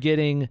things were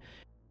getting,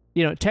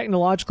 you know,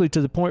 technologically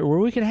to the point where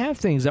we could have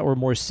things that were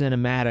more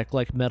cinematic,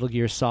 like Metal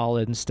Gear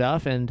Solid and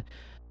stuff, and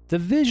the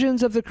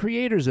visions of the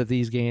creators of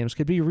these games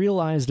could be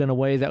realized in a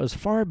way that was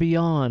far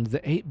beyond the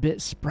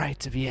 8-bit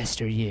sprites of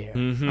yesteryear.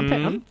 Mm-hmm.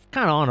 I'm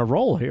kind of on a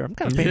roll here. I'm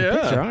kind of painting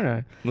a picture, aren't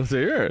I? Let's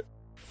hear it.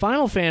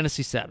 Final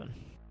Fantasy VII.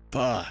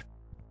 Fuck.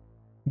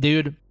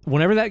 Dude,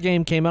 whenever that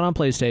game came out on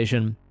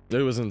PlayStation... It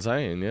was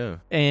insane, yeah.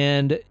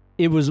 And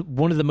it was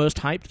one of the most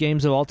hyped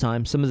games of all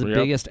time. Some of the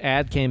biggest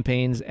ad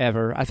campaigns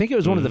ever. I think it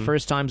was one of the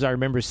first times I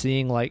remember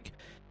seeing, like,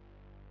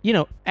 you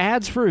know,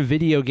 ads for a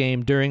video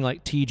game during,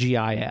 like,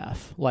 TGIF.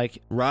 Like,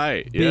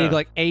 big,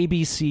 like,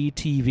 ABC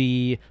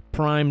TV,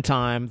 prime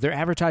time. They're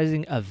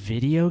advertising a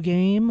video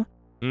game?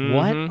 Mm-hmm.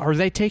 What? Are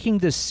they taking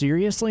this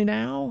seriously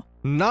now?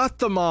 Not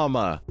the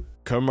mama.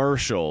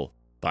 Commercial.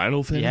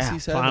 Final Fantasy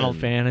VII. Final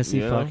Fantasy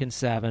fucking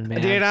 7,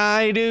 man. Did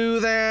I do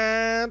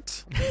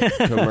that?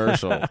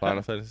 Commercial.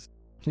 Final Fantasy.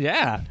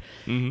 Yeah.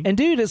 Mm-hmm. And,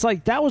 dude, it's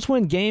like that was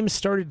when games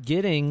started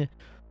getting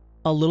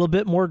a little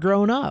bit more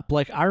grown up.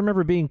 Like, I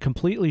remember being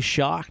completely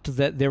shocked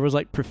that there was,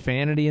 like,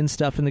 profanity and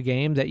stuff in the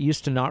game that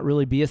used to not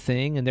really be a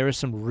thing, and there was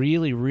some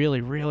really,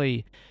 really,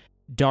 really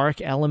dark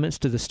elements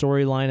to the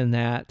storyline in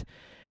that.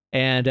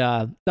 And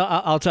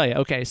I'll tell you,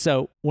 okay,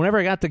 so whenever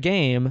I got the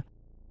game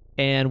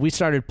and we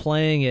started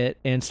playing it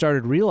and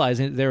started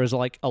realizing that there was,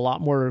 like, a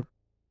lot more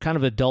kind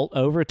of adult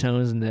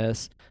overtones in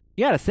this,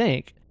 you got to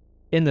think,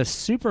 in the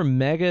super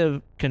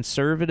mega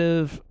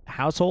conservative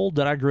household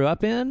that I grew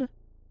up in,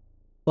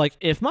 like,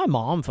 if my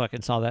mom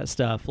fucking saw that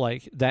stuff,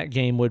 like, that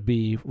game would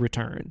be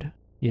returned,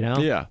 you know?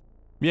 Yeah.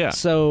 Yeah.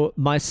 So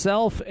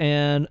myself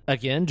and,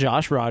 again,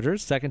 Josh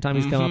Rogers, second time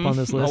he's come up on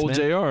this list, Old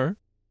JR.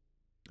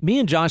 Me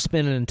and Josh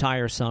spent an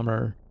entire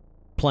summer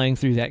playing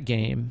through that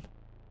game.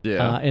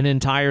 Yeah. An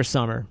entire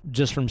summer,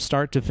 just from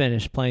start to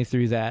finish, playing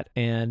through that.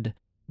 And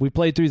we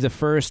played through the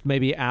first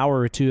maybe hour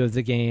or two of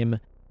the game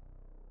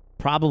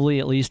probably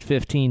at least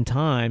 15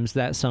 times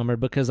that summer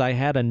because I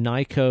had a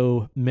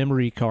Nyko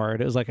memory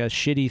card. It was like a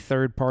shitty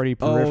third-party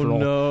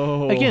peripheral.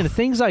 Oh, no. Again,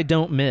 things I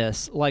don't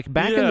miss. Like,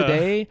 back in the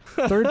day,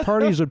 third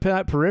parties would put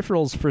out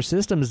peripherals for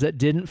systems that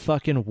didn't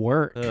fucking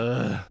work.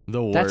 The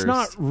worst. That's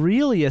not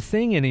really a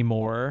thing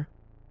anymore.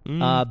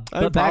 But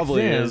it back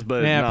probably then, is,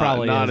 but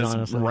not as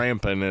honestly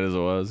rampant as it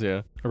was,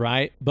 yeah.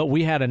 Right? But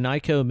we had a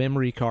Nyko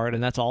memory card,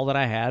 and that's all that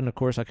I had. And, of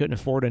course, I couldn't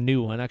afford a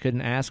new one. I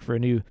couldn't ask for a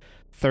new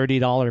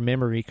 $30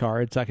 memory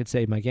card so I could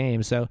save my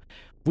game. So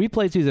we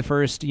played through the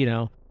first,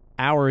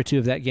 hour or two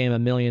of that game a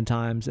million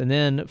times, and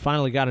then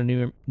finally got a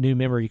new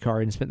memory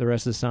card and spent the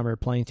rest of the summer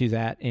playing through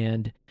that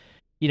and,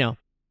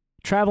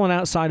 traveling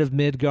outside of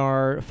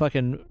Midgar,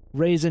 fucking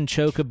raising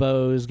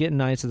chocobos, getting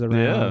Knights of the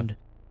Round.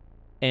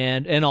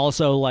 And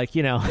also, like,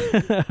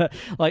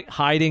 like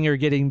hiding or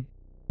getting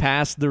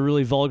past the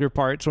really vulgar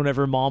parts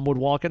whenever mom would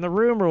walk in the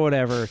room or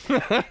whatever.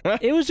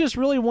 It was just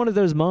really one of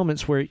those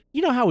moments where,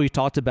 how we've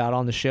talked about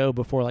on the show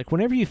before, like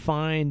whenever you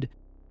find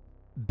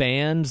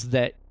bands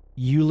that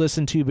you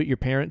listen to but your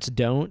parents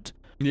don't,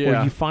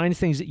 or you find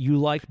things that you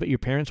like but your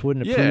parents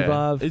wouldn't approve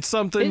of. It's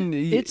something,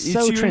 it's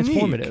so unique.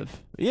 Transformative.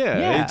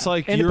 Yeah, it's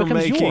like you're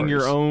making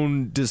your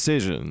own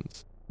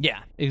decisions. Yeah,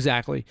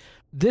 exactly.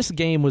 This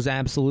game was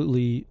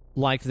absolutely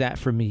like that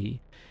for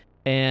me.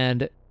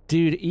 And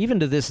dude,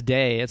 even to this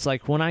day, it's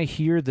like when I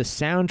hear the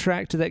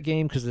soundtrack to that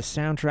game, because the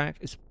soundtrack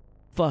is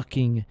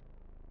fucking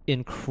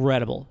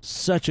incredible.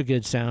 Such a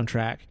good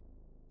soundtrack.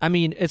 I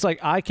mean, it's like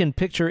I can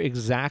picture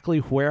exactly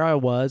where I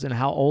was and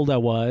how old I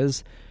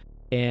was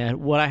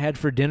and what I had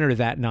for dinner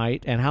that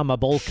night and how my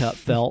bowl cup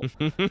felt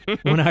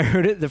when I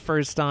heard it the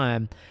first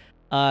time.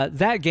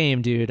 That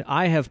game, dude,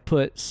 I have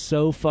put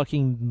so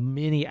fucking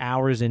many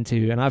hours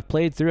into, and I've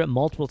played through it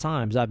multiple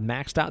times. I've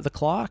maxed out the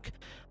clock.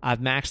 I've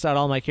maxed out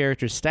all my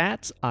characters'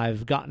 stats.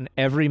 I've gotten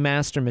every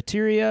master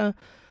materia.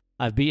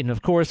 I've beaten,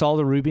 of course, all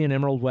the ruby and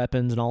emerald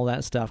weapons and all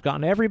that stuff.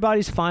 Gotten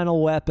everybody's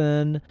final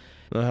weapon.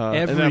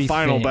 And that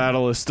final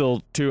battle is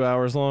still 2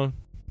 hours long?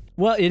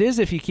 Well, it is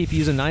if you keep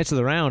using Knights of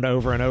the Round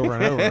over and over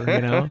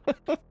and over,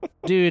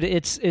 Dude,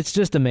 it's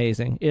just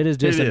amazing. It is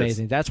just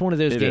amazing. That's one of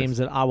those games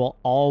that I will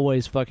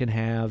always fucking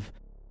have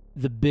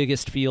the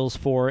biggest feels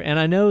for. And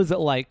I know that,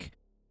 like,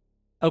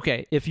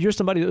 okay, if you're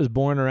somebody that was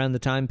born around the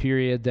time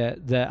period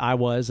that I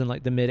was in,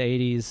 like, the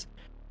mid-'80s,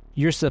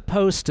 you're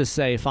supposed to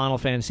say Final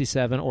Fantasy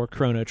VII or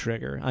Chrono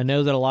Trigger. I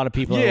know that a lot of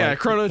people are like,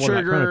 Chrono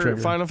Trigger,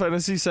 Final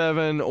Fantasy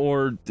VII,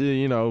 or,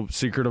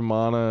 Secret of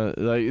Mana.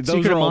 Like, those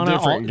Secret are all Mana,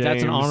 different games.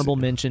 That's an honorable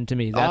mention to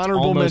me. That's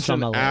honorable almost mention, on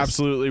my list.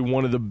 Absolutely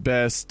one of the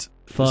best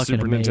fucking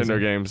Super amazing. Nintendo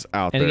games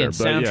out and there. And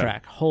again,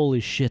 soundtrack. Holy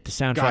shit, the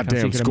soundtrack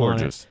Goddamn, on Secret it's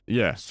gorgeous. of Mana.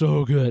 Yeah.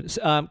 So good.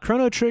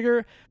 Chrono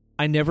Trigger,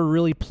 I never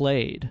really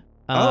played.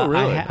 Oh,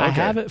 really? I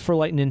have it for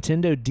like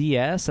Nintendo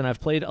DS, and I've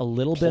played a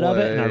little bit of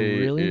it, and I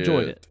really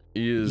enjoyed it.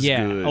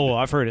 Yeah. Good. Oh,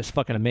 I've heard it's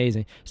fucking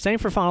amazing. Same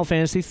for Final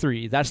Fantasy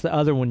 3. That's the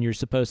other one you're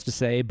supposed to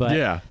say, but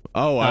yeah.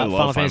 Oh, I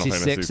love Final Fantasy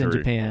 6 in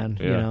Japan.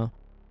 Yeah. You know,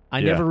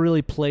 I never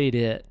really played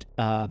it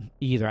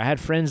either. I had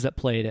friends that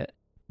played it,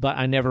 but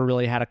I never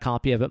really had a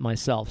copy of it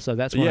myself. So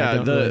that's why I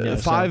don't really know.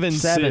 5 and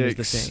 7 6 is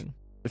the thing.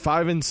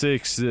 5 and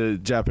 6, the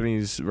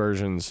Japanese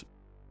versions,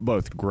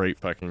 both great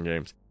fucking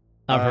games.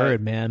 I've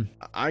heard, man.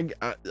 I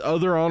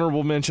other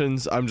honorable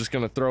mentions I'm just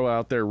going to throw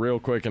out there real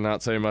quick and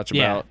not say much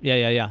about.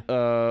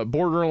 Yeah.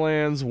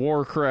 Borderlands,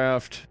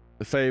 Warcraft,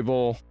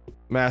 Fable,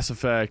 Mass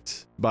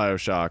Effect,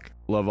 BioShock.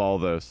 Love all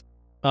those.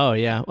 Oh,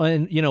 yeah.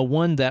 And, you know,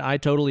 one that I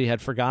totally had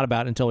forgot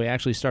about until we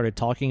actually started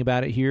talking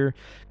about it here.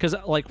 Because,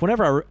 like,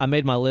 whenever I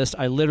made my list,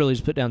 I literally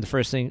just put down the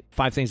first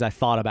 5 things I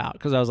thought about.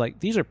 Because I was like,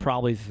 these are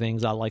probably the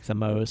things I like the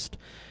most.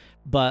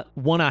 But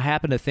one I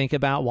happened to think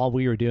about while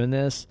we were doing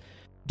this,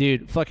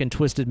 dude, fucking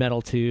Twisted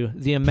Metal 2.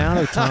 The amount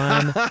of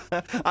time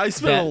I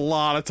spent a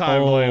lot of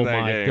time playing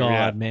that game. Oh my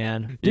god,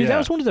 man. Dude, that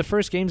was one of the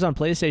first games on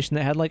PlayStation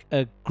that had like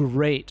a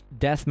great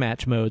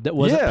deathmatch mode that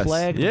wasn't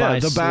plagued by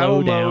the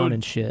battle slowdown mode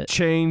and shit.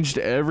 Changed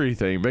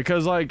everything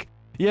because like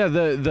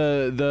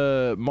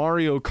the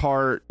Mario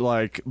Kart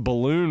like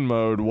balloon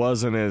mode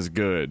wasn't as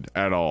good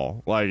at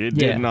all. Like it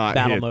did not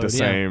hit the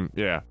same.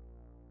 Yeah.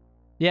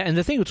 Yeah, and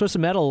the thing with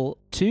Twisted Metal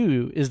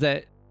 2 is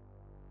that,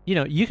 you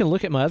know, you can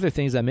look at my other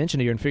things I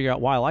mentioned here and figure out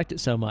why I liked it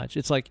so much.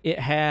 It's like it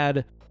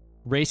had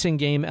racing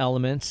game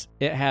elements.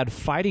 It had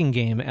fighting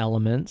game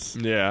elements.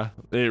 Yeah,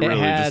 it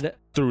really just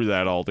threw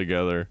that all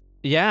together.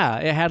 Yeah,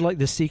 it had like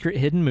the secret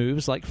hidden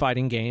moves like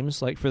fighting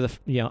games, like for the,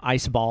 you know,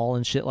 ice ball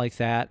and shit like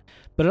that.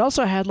 But it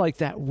also had like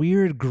that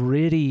weird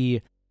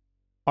gritty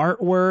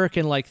artwork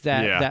and like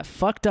that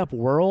fucked up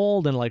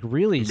world and like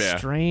really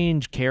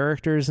strange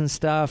characters and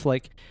stuff.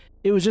 Like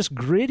it was just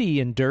gritty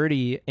and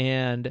dirty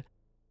and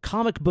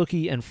comic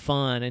booky and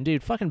fun, and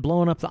dude, fucking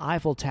blowing up the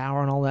Eiffel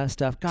Tower and all that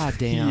stuff. God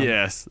damn.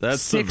 Yes,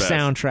 that's sick the best.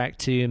 Soundtrack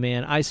too,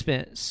 man. I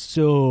spent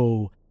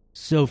so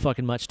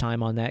fucking much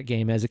time on that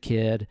game as a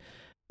kid.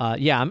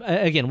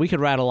 Again, we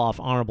could rattle off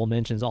honorable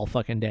mentions all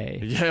fucking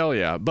day. Hell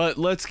yeah, but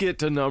let's get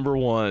to number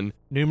one.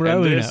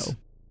 Numero uno.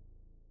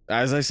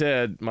 As I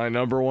said, my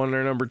number one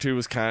or number two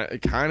was kind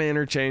of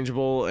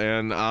interchangeable,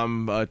 and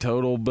I'm a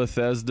total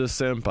Bethesda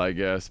simp, I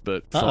guess.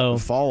 But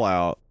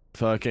Fallout,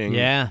 fucking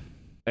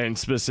and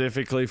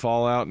specifically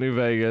Fallout New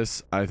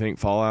Vegas. I think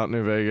Fallout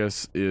New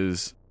Vegas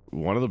is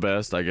one of the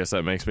best. I guess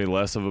that makes me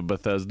less of a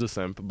Bethesda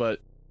simp, but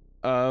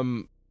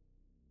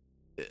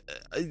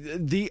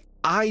the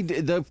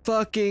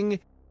fucking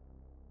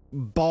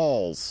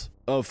balls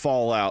of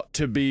Fallout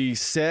to be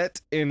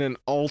set in an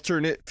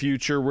alternate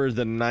future where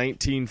the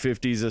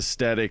 1950s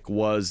aesthetic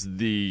was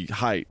the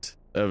height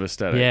of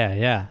aesthetic.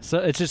 Yeah. So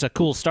it's just a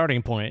cool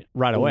starting point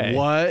right away.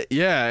 What?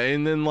 Yeah,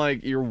 and then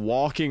like you're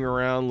walking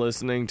around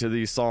listening to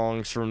these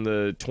songs from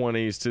the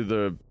 20s to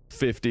the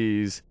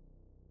 50s.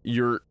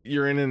 You're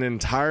in an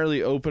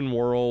entirely open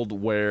world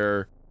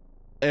where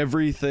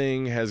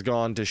everything has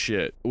gone to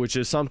shit, which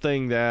is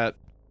something that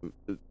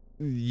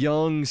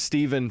young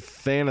Steven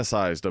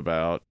fantasized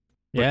about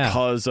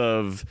because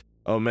of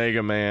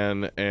Omega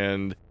Man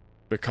and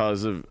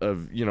because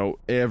of you know,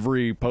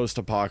 every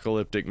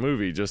post-apocalyptic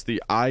movie. Just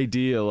the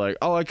idea like,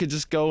 oh, I could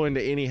just go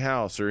into any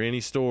house or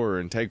any store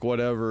and take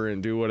whatever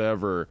and do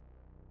whatever.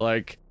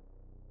 Like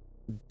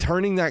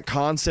turning that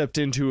concept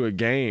into a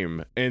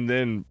game and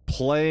then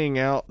playing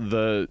out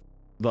the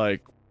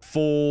like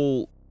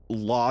full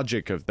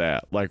logic of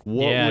that. Like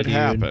what would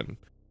happen?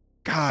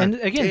 God, and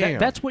again,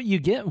 that's what you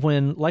get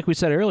when, like we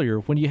said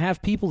earlier, when you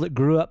have people that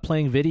grew up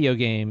playing video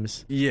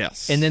games.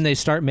 Yes. And then they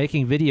start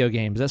making video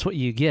games. That's what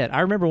you get. I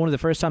remember one of the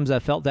first times I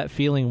felt that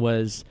feeling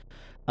was,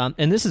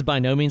 and this is by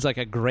no means like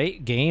a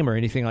great game or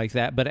anything like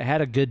that, but it had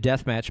a good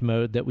deathmatch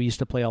mode that we used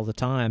to play all the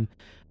time.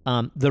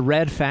 The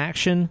Red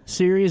Faction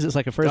series, it's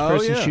like a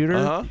first-person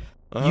shooter.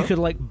 You could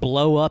like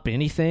blow up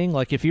anything.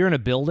 Like if you're in a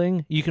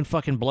building, you can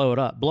fucking blow it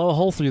up. Blow a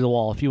hole through the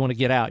wall if you want to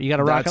get out. You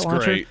got a rocket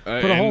launcher. Great.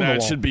 Put a hole in the wall.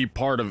 That should be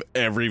part of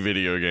every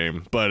video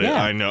game. But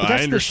I know,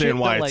 I understand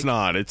why it's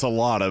not. It's a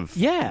lot of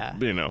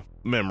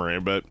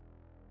memory. But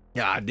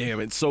god damn,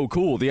 it's so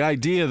cool. The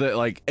idea that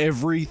like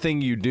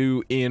everything you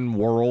do in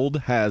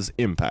world has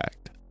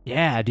impact.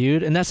 Yeah,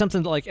 dude, and that's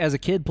something that, like as a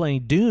kid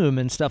playing Doom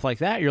and stuff like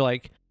that, you're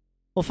like,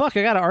 well, fuck,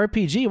 I got an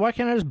RPG. Why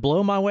can't I just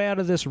blow my way out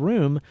of this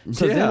room?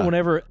 So then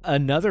whenever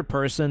another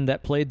person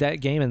that played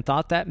that game and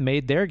thought that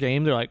made their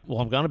game, they're like,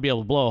 well, I'm going to be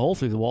able to blow a hole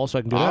through the wall so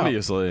I can get out.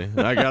 Obviously.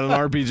 I got an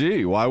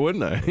RPG. Why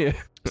wouldn't I?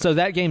 So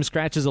that game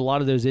scratches a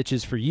lot of those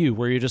itches for you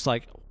where you're just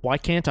like, why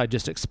can't I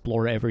just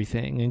explore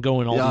everything and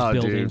go in all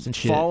these buildings and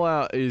shit?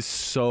 Fallout is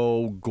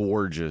so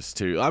gorgeous,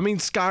 too. I mean,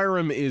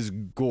 Skyrim is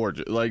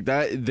gorgeous. Like,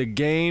 that, the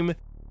game,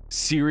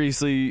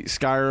 seriously,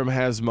 Skyrim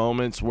has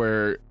moments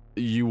where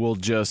you will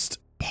just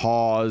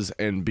pause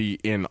and be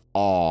in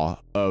awe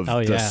of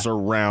the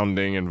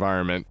surrounding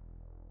environment.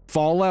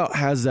 Fallout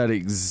has that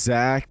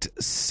exact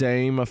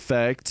same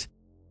effect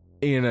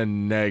in a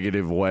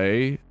negative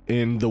way.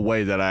 in the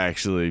way that I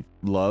actually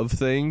love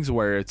things,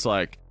 where it's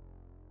like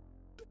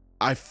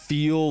I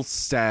feel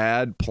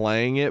sad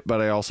playing it, but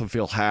I also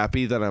feel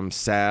happy that I'm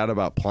sad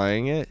about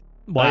playing it.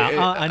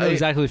 Wow, I know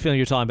exactly the feeling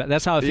you're talking about.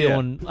 That's how I feel Yeah.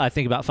 when I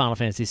think about Final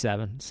Fantasy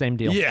VII. Same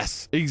deal.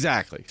 Yes,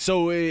 exactly.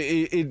 So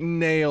it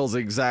nails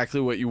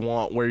exactly what you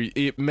want, where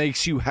it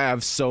makes you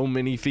have so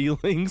many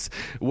feelings,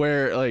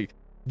 where like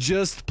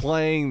just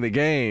playing the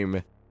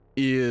game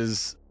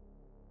is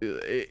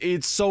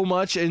it's so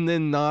much and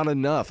then not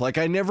enough. Like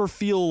I never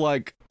feel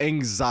like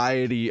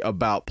anxiety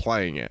about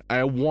playing it.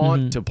 I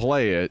want to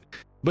play it,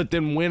 but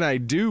then when I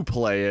do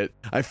play it,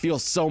 I feel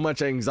so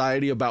much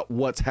anxiety about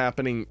what's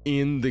happening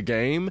in the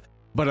game,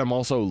 but I'm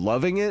also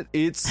loving it.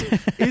 It's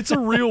a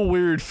real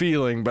weird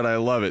feeling, but I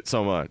love it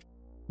so much.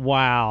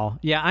 Wow.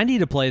 Yeah, I need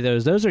to play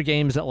those. Those are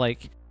games that,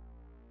 like,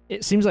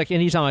 it seems like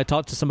anytime I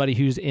talk to somebody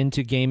who's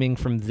into gaming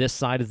from this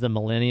side of the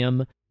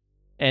millennium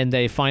and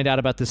they find out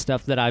about the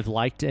stuff that I've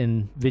liked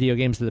in video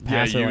games of the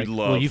past, they're like,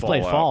 well, you've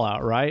played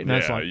Fallout, right? And Yeah,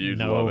 that's like, you'd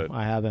no, love it.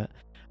 I haven't.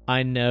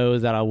 I know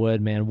that I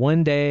would, man.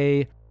 One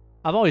day,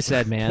 I've always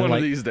said, man, One like,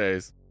 of these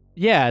days.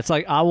 yeah, it's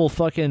like I will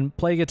fucking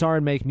play guitar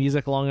and make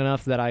music long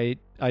enough that I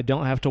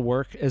don't have to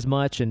work as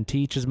much and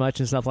teach as much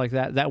and stuff like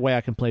that. That way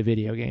I can play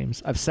video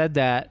games. I've said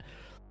that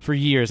for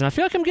years, and I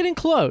feel like I'm getting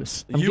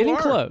close. I'm getting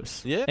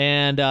close. Yeah.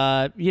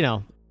 And, you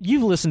know,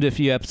 you've listened to a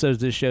few episodes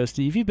of this show,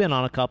 Steve. You've been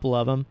on a couple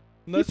of them.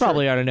 You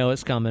probably ought to know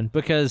it's coming,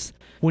 because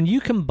when you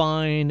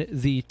combine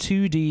the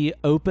 2D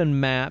open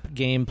map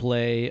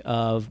gameplay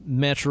of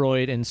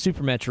Metroid and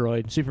Super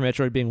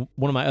Metroid being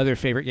one of my other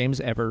favorite games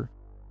ever,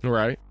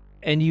 Right.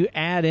 and you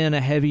add in a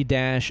heavy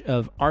dash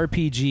of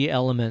RPG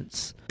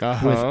elements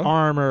Uh-huh. with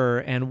armor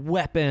and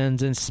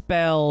weapons and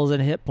spells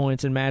and hit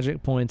points and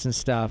magic points and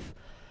stuff,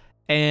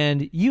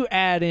 and you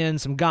add in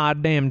some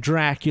goddamn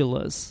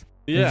Draculas,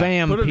 Yeah,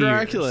 vampires, put a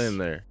Dracula in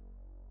there.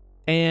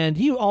 and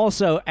you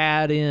also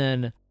add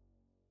in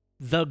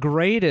the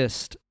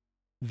greatest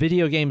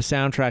video game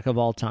soundtrack of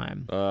all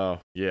time, Oh,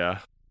 yeah.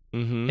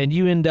 Mm-hmm. and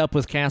you end up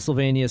with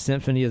Castlevania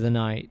Symphony of the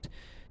Night.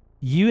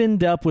 You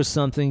end up with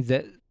something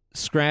that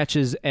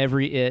scratches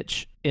every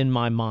itch in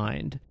my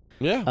mind.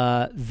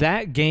 Yeah.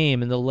 That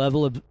game and the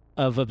level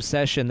of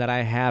obsession that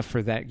I have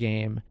for that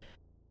game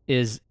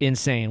is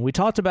insane. We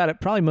talked about it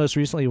probably most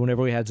recently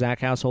whenever we had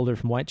Zach Householder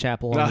from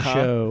Whitechapel on the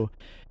show,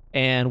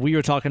 and we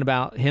were talking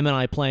about him and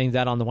I playing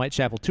that on the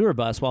Whitechapel tour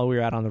bus while we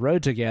were out on the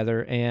road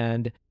together,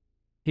 and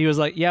he was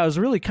like, yeah, it was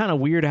really kind of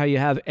weird how you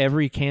have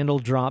every candle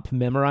drop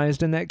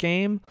memorized in that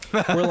game.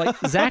 Where, like,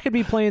 Zach would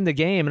be playing the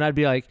game, and I'd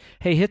be like,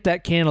 hey, hit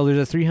that candle.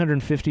 There's a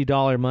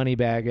 $350 money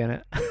bag in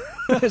it.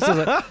 So it's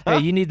like, hey,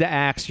 you need the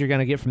axe you're going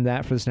to get from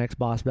that for this next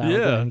boss battle.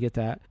 Go ahead and get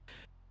that.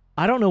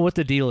 I don't know what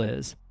the deal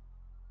is.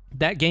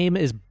 That game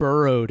is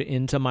burrowed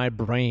into my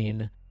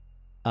brain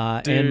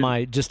and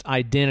my just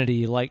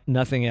identity like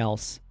nothing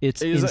else.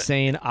 It's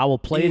insane. I will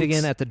play it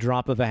again at the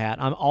drop of a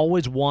hat. I'm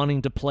always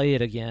wanting to play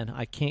it again.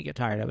 I can't get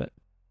tired of it.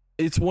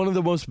 It's one of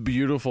the most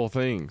beautiful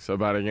things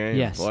about a game.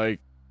 Yes.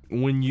 Like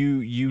when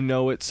you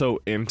know it so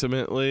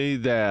intimately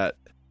that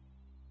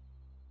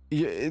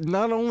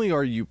not only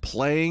are you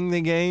playing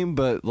the game,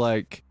 but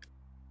like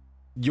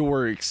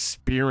you're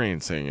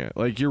experiencing it.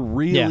 Like you're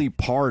really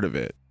part of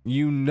it.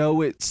 You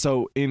know it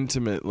so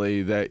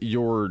intimately that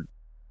you're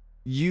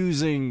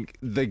using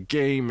the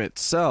game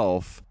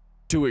itself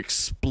to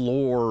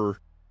explore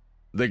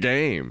the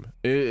game.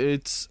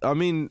 It's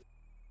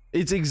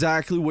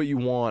exactly what you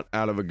want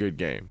out of a good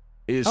game.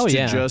 Is to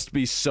just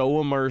be so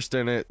immersed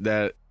in it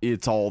that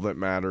it's all that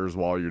matters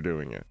while you're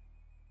doing it.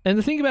 And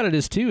the thing about it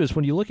is, too, is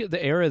when you look at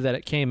the era that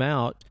it came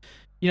out,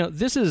 you know,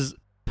 this is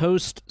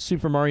post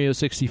Super Mario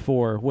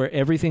 64, where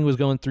everything was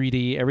going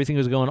 3D, everything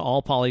was going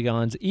all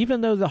polygons, even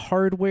though the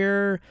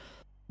hardware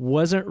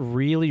wasn't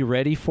really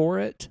ready for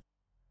it.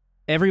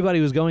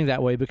 Everybody was going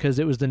that way because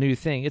it was the new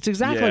thing. It's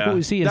exactly like what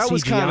we see in CGI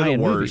was kind of the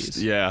in worst.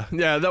 movies. Yeah,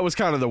 that was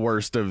kind of the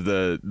worst of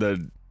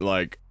the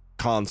like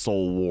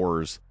console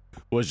wars.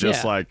 Was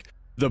just like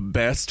the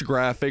best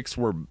graphics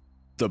were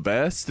the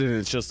best, and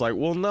it's just like,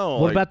 well, no.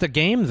 What about the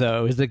game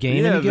though? Is the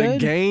game any good? Yeah, the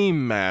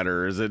game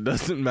matters. It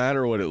doesn't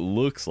matter what it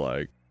looks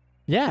like.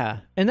 Yeah,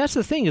 and that's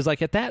the thing is,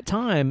 like, at that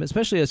time,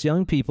 especially us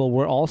young people,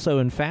 we're also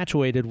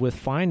infatuated with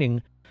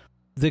finding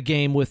the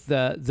game with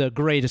the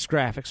greatest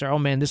graphics. Or, oh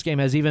man, this game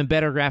has even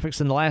better graphics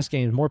than the last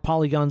game, more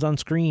polygons on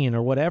screen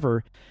or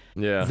whatever.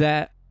 Yeah.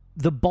 That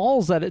the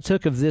balls that it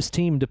took of this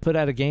team to put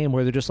out a game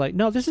where they're just like,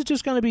 no, this is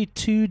just going to be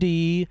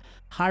 2D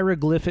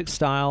hieroglyphic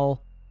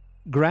style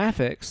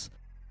graphics,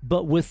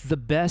 but with the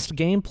best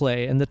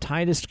gameplay and the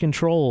tightest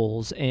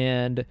controls,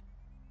 and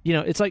you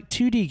know, it's like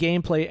 2D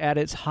gameplay at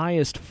its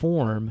highest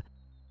form.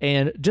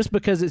 And just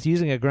because it's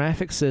using a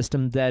graphic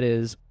system that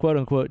is quote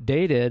unquote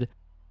dated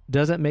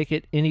doesn't make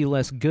it any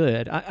less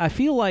good. I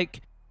feel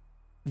like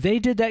they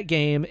did that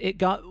game, it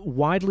got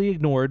widely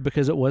ignored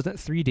because it wasn't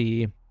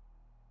 3D,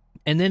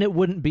 and then it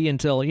wouldn't be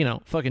until, you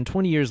know, fucking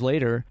 20 years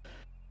later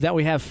that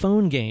we have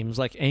phone games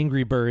like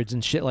Angry Birds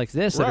and shit like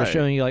this that are Right.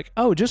 showing you like,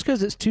 oh, just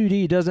because it's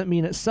 2D doesn't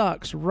mean it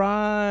sucks.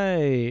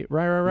 Right.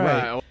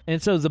 Right.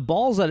 And so the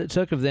balls that it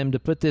took of them to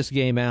put this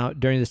game out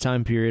during this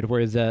time period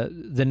where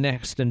the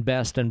next and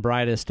best and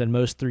brightest and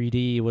most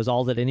 3D was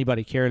all that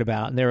anybody cared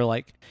about. And they were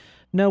like,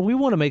 no, we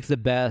want to make the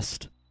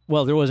best.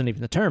 Well, there wasn't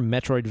even the term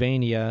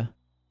Metroidvania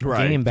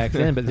Right. game back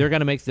then, but they're going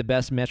to make the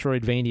best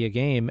Metroidvania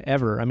game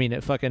ever. I mean,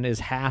 it fucking is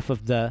half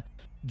of the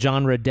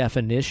genre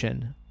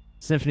definition.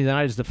 Symphony of the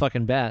Night is the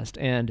fucking best,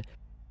 and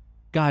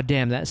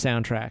goddamn that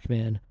soundtrack,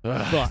 man.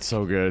 Ugh, it's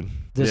so good.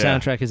 The Yeah.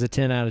 soundtrack is a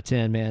 10 out of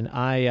 10, man.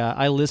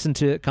 I listen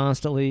to it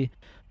constantly.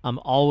 I'm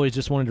always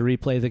just wanting to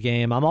replay the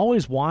game. I'm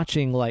always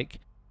watching like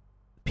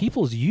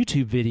people's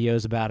YouTube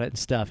videos about it and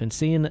stuff, and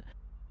seeing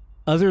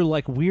other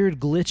like weird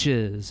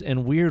glitches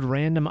and weird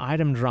random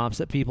item drops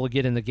that people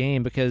get in the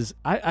game, because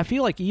I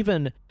feel like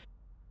even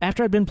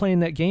after I'd been playing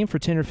that game for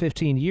 10 or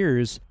 15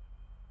 years,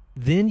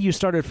 then you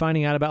started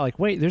finding out about like,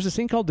 wait, there's this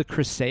thing called the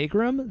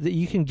Chrysagram that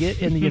you can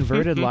get in the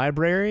inverted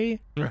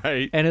library,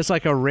 Right. and it's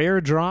like a rare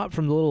drop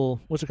from the little,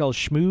 what's it called,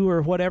 Shmoo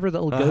or whatever,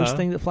 the little ghost Uh-huh.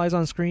 thing that flies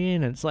on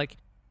screen, and it's like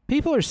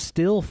people are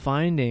still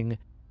finding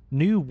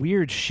new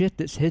weird shit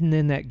that's hidden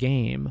in that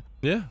game.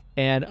 Yeah.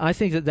 And I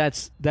think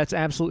that's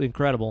absolutely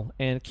incredible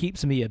and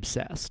keeps me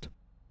obsessed.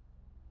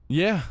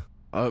 Yeah.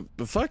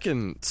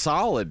 Fucking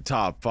solid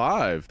top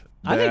 5.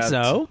 I think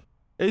so.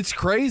 It's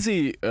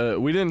crazy.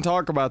 We didn't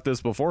talk about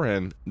this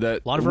beforehand.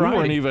 That Lot of we weren't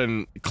variety.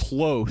 even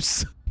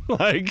close,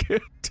 like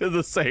to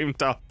the same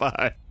top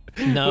 5.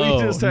 No,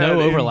 we just had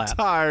no overlap.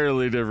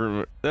 entirely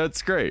different.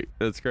 That's great.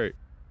 That's great.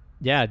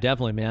 Yeah,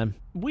 definitely, man.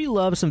 We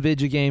love some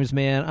video games,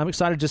 man. I'm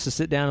excited just to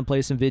sit down and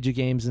play some video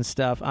games and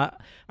stuff. I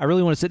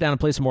really want to sit down and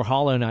play some more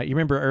Hollow Knight. You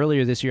remember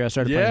earlier this year I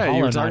started Yeah, playing you Hollow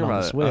were Knight talking on the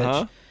about it. Switch.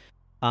 Uh-huh.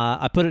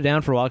 I put it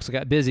down for a while because I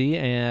got busy,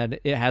 and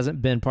it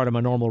hasn't been part of my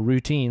normal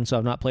routine, so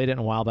I've not played it in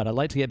a while, but I'd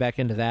like to get back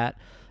into that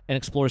and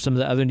explore some of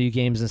the other new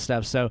games and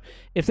stuff. So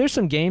if there's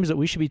some games that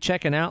we should be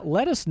checking out,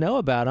 let us know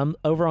about them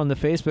over on the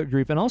Facebook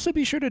group, and also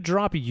be sure to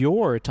drop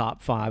your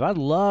top 5. I'd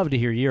love to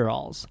hear your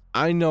alls.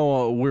 I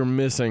know we're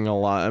missing a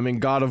lot. I mean,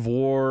 God of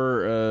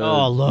War.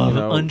 I love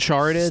it.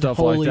 Uncharted. Stuff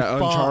Holy like that.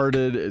 fuck.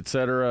 Uncharted,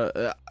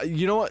 etc.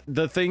 You know what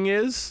the thing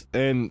is,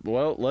 and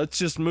well, let's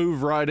just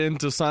move right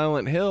into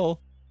Silent Hill.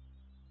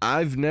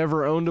 I've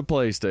never owned a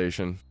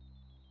PlayStation.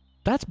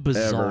 That's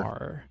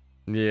bizarre.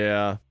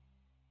 Yeah,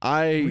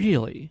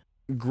 Really?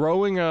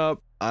 growing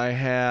up, I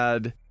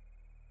had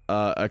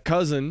a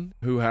cousin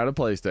who had a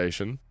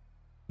PlayStation.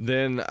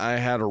 Then I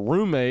had a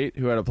roommate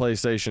who had a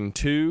PlayStation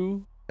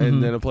 2 and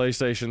Mhm. then a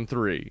PlayStation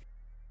 3.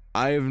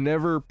 I have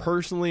never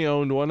personally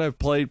owned one. I've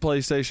played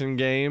PlayStation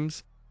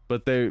games,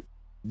 but they,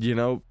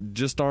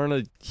 just aren't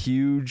a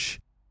huge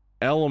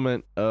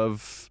element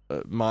of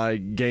my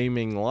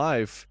gaming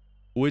life,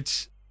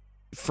 which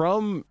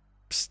from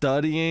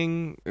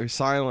studying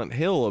Silent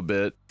Hill a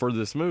bit for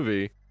this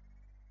movie,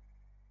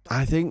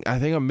 I think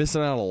I'm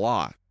missing out a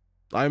lot.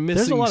 I'm There's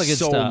missing a lot of good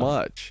so stuff.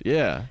 much.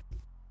 Yeah.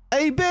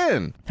 Hey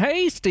Ben,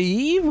 Hey,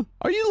 Steve.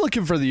 are you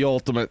looking for the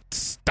ultimate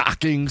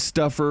stocking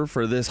stuffer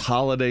for this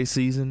holiday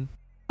season?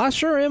 I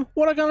sure am.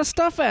 What I gonna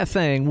stuff that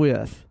thing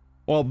with?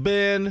 Well,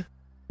 Ben,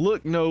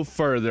 look no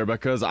further,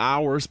 because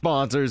our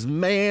sponsors,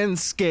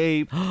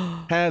 Manscaped,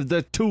 have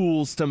the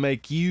tools to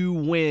make you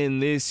win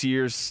this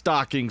year's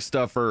stocking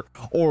stuffer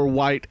or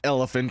white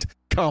elephant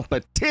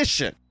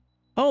competition.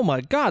 Oh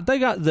my God, they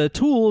got the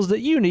tools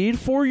that you need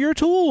for your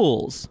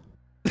tools.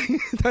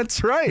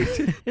 That's right.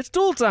 It's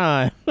tool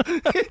time.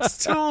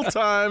 It's tool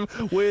time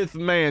with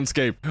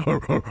Manscaped.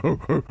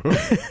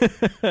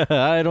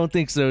 I don't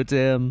think so,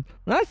 Tim.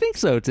 I think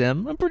so,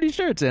 Tim. I'm pretty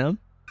sure, Tim.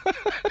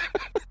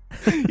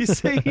 You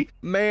see,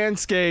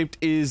 Manscaped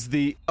is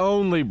the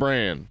only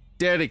brand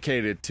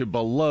dedicated to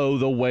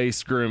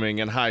below-the-waist grooming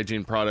and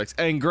hygiene products.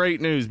 And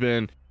great news,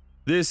 Ben.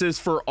 This is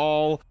for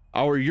all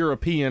our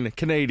European,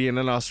 Canadian,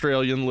 and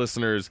Australian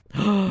listeners.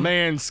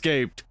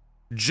 Manscaped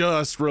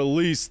just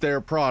released their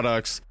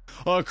products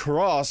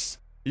across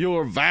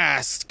your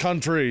vast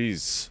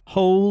countries.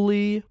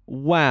 Holy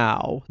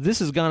wow.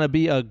 This is gonna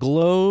be a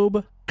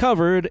globe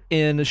covered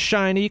in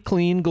shiny,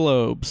 clean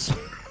globes.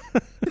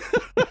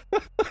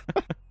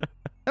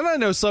 And I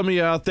know some of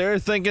you out there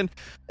thinking,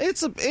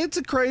 it's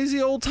a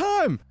crazy old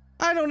time.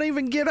 I don't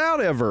even get out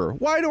ever.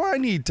 Why do I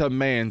need to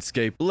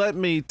manscape? Let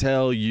me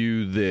tell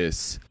you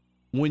this.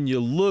 When you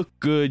look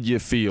good, you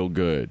feel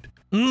good.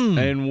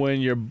 And when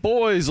your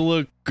boys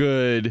look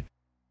good,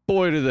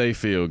 boy, do they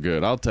feel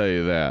good. I'll tell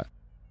you that.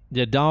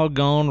 You're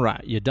doggone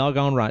right. You're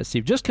doggone right,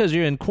 Steve. Just because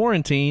you're in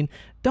quarantine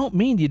don't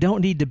mean you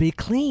don't need to be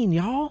clean,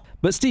 y'all.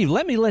 But, Steve,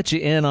 let me let you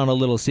in on a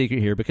little secret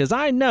here, because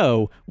I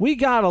know we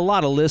got a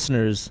lot of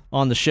listeners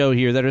on the show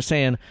here that are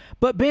saying,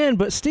 but, Ben,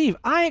 but, Steve,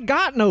 I ain't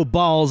got no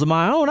balls of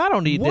my own. I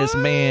don't need this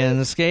What?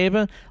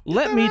 manscaping.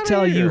 Let that me outta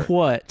tell you here.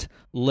 what,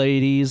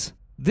 ladies.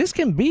 This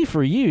can be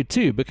for you,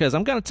 too, because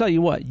I'm going to tell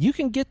you what. You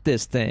can get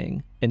this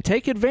thing and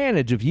take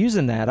advantage of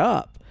using that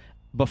up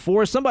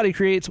before somebody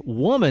creates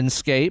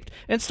Womanscaped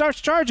and starts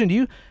charging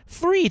you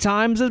 3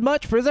 times as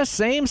much for the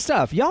same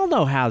stuff. Y'all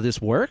know how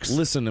this works.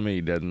 Listen to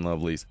me, Dead and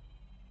Lovelies.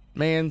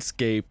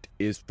 Manscaped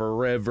is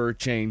forever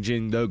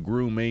changing the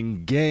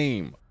grooming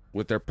game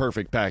with their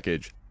Perfect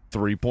Package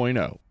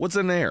 3.0. What's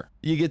in there?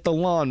 You get the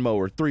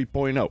Lawnmower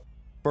 3.0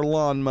 for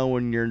lawn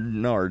mowing your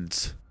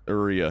nards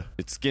area.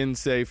 It's skin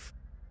safe.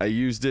 I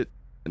used it.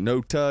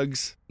 No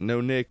tugs, no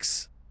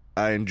nicks.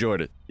 I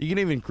enjoyed it. You can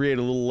even create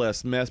a little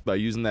less mess by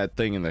using that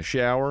thing in the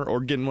shower or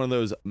getting one of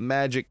those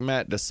Magic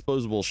Mat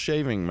disposable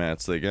shaving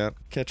mats they got.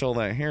 Catch all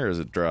that hair as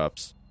it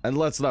drops. And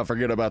let's not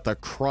forget about the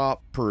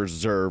Crop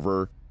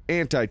Preserver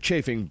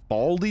anti-chafing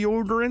ball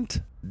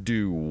deodorant.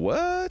 Do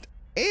what?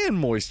 And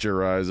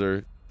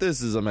moisturizer.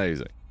 This is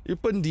amazing. You're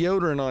putting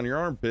deodorant on your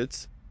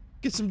armpits.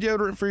 Get some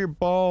deodorant for your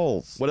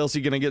balls. What else are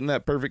you going to get in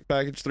that Perfect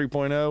Package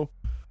 3.0?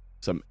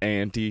 Some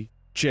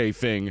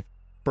anti-chafing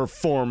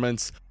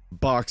performance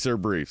boxer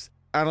briefs.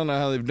 I don't know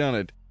how they've done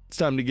it. It's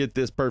time to get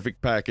this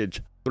Perfect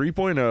Package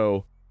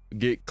 3.0.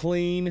 Get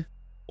clean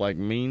like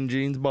Mean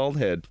Gene's bald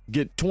head.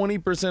 Get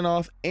 20%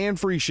 off and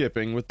free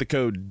shipping with the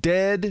code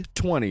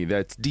DEAD20.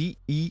 That's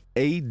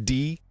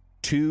DEAD20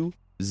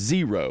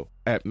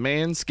 at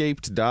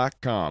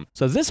manscaped.com.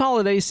 So this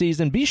holiday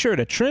season, be sure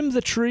to trim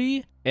the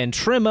tree and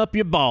trim up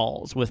your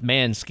balls with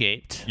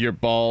Manscaped. Your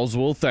balls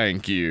will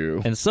thank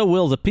you. And so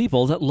will the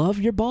people that love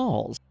your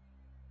balls.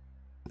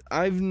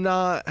 I've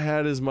not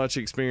had as much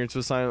experience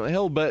with Silent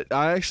Hill, but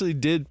I actually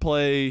did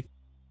play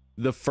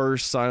the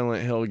first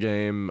Silent Hill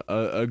game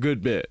a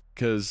good bit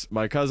because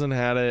my cousin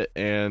had it,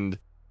 and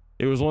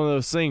it was one of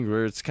those things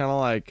where it's kind of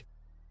like,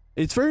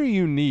 it's very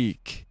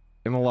unique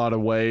in a lot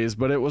of ways,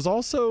 but it was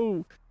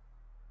also,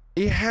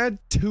 it had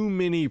too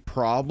many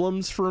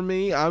problems for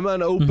me. I'm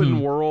an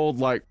open world,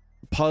 like,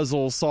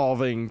 puzzle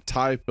solving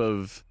type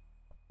of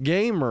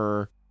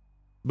gamer,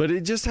 but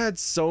it just had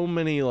so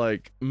many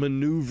like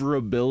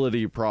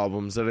maneuverability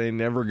problems that I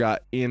never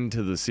got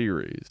into the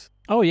series.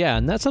 Oh yeah,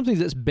 and that's something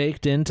that's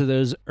baked into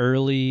those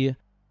early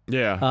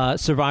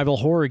survival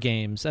horror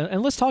games.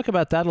 And let's talk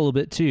about that a little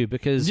bit too,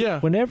 because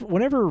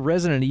whenever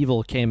Resident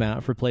Evil came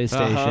out for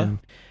PlayStation,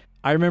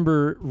 I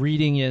remember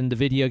reading in the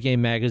video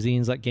game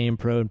magazines like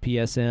GamePro and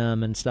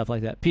PSM and stuff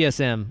like that.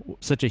 PSM,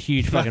 such a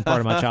huge fucking part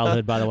of my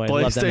childhood, by the way.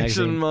 Love that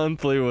magazine. PlayStation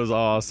Monthly was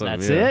awesome.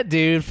 That's it,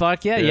 dude.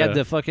 Fuck yeah. You had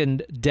the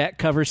fucking deck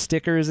cover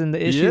stickers in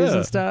the issues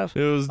and stuff.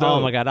 It was dope. Oh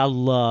my God. I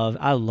love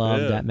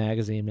that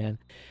magazine, man.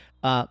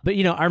 But,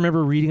 you know, I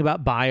remember reading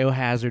about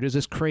Biohazard. It was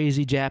this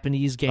crazy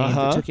Japanese game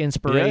that took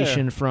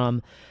inspiration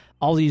from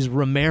all these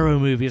Romero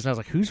movies, and I was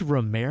like, "Who's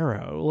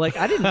Romero?" Like,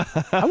 I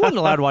wasn't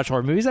allowed to watch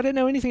horror movies. I didn't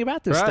know anything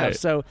about this stuff.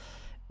 So,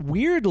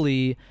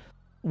 weirdly,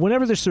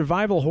 whenever the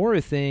survival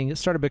horror thing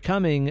started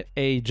becoming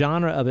a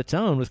genre of its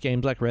own with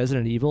games like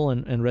Resident Evil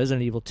and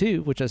Resident Evil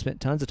 2, which I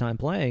spent tons of time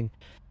playing,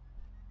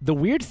 the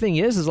weird thing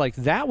is like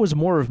that was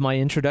more of my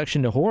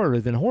introduction to horror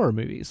than horror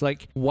movies.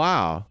 Like,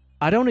 wow,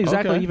 I don't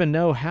exactly even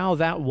know how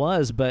that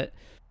was, but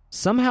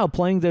somehow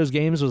playing those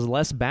games was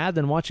less bad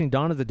than watching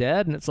Dawn of the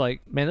Dead, and it's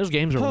like, man, those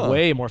games are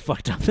way more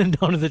fucked up than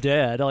Dawn of the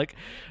Dead. Like,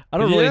 I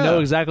don't really know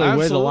exactly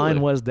where the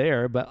line was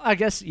there, but I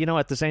guess, you know,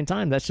 at the same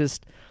time, that's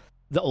just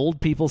the old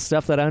people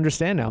stuff that I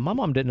understand now. My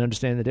mom didn't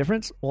understand the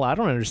difference. Well, I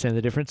don't understand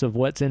the difference of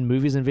what's in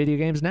movies and video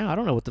games now. I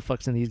don't know what the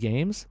fuck's in these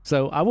games,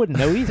 so I wouldn't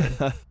know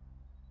either.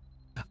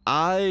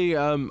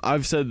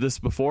 I've said this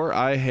before.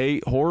 I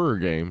hate horror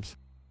games.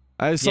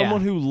 As someone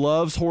who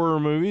loves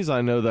horror movies,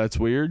 I know that's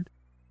weird.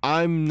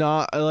 I'm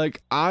not,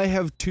 like, I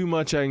have too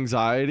much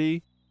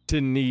anxiety to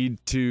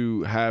need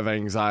to have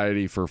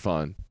anxiety for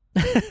fun.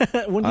 When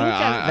you look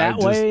at it that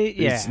way,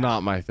 it's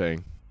not my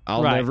thing.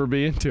 I'll never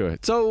be into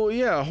it. So,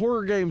 yeah,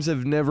 horror games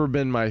have never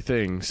been my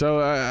thing. So,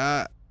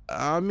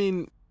 I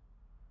mean,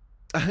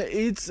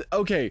 it's,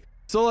 okay.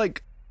 So,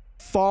 like,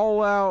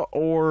 Fallout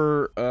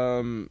or,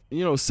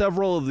 you know,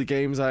 several of the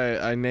games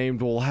I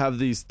named will have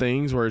these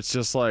things where it's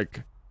just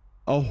like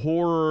a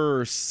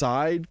horror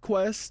side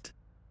quest.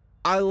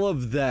 I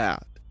love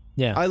that.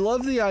 Yeah. I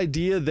love the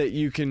idea that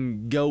you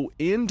can go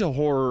into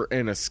horror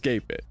and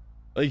escape it.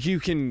 Like, you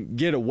can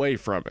get away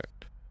from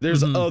it.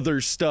 There's other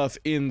stuff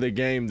in the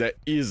game that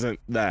isn't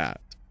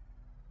that.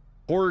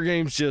 Horror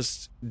games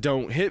just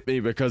don't hit me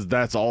because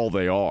that's all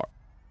they are.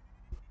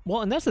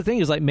 Well, and that's the thing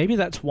is, like, maybe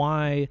that's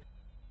why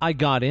I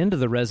got into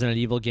the Resident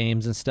Evil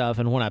games and stuff.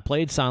 And when I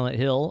played Silent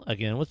Hill,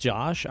 again, with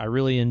Josh, I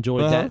really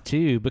enjoyed that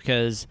too,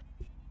 because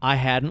I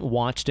hadn't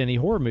watched any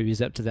horror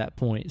movies up to that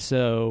point.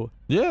 So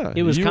yeah,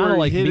 it was kind of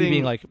like me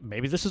being like,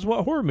 maybe this is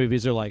what horror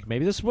movies are like.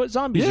 Maybe this is what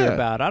zombies are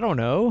about. I don't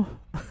know.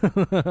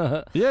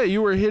 Yeah,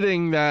 you were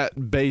hitting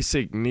that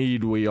basic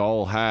need we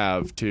all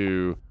have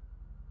to,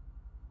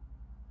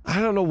 I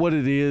don't know what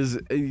it is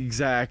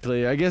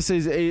exactly. I guess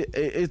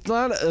it's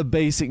not a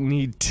basic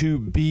need to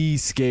be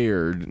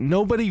scared.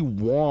 Nobody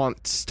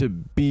wants to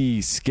be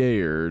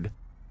scared.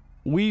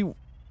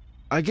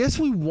 I guess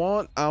we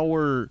want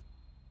our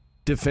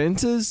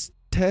defenses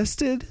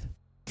tested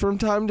from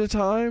time to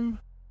time.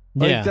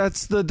 Like,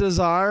 that's the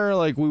desire.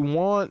 Like, we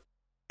want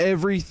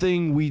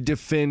everything we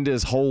defend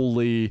as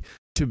holy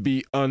to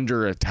be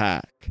under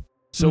attack.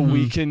 So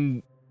we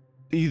can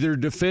either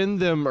defend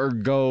them or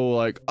go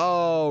like,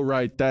 oh,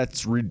 right,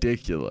 that's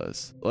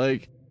ridiculous.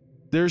 Like,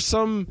 there's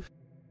some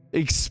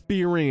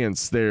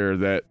experience there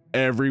that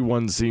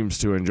everyone seems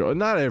to enjoy.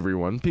 Not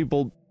everyone.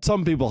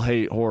 Some people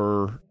hate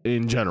horror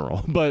in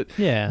general, but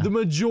the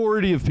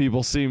majority of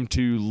people seem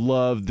to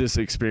love this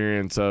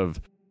experience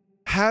of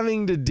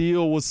having to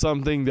deal with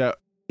something that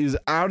is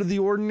out of the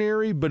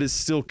ordinary, but is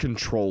still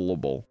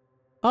controllable.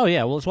 Oh,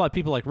 yeah. Well, it's why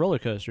people like roller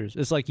coasters.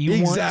 It's like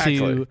you want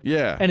to...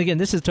 Yeah. And again,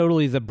 this is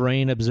totally the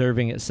brain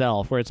observing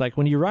itself, where it's like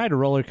when you ride a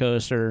roller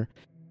coaster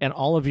and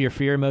all of your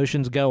fear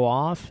emotions go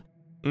off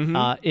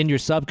in your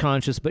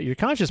subconscious, but your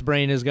conscious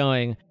brain is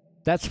going,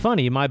 that's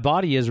funny. My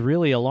body is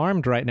really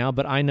alarmed right now,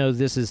 but I know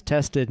this is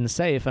tested and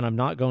safe and I'm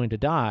not going to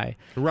die.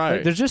 Right.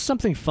 Like, there's just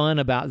something fun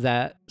about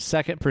that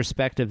second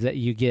perspective that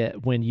you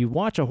get when you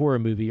watch a horror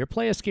movie or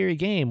play a scary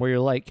game where you're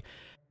like,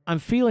 I'm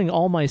feeling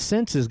all my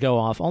senses go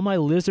off. All my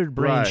lizard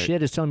brain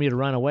shit is telling me to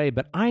run away,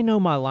 but I know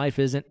my life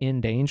isn't in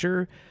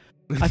danger.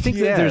 I think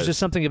that there's just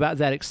something about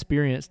that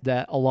experience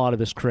that a lot of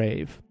us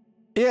crave.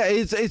 Yeah,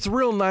 it's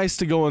real nice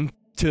to go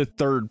into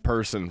third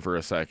person for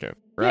a second,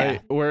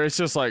 right? Yeah. Where it's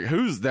just like,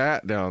 who's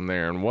that down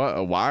there, and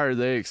why are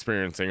they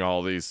experiencing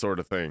all these sort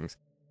of things?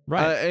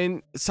 Right.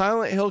 And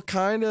Silent Hill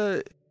kind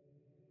of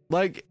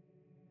like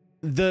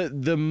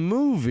the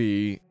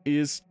movie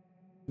is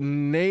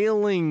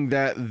nailing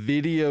that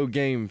video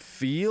game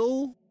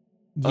feel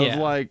of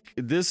like,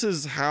 this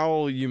is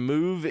how you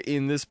move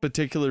in this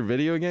particular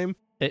video game.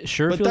 It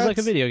sure feels like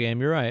a video game.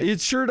 You're right. It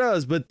sure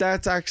does, but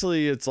that's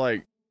actually, it's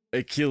like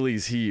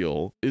Achilles'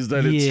 heel is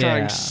that it's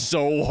trying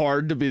so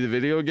hard to be the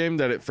video game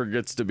that it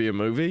forgets to be a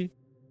movie.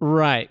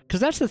 Right, because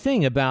that's the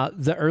thing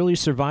about the early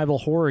survival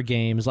horror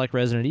games like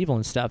Resident Evil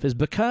and stuff, is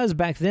because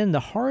back then the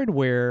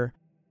hardware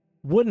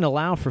wouldn't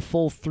allow for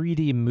full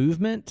 3D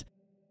movement.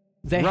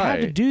 They had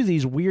to do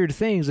these weird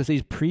things with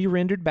these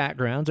pre-rendered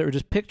backgrounds that were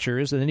just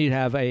pictures, and then you'd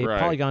have a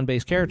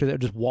polygon-based character that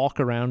would just walk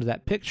around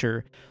that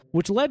picture,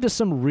 which led to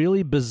some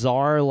really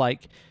bizarre,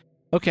 like,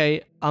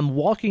 okay, I'm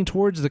walking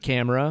towards the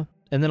camera,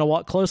 and then I'll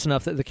walk close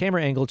enough that the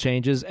camera angle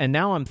changes, and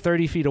now I'm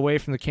 30 feet away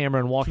from the camera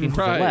and walking to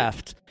the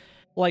left.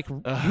 Like,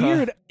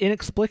 weird,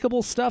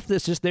 inexplicable stuff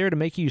that's just there to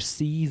make you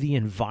see the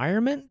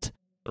environment.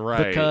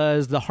 Right.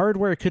 Because the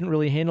hardware couldn't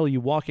really handle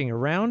you walking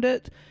around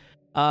it.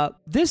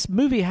 This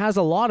movie has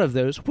a lot of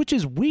those, which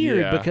is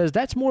weird because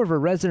that's more of a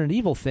Resident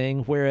Evil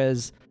thing,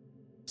 whereas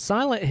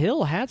Silent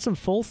Hill had some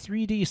full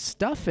 3D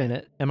stuff in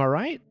it. Am I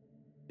right?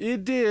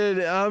 It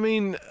did. I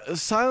mean,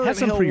 Silent had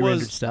some Hill pre-rendered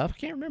was stuff. I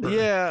can't remember.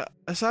 Yeah,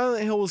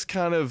 Silent Hill was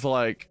kind of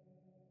like,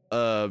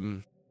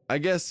 I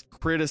guess,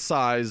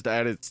 criticized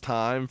at its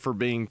time for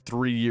being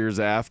 3 years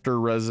after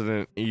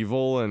Resident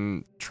Evil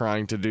and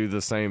trying to do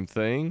the same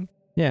thing.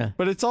 Yeah.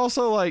 But it's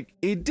also like,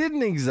 it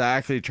didn't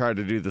exactly try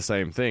to do the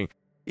same thing.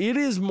 It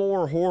is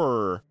more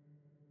horror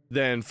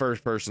than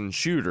first-person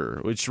shooter,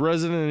 which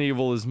Resident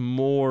Evil is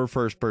more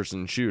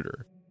first-person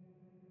shooter.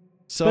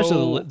 So,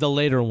 especially the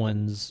later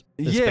ones.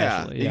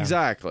 Yeah,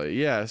 exactly.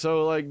 Yeah,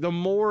 so like the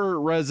more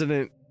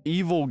Resident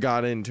Evil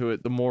got into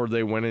it, the more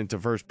they went into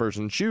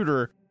first-person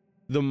shooter.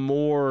 The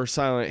more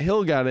Silent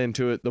Hill got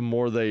into it, the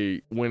more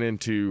they went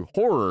into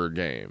horror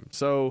game.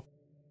 So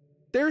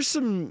there's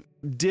some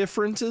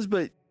differences,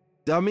 but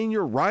I mean,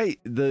 you're right.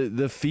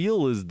 The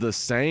feel is the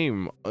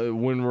same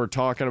when we're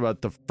talking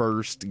about the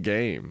first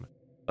game.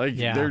 Like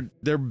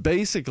they're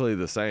basically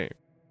the same.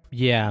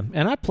 Yeah,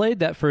 and I played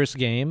that first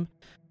game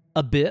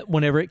a bit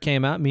whenever it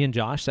came out. Me and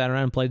Josh sat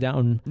around and played that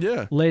one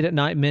late at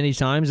night many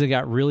times and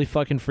got really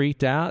fucking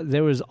freaked out.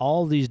 There was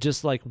all these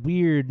just like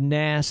weird,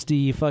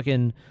 nasty,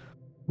 fucking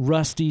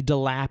rusty,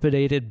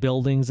 dilapidated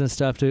buildings and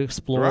stuff to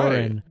explore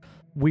and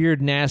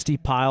weird, nasty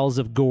piles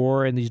of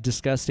gore and these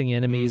disgusting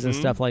enemies and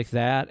stuff like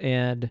that.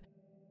 And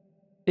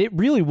it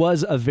really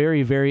was a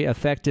very, very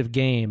effective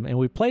game, and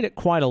we played it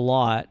quite a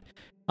lot.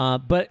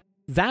 But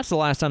that's the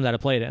last time that I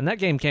played it, and that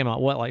game came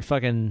out like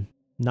fucking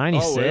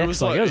 96. Oh, it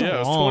was it was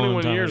a long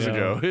 21 time years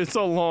ago. It's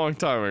a long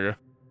time ago,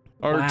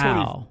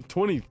 or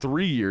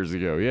 23 years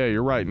ago. Yeah,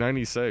 you're right,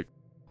 96.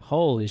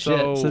 Holy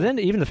shit! So then,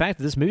 even the fact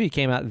that this movie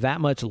came out that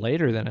much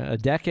later than a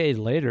decade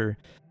later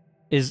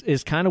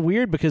is kind of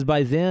weird, because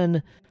by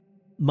then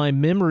my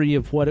memory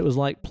of what it was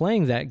like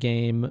playing that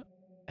game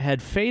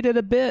had faded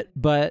a bit,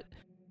 but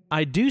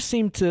I do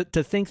seem to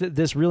think that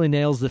this really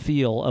nails the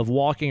feel of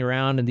walking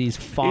around in these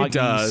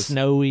foggy,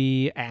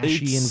 snowy,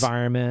 ashy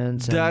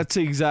environments. That's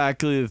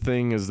exactly the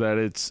thing, is that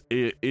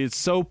it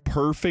so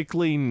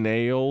perfectly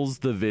nails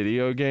the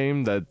video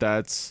game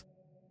that's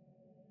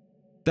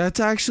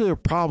actually a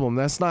problem.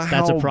 That's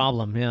a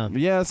problem, yeah.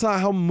 Yeah, it's not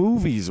how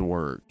movies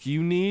work.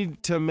 You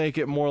need to make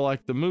it more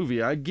like the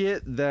movie. I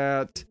get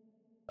that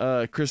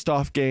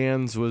Christoph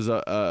Gans was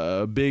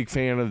a big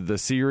fan of the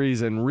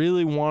series and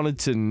really wanted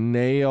to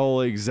nail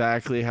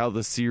exactly how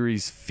the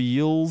series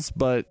feels,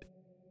 but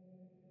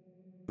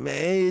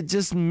it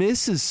just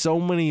misses so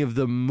many of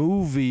the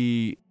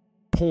movie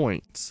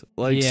points.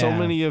 Like so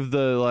many of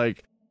the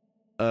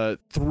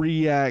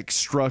 3-act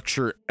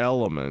structure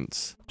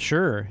elements.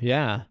 Sure,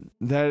 yeah.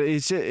 That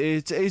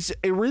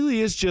it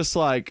really is just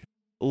like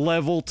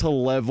level to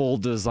level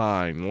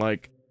design.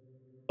 Like,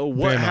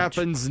 what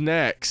happens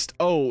next?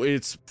 Oh,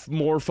 it's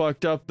more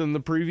fucked up than the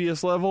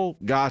previous level?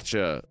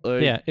 Gotcha.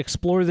 Like, yeah,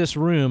 explore this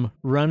room,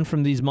 run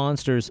from these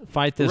monsters,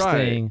 fight this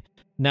thing.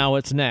 Now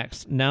what's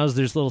next? Now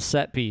there's little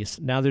set piece.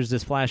 Now there's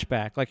this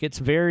flashback. Like, it's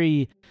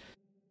very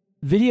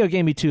video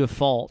gamey to a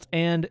fault.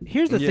 And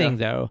here's the thing,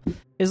 though,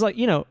 is like,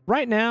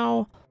 right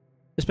now,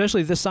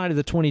 especially this side of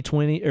the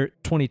 2020 or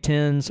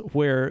 2010s,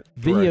 where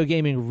video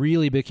gaming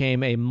really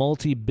became a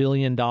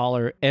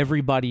multi-billion-dollar,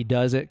 everybody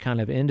does it kind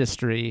of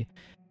industry.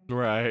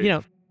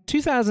 Right.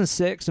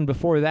 2006 and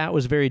before that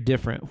was very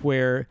different,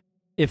 where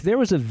if there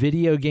was a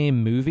video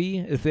game movie,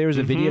 if there was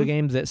a video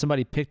game that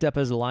somebody picked up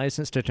as a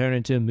license to turn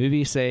into a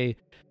movie, say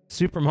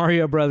Super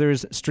Mario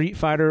Brothers, Street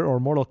Fighter, or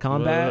Mortal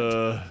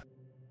Kombat,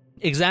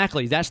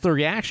 exactly, that's the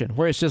reaction,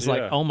 where it's just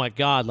like, oh my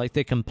God, like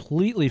they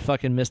completely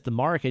fucking missed the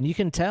mark. And you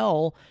can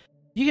tell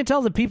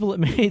the people that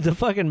made the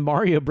fucking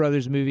Mario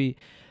Brothers movie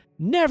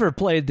never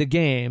played the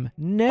game,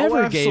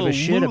 never gave a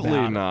shit about it.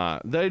 Absolutely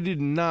not. They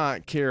did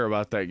not care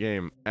about that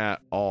game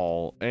at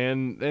all.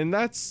 And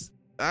that's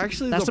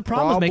actually the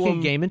problem with making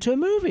a game into a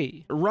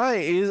movie.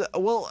 Right.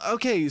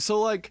 Okay, so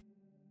like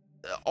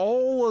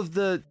all of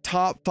the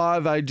top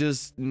 5 I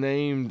just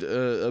named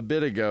a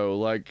bit ago,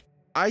 like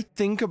I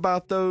think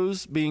about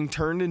those being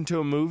turned into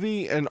a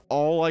movie, and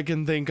all I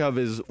can think of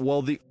is,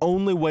 well, the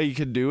only way you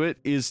could do it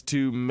is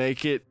to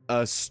make it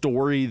a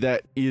story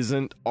that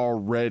isn't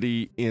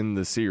already in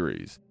the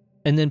series.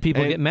 And then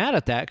people get mad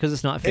at that because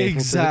it's not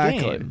faithful to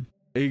the game.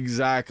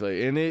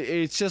 Exactly. And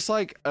it's just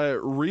like a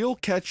real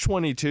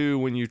catch-22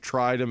 when you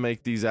try to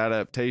make these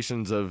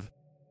adaptations of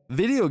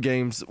video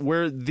games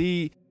where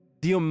the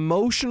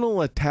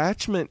emotional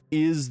attachment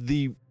is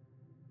the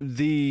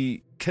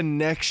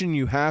connection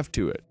you have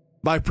to it.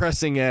 By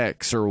pressing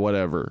X or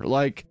whatever.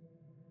 Like,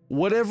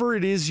 whatever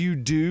it is you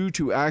do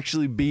to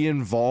actually be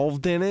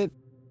involved in it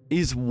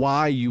is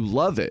why you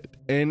love it.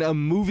 And a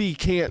movie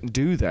can't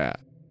do that.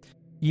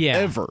 Yeah.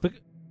 Ever.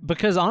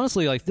 Because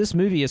honestly, like this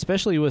movie,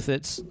 especially with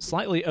its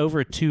slightly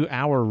over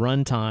 2-hour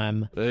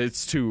runtime,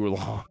 it's too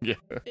long. Yeah,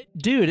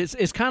 dude,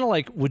 it's kind of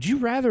like, would you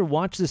rather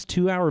watch this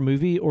 2-hour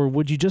movie or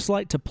would you just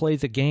like to play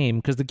the game?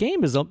 Because the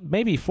game is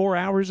maybe 4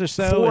 hours or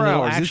so. 4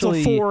 hours. It's a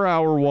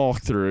 4-hour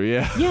walkthrough.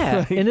 Yeah,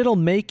 yeah, and it'll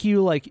make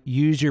you like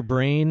use your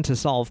brain to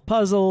solve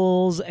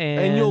puzzles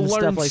and you'll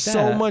stuff learn like that.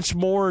 So much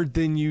more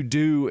than you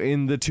do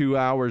in the 2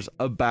 hours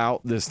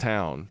about this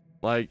town.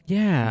 Like,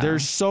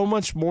 there's so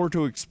much more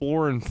to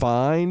explore and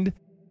find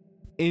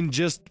in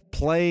just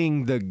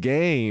playing the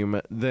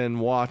game than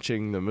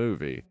watching the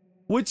movie,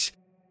 which,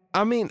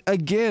 I mean,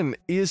 again,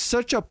 is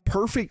such a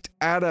perfect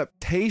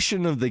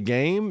adaptation of the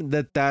game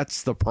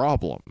that's the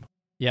problem.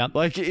 Yeah,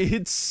 like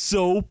it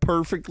so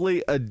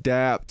perfectly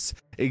adapts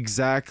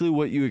exactly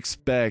what you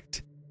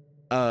expect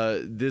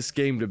this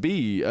game to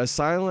be. A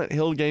Silent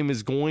Hill game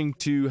is going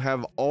to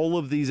have all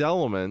of these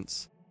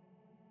elements,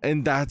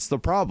 and that's the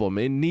problem.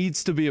 It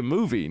needs to be a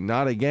movie,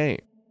 not a game.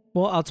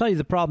 Well, I'll tell you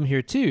the problem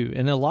here, too,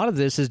 and a lot of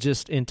this is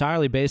just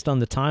entirely based on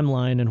the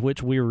timeline in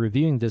which we're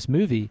reviewing this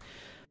movie.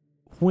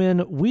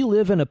 When we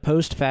live in a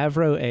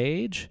post-Favreau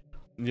age,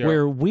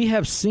 where we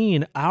have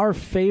seen our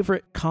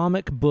favorite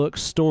comic book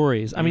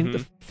stories. I mean,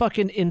 the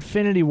fucking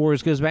Infinity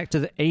Wars goes back to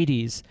the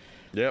 80s,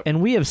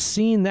 and we have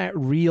seen that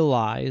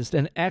realized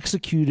and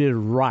executed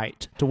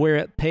right, to where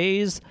it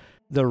pays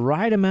the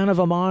right amount of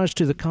homage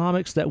to the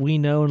comics that we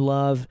know and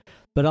love,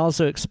 but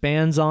also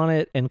expands on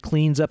it and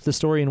cleans up the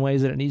story in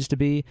ways that it needs to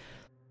be.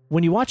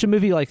 When you watch a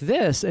movie like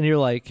this and you're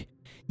like,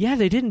 yeah,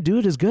 they didn't do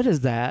it as good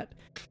as that.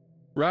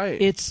 Right.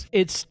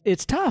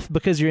 It's tough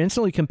because you're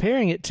instantly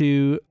comparing it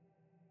to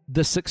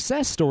the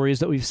success stories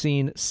that we've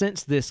seen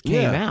since this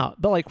came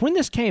out. But like when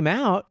this came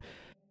out,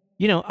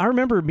 I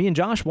remember me and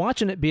Josh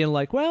watching it being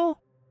like,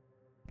 well,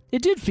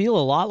 it did feel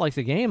a lot like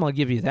the game. I'll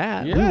give you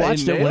that. Yeah, we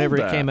watched it whenever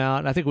it came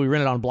out. I think we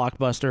rented on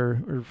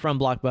Blockbuster, or from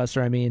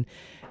Blockbuster, I mean.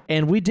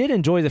 And we did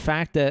enjoy the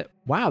fact that,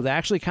 wow, they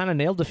actually kind of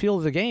nailed the feel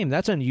of the game.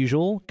 That's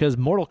unusual because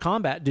Mortal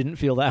Kombat didn't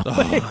feel that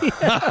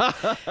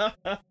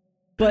way.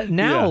 But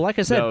now, like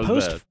I said,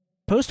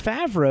 post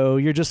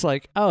Favreau, you're just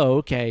like, oh,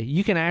 okay,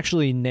 you can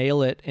actually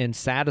nail it and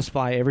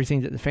satisfy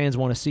everything that the fans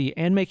want to see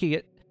and making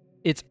it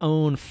its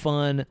own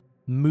fun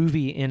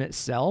movie in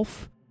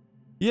itself.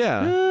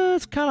 Yeah.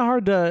 It's kind of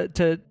hard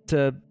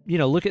to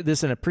look at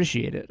this and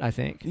appreciate it, I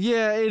think.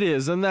 Yeah, it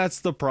is. And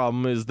that's the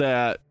problem, is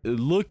that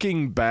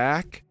looking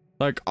back,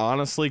 like,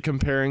 honestly,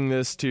 comparing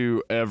this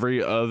to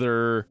every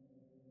other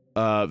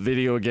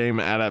video game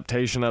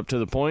adaptation up to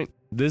the point,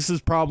 this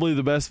is probably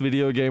the best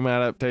video game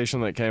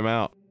adaptation that came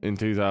out in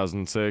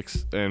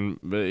 2006 and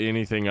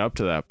anything up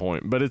to that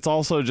point. But it's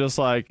also just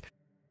like,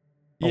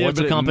 what's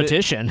the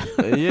competition?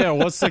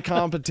 What's the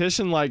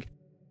competition? Like,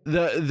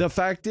 the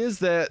fact is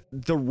that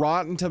the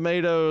Rotten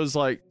Tomatoes,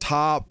 like,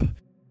 top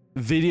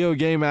video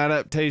game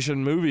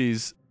adaptation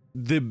movies,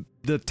 the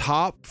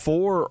top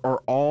 4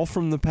 are all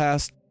from the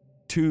past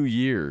 2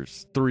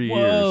 years, 3 years.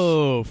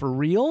 Whoa, for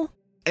real?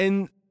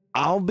 And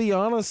I'll be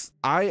honest,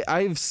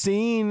 I've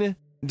seen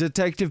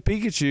Detective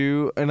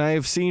Pikachu and I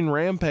have seen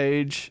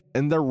Rampage,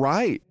 and they're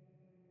right.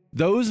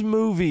 Those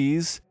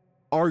movies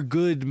are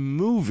good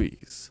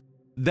movies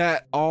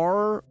that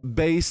are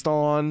based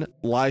on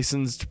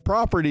licensed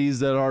properties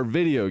that are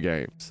video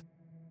games.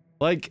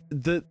 Like,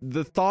 the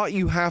thought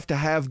you have to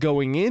have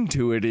going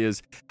into it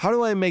is, how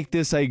do I make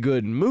this a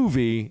good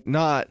movie,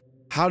 not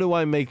how do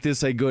I make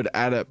this a good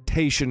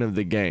adaptation of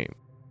the game?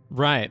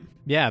 Right.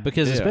 Yeah,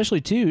 because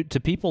especially, too, to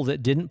people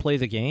that didn't play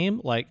the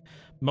game, like,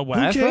 my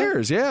wife... Who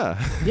cares?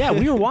 Yeah. Yeah,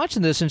 we were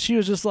watching this, and she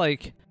was just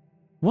like,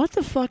 what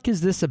the fuck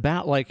is this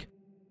about? Like,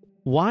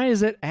 why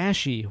is it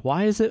ashy?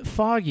 Why is it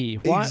foggy?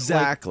 Why,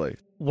 exactly. Like,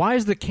 why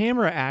is the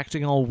camera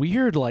acting all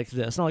weird like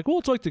this? And I'm like, well,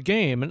 it's like the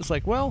game. And it's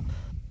like, well...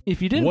 If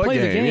you didn't play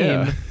the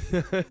game,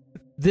 yeah.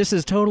 this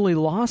is totally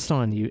lost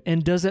on you.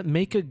 And does it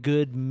make a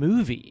good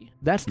movie?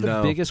 That's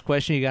the biggest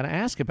question you got to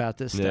ask about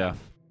this stuff.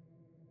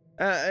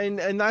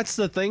 And that's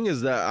the thing,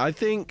 is that I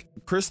think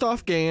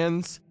Christoph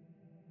Gans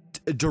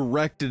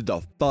directed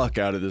the fuck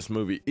out of this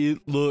movie. It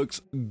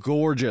looks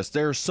gorgeous.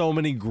 There are so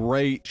many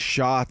great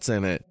shots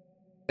in it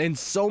and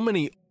so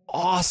many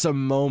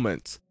awesome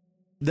moments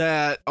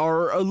that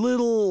are a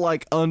little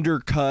like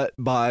undercut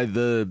by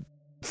the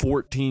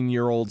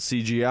 14-year-old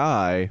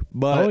CGI,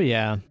 but oh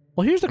yeah.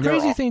 Well, here's the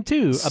crazy thing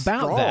too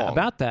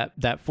about that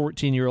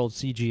 14-year-old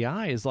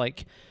CGI is,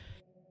 like,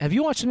 have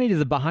you watched any of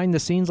the behind the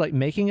scenes, like,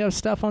 making of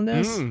stuff on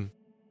this?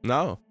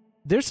 No.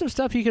 There's some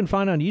stuff you can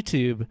find on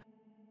YouTube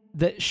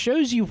that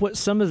shows you what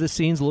some of the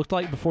scenes looked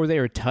like before they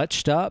were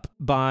touched up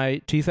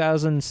by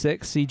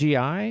 2006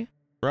 CGI.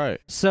 Right.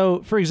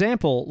 So, for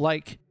example,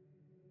 like,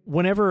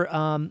 whenever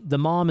the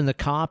mom and the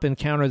cop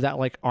encounter that,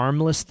 like,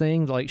 armless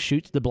thing that, like,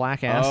 shoots the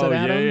black acid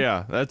at him.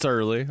 Yeah, that's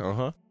early.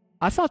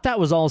 I thought that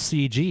was all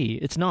CG.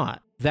 It's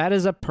not. That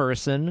is a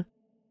person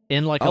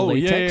in, like, a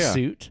latex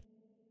suit.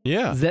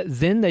 Yeah. That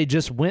then they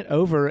just went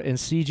over and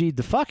CG'd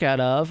the fuck out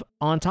of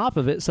on top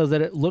of it so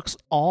that it looks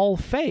all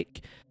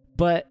fake.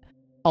 But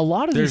a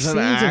lot of these scenes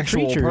and creatures... There's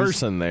an actual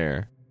person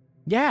there.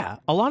 Yeah.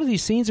 A lot of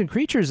these scenes and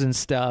creatures and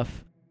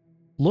stuff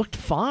looked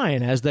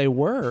fine as they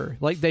were.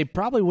 Like, they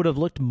probably would have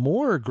looked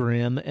more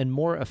grim and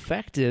more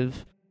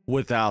effective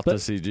without the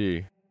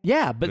CG.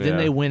 Yeah, but then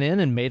they went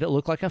in and made it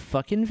look like a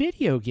fucking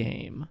video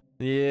game.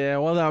 Yeah,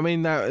 well, I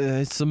mean,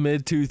 it's the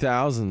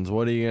mid-2000s.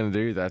 What are you going to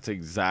do? That's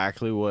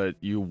exactly what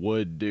you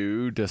would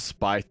do,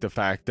 despite the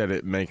fact that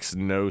it makes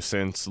no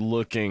sense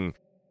looking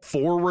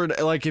forward.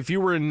 Like, if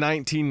you were in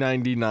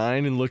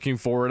 1999 and looking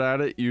forward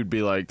at it, you'd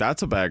be like,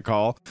 that's a bad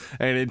call.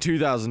 And in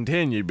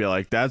 2010, you'd be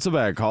like, that's a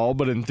bad call.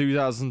 But in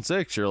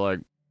 2006, you're like,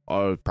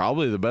 oh,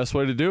 probably the best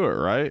way to do it,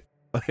 right?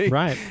 Like,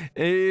 right.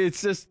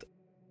 It's just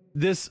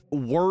this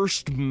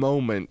worst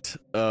moment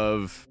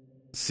of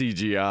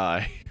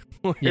CGI.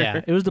 Yeah,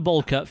 it was the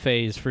bowl cut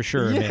phase for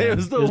sure, man. It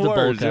was the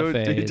worst.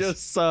 It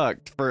just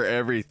sucked for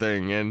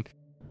everything. And,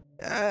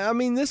 I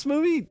mean, this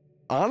movie,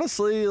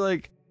 honestly,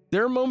 like,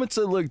 there are moments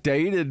that look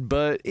dated,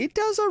 but it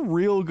does a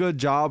real good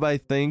job, I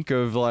think,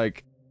 of,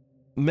 like,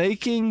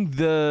 making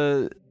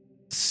the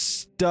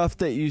stuff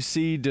that you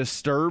see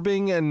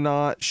disturbing and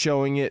not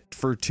showing it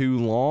for too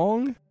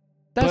long.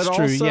 That's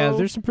true. Also, yeah,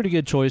 there's some pretty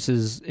good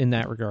choices in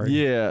that regard.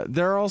 Yeah,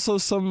 there are also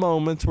some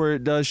moments where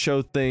it does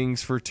show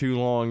things for too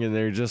long, and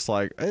they're just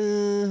like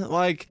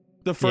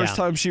the first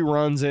time she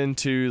runs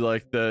into,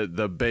 like,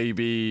 the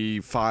baby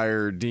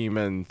fire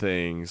demon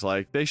things.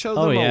 Like, they show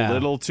them a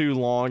little too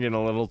long and a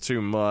little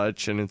too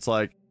much, and it's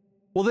like,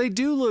 well, they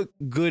do look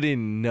good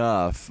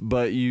enough,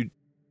 but you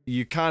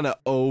kind of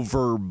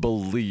over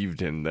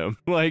believed in them.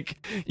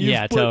 Like, you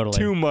put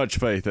too much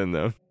faith in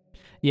them.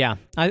 Yeah,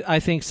 I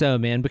think so,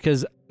 man,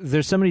 because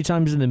there's so many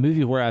times in the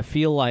movie where I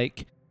feel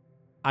like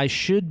I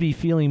should be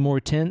feeling more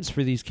tense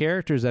for these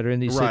characters that are in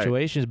these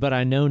situations, but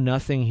I know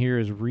nothing here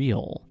is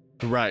real.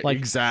 Right, like,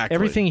 exactly.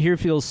 Everything here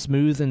feels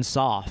smooth and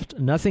soft.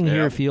 Nothing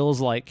here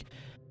feels like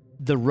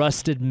the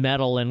rusted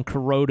metal and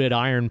corroded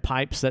iron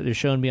pipes that they're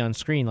showing me on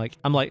screen. Like,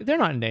 I'm like, they're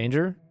not in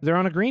danger. They're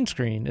on a green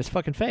screen. It's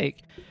fucking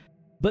fake.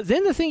 But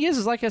then the thing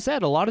is like I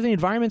said, a lot of the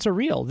environments are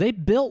real. They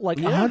built like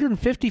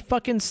 150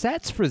 fucking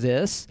sets for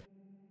this,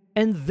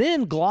 and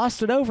then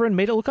glossed it over and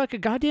made it look like a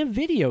goddamn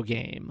video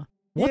game.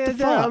 What the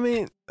fuck? I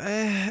mean,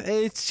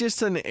 it's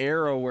just an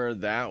era where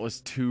that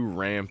was too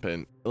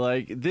rampant.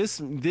 Like,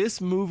 this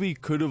movie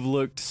could have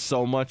looked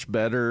so much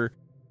better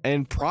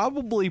and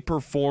probably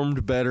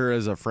performed better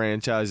as a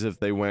franchise if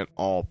they went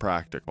all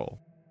practical.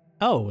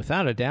 Oh,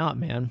 without a doubt,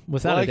 man.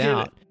 Without a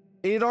doubt.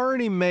 It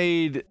already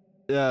made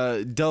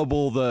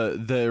double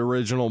the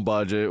original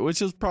budget,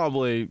 which is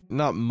probably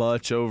not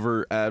much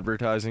over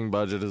advertising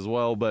budget as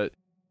well, but,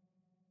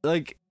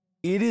 like,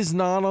 it is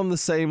not on the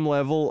same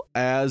level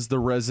as the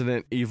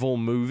Resident Evil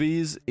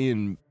movies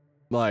in,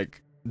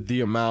 like,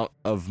 the amount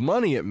of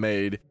money it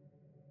made.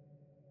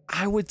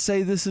 I would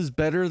say this is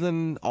better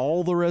than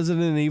all the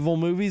Resident Evil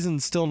movies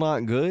and still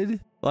not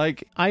good.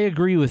 Like, I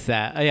agree with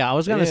that. Yeah, I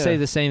was going to say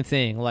the same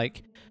thing.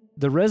 Like,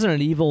 the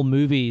Resident Evil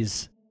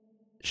movies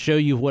show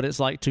you what it's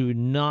like to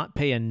not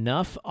pay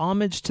enough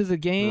homage to the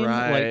game.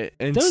 Right. Like,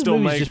 And those still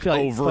movies make just feel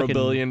like over fucking,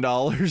 $1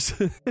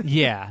 billion.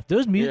 Yeah,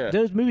 those Yeah.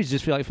 those movies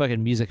just feel like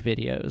fucking music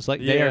videos. Like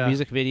they Yeah. are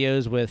music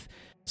videos with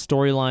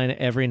storyline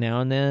every now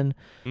and then.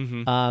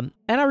 Mm-hmm. And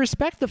I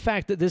respect the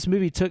fact that this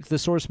movie took the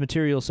source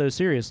material so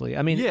seriously.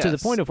 I mean, to the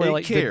Yes, point of where it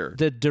like cared.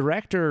 the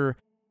director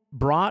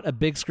brought a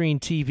big screen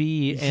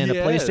TV and a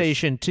Yes.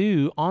 PlayStation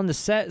 2 on the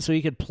set so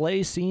he could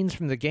play scenes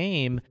from the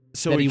game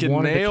So that he he can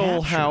wanted to nail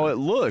capture. how it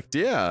looked.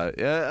 Yeah.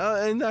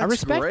 And that's I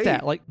respect great.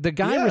 that. Like the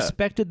guy Yeah.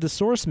 respected the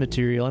source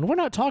material, and we're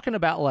not talking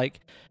about like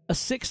a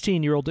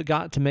 16-year-old that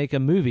got to make a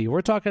movie. We're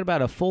talking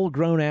about a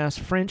full-grown ass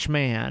French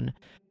man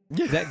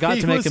Yeah, that got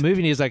he to make was- a movie.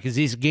 And he's like,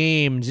 "This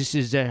game, this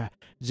is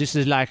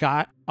like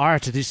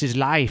art. This is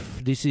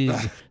life. This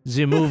is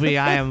the movie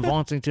I am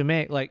wanting to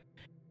make." Like,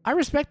 I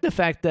respect the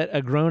fact that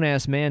a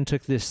grown-ass man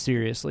took this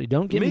seriously.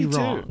 Don't get me Me too.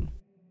 wrong.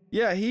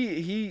 Yeah,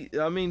 he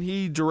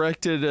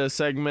directed a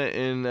segment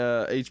in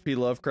H.P.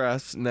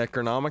 Lovecraft's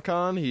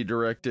Necronomicon. He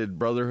directed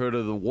Brotherhood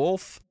of the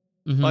Wolf.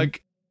 Mhm.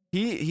 Like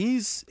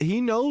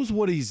he knows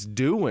what he's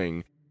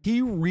doing.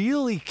 He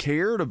really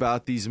cared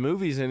about these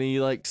movies, and he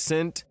like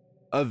sent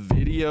a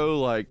video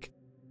like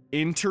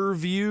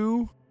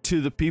interview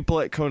to the people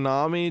at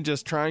Konami,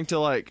 just trying to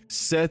like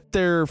set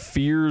their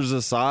fears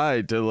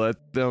aside to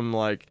let them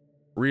like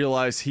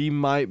realize he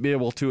might be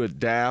able to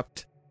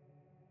adapt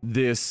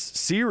this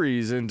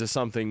series into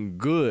something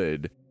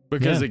good.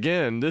 Because Yeah.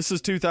 again, this is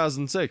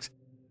 2006.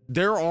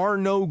 There are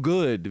no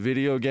good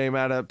video game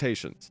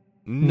adaptations.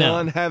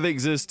 None have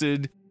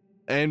existed.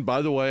 And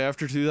by the way,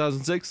 after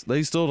 2006,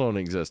 they still don't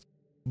exist.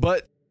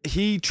 But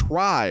he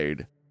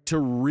tried to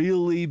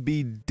really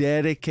be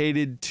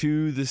dedicated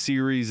to the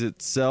series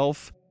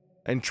itself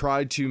and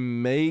tried to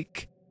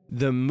make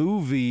the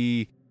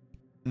movie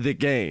the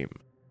game.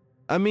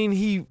 I mean,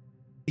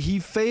 he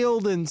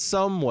failed in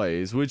some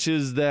ways, which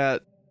is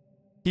that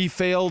he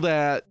failed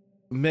at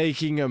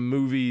making a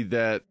movie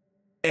that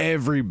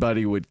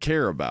everybody would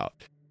care about.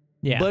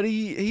 Yeah. But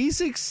he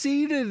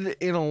succeeded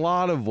in a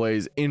lot of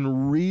ways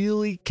in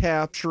really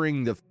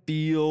capturing the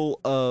feel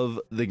of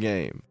the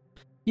game.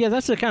 Yeah,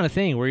 that's the kind of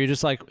thing where you're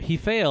just like, he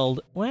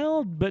failed.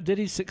 Well, but did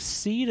he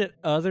succeed at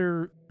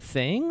other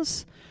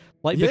things?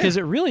 Like, Yeah. because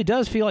it really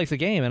does feel like the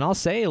game. And I'll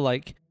say,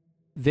 like,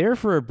 there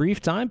for a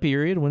brief time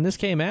period when this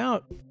came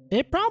out,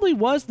 it probably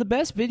was the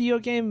best video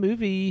game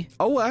movie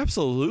Oh,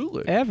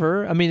 absolutely.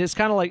 ever. I mean, it's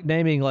kind of like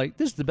naming, like,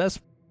 this is the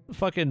best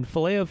fucking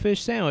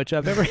Filet-O-Fish sandwich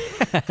I've ever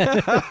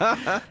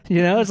had.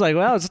 You know, it's like,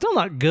 well, it's still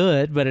not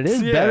good, but it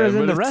is Yeah, better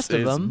than but the it's- rest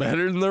of it's them.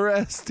 better than the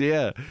rest,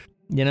 yeah.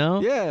 You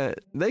know? Yeah,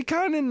 they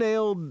kind of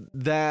nailed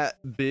that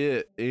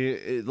bit.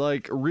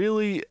 Like,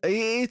 really,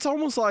 it's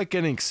almost like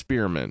an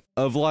experiment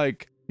of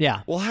like,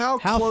 Yeah. well, how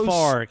How close,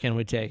 far can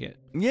we take it?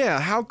 Yeah,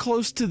 how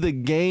close to the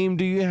game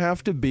do you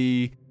have to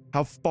be?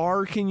 How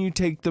far can you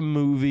take the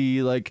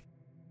movie? Like,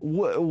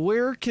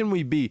 where can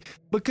we be?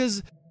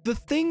 Because the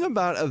thing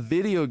about a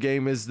video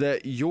game is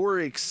that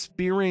you're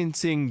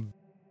experiencing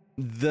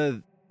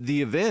the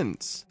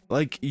events.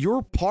 Like,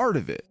 you're part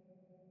of it.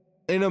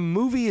 And a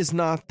movie is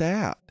not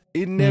that.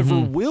 It never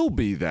will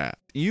be that.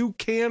 You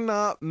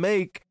cannot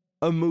make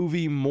a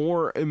movie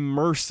more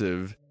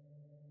immersive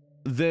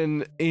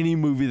than any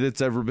movie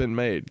that's ever been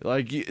made.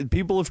 Like,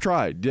 people have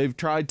tried. They've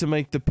tried to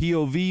make the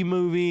POV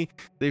movie.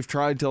 They've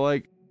tried to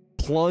like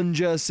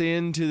plunge us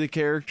into the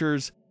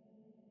characters.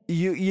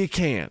 You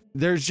can't.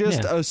 There's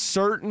just a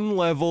certain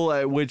level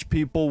at which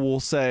people will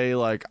say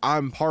like,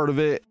 I'm part of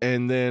it,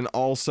 and then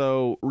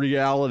also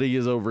reality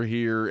is over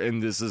here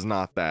and this is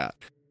not that.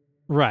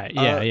 Right.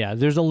 Yeah.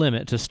 There's a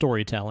limit to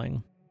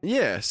storytelling.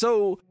 Yeah,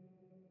 so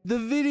the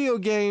video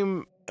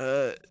game,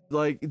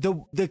 like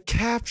the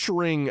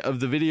capturing of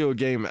the video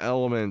game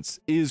elements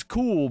is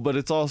cool, but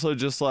it's also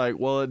just like,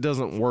 well, it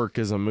doesn't work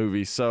as a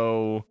movie.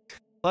 So,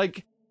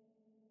 like,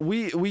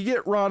 we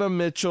get Rhoda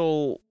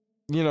Mitchell,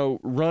 you know,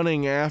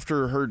 running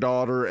after her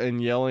daughter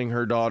and yelling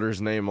her daughter's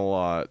name a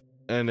lot,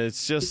 and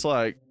it's just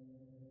like,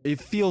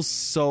 it feels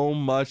so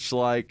much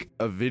like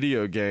a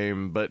video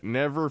game, but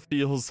never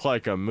feels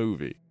like a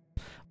movie.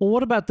 Well,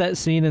 what about that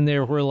scene in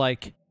there where,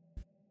 like,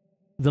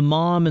 the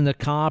mom and the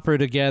cop are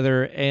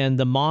together, and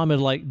the mom had,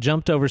 like,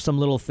 jumped over some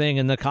little thing,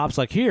 and the cop's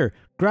like, here,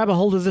 grab a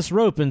hold of this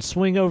rope and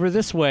swing over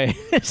this way.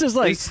 It's just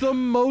like, It's the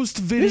most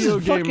this video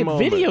is game fucking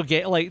moment. video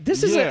game. Like,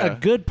 this isn't Yeah. a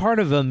good part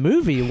of a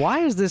movie.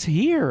 Why is this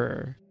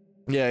here?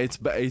 Yeah, it's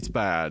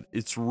bad.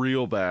 It's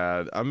real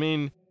bad. I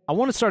mean, I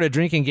want to start a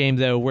drinking game,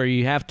 though, where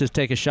you have to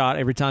take a shot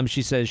every time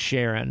she says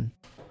Sharon.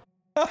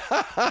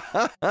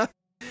 okay.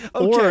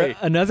 Or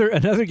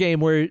another game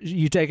where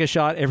you take a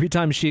shot every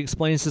time she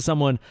explains to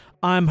someone,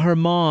 I'm her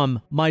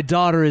mom, my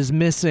daughter is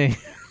missing.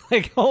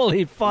 Like,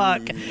 holy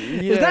fuck.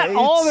 Is that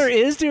all there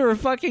is to her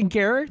fucking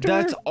character?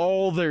 That's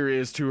all there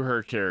is to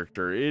her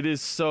character. It is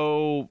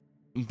so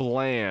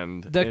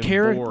bland. The and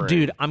character, boring.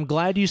 dude, I'm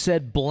glad you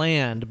said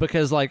bland,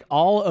 because, like,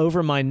 all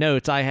over my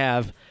notes I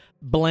have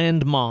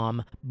bland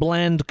mom,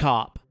 bland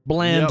cop,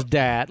 bland Yep.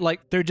 dad.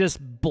 Like, they're just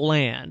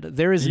bland.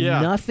 There is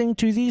Yeah. nothing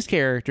to these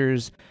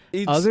characters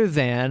It's- other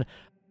than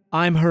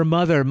I'm her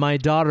mother. My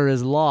daughter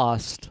is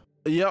lost.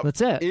 Yep.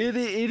 That's it. It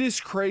is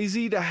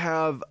crazy to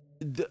have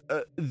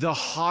the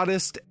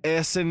hottest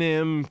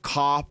S&M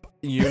cop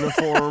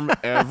uniform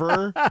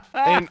ever,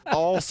 and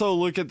also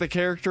look at the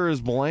character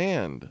as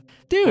bland.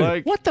 Dude,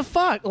 like, what the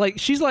fuck? Like,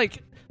 she's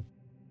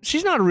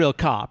not a real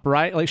cop,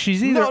 right? Like,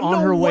 she's either on no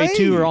her way way.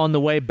 to or on the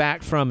way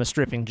back from a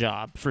stripping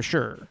job, for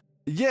sure.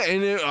 Yeah,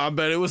 and I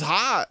bet it was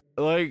hot.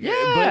 Like,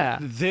 Yeah.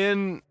 But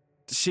then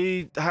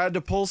she had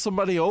to pull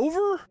somebody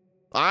over?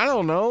 I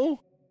don't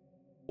know.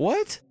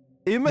 What?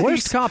 It makes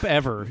Worst cop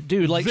ever.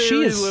 Dude, like, she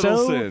very is little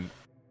so sense.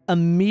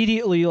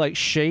 immediately, like,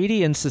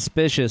 shady and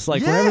suspicious.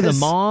 Like, whenever the Yes.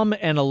 mom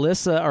and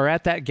Alyssa are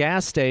at that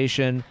gas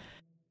station,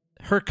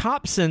 her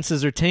cop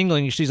senses are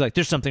tingling. She's like,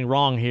 there's something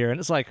wrong here. And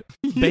it's like,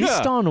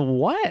 based on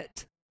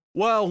what?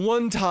 Well,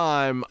 one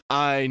time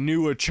I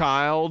knew a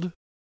child,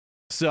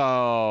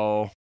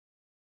 so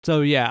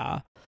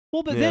Yeah.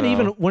 Well, but then Yeah.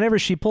 even whenever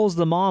she pulls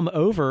the mom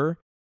over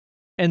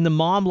and the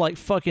mom like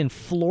fucking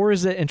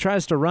floors it and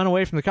tries to run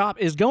away from the cop,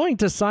 is going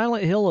to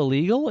Silent Hill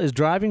illegal? Is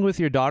driving with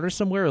your daughter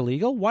somewhere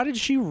illegal? Why did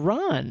she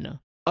run?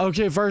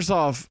 okay, first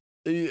off,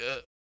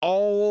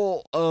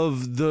 all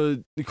of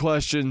the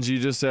questions you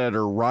just said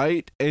are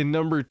right. And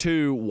number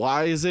two,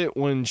 why is it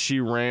when she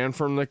ran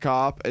from the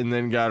cop and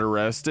then got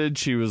arrested,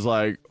 she was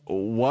like,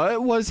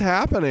 what was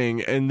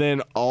happening? And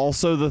then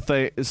also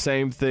the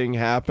same thing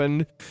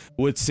happened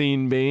with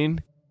Sean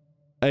Bean,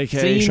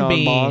 aka Sean Sean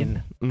Bean.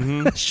 Bond.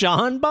 Mm-hmm.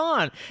 Sean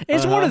Bond.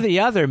 It's one or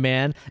the other,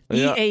 man.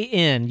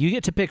 E-A-N. You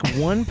get to pick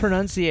one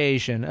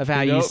pronunciation of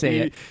how you say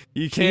it.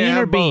 You can't Bean or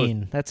have both.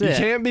 Bean. That's You it.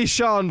 can't be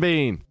Sean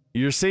Bean.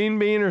 You're Sean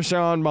Bean or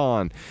Sean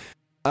Bond.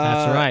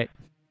 That's right.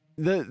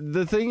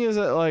 The thing is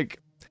that, like,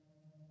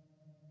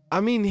 I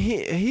mean,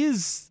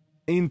 his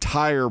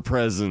entire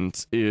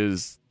presence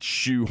is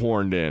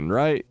shoehorned in,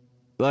 right?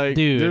 Like,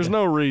 Dude. there's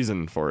no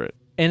reason for it.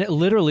 And it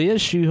literally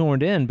is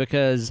shoehorned in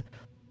because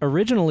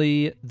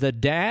originally the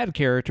dad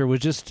character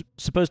was just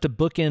supposed to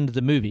bookend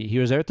the movie. He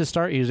was there at the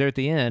start, he was there at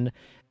the end.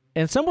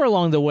 And somewhere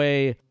along the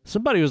way,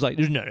 somebody was like,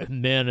 there's not a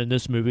man in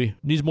this movie.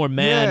 Needs more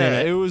man in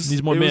it. It was,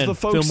 Needs more it men. was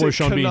the folks Film more at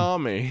Sean Bean.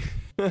 Konami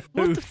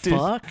What the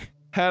fuck?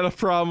 had a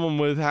problem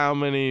with how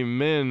many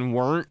men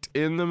weren't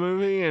in the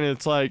movie, and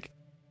it's like,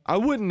 I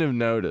wouldn't have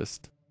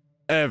noticed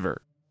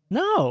ever.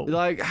 No.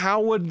 Like,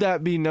 how would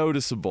that be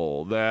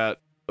noticeable that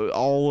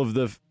all of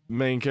the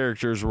main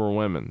characters were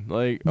women?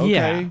 Like, okay,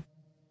 Yeah.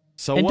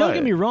 so And what? don't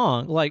get me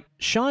wrong, like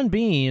Sean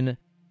Bean,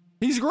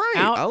 He's great.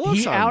 I love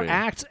he Sean Bean.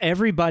 outacts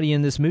everybody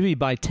in this movie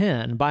by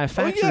a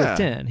factor yeah. of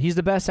 10. He's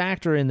the best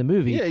actor in the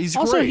movie. Yeah, he's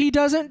also, great. he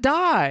doesn't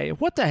die.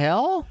 What the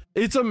hell?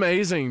 It's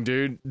amazing,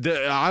 dude.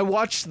 I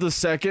watched the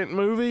second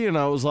movie and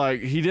I was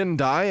like, he didn't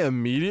die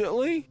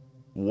immediately?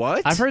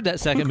 What? I've heard that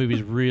second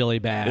movie's really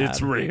bad.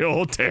 It's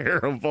real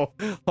terrible.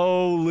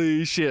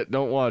 Holy shit,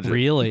 don't watch it.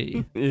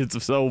 Really?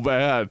 It's so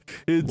bad.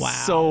 It's Wow.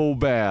 so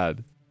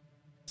bad.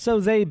 So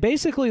they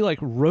basically like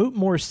wrote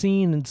more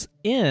scenes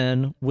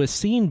in with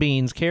Sean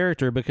Bean's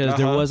character because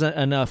there wasn't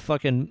enough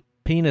fucking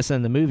penis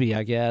in the movie,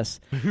 I guess.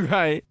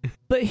 Right.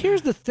 But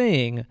here's the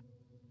thing.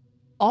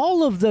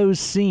 All of those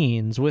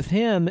scenes with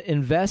him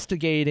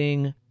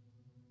investigating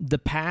the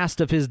past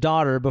of his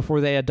daughter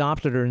before they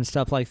adopted her and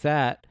stuff like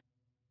that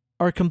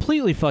are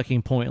completely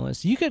fucking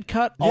pointless. You could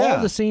cut all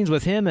the scenes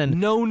with him and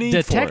No need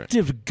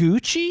Detective for it.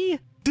 Gucci?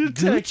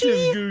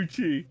 Detective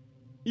Gucci.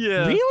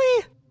 Yeah.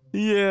 Really?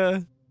 Yeah.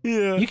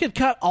 Yeah. You could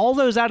cut all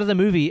those out of the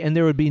movie and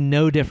there would be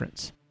no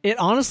difference. It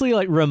honestly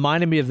like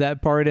reminded me of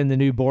that part in the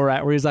new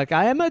Borat where he's like,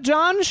 I am a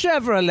John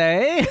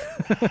Chevrolet.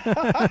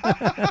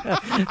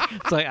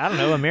 It's like, I don't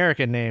know,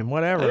 American name,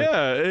 whatever.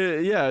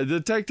 Yeah.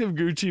 Detective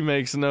Gucci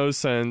makes no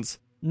sense.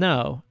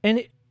 No.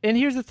 And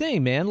here's the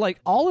thing, man. Like,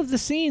 all of the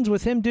scenes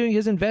with him doing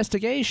his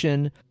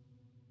investigation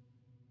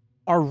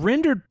are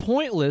rendered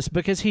pointless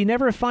because he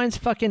never finds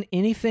fucking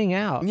anything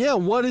out. Yeah,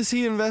 what is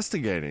he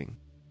investigating?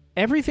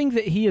 Everything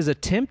that he is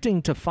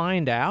attempting to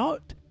find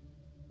out,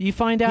 you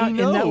find out in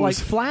that like knows.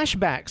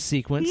 flashback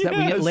sequence that we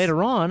get Yes.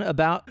 later on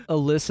about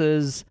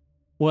Alyssa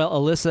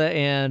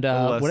and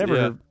Alyssa, whatever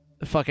yeah. her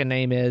fucking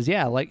name is.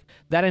 Yeah, like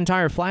that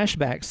entire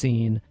flashback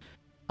scene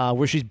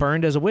where she's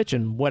burned as a witch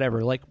and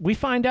whatever. Like, we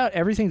find out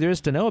everything there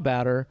is to know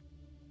about her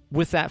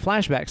with that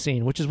flashback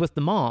scene, which is with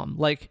the mom.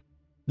 Like,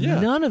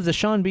 none of the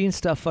Sean Bean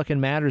stuff fucking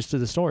matters to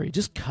the story.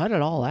 Just cut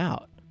it all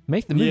out.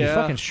 Make the movie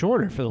fucking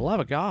shorter, for the love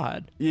of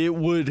God. It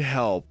would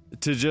help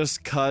to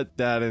just cut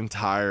that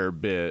entire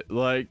bit.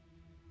 Like,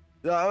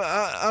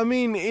 I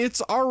mean,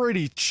 it's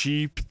already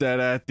cheap that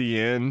at the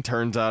end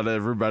turns out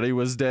everybody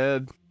was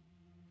dead.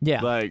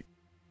 Yeah. Like,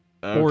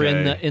 okay. Or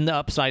in the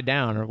upside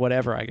down or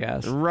whatever, I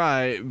guess.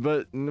 Right,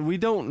 but we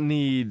don't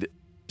need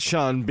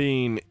Sean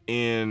Bean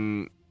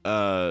in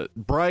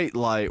bright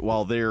light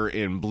while they're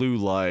in blue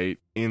light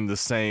in the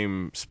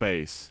same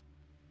space.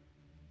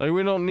 Like,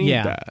 we don't need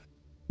that.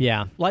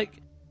 Yeah. Like,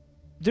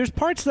 there's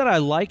parts that I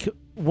like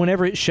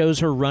whenever it shows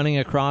her running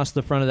across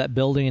the front of that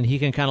building and he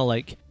can kind of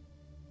like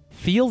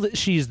feel that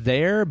she's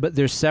there, but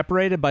they're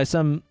separated by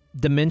some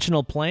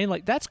dimensional plane.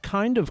 Like, that's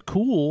kind of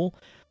cool,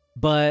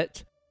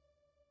 but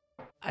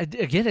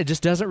again, it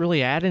just doesn't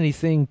really add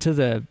anything to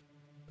the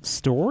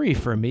story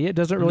for me. It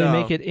doesn't really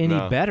make it any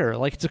better.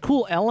 Like, it's a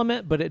cool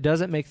element, but it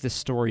doesn't make the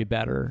story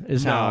better.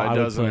 Is how I would put it.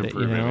 No, it doesn't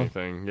improve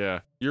anything. Yeah,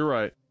 you're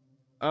right.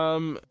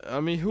 I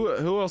mean,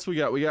 who else we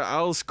got? We got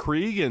Alice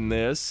Krige in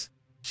this.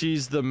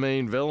 She's the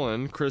main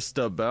villain,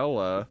 Krista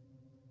Bella.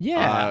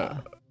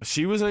 Yeah,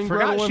 she was in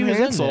Gretel and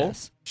Hansel.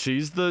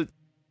 She's the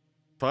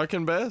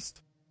fucking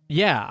best.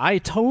 Yeah, I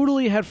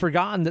totally had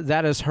forgotten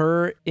that is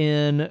her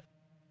in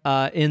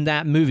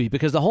that movie,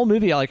 because the whole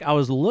movie, like, I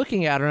was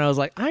looking at her and I was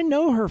like, I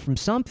know her from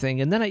something,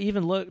 and then I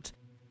even looked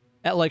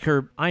at like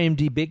her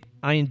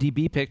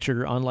IMDb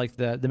picture on like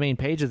the main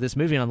page of this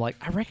movie, and I'm like,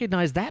 I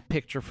recognize that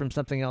picture from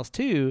something else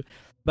too,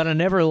 but I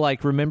never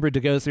like remembered to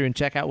go through and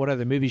check out what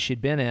other movies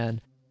she'd been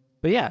in.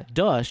 But yeah,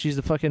 duh, she's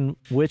the fucking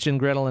witch in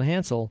Gretel and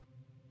Hansel,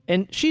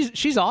 and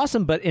she's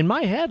awesome. But in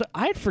my head,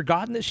 I had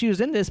forgotten that she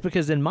was in this,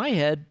 because in my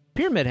head,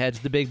 Pyramid Head's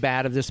the big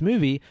bad of this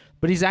movie,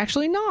 but he's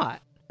actually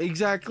not.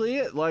 Exactly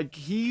it. Like,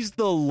 he's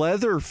the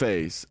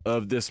Leatherface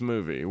of this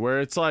movie, where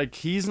it's like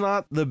he's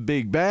not the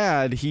big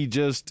bad, he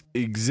just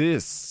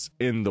exists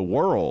in the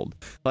world.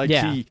 Like,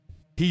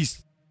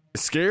 he's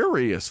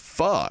scary as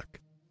fuck.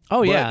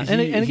 Oh yeah, and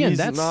again, he's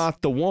that's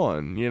not the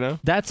one, you know?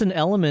 That's an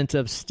element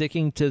of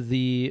sticking to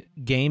the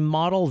game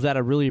model that I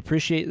really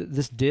appreciate that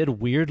this did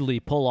weirdly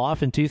pull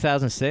off in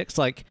 2006.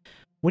 Like,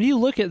 when you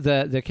look at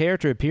the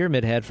character of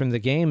Pyramid Head from the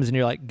games, and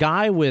you're like,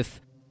 guy with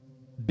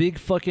big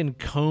fucking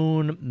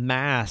cone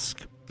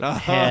mask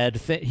head,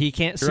 he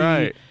can't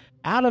see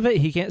out of it,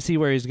 he can't see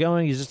where he's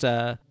going, he's just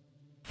a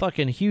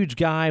fucking huge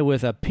guy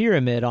with a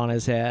pyramid on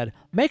his head.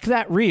 Make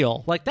that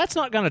real. Like, that's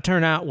not going to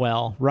turn out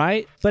well,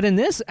 right? But in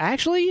this,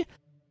 actually,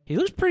 he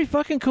looks pretty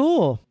fucking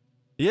cool.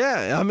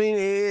 Yeah, I mean,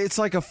 it's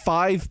like a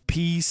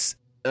 5-piece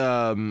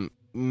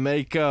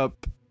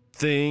makeup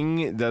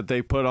thing that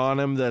they put on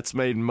him that's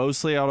made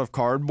mostly out of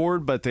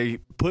cardboard, but they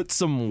put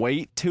some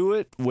weight to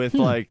it with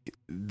like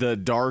the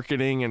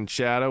darkening and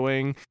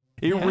shadowing.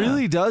 It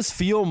really does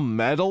feel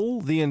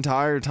metal the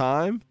entire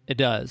time. It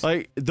does.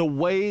 Like, the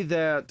way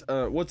that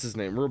what's his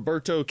name,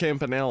 Roberto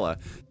Campanella,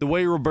 the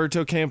way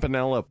Roberto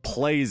Campanella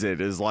plays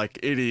it is like,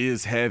 it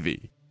is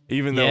heavy,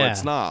 even though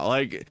it's not.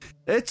 Like,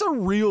 it's a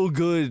real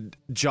good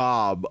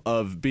job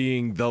of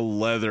being the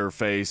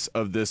Leatherface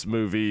of this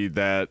movie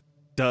that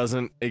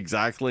doesn't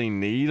exactly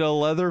need a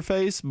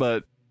Leatherface,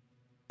 but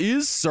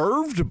is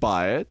served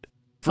by it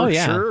for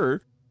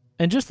sure.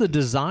 And just the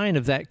design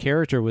of that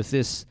character with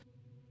this,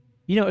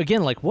 you know,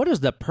 again, like, what is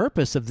the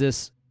purpose of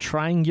this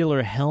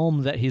triangular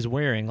helm that he's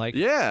wearing? Like,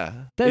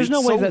 there's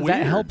no way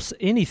that helps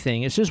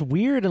anything. It's just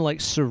weird and like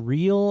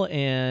surreal,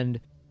 and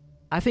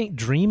I think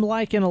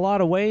dreamlike in a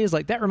lot of ways.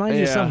 Like, that reminds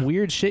me of some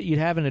weird shit you'd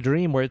have in a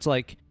dream where it's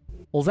like,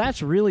 well,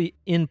 that's really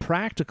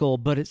impractical,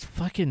 but it's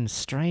fucking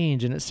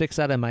strange, and it sticks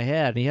out in my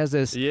head. And he has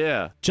this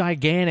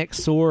gigantic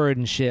sword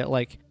and shit.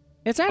 Like,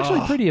 it's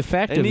actually pretty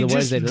effective. And he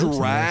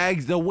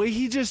the way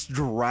he just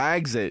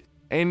drags it,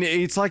 and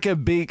it's like a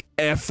big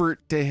effort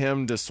to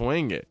him to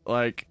swing it.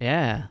 Like,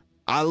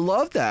 I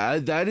love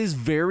that. That is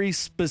very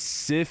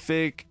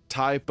specific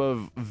type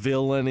of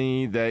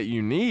villainy that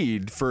you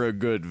need for a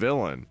good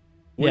villain.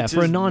 Yeah,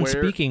 for a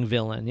non-speaking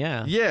villain,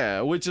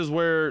 Yeah, which is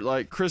where,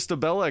 like, Krista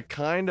Bella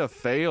kind of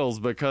fails,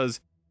 because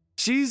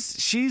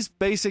she's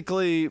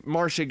basically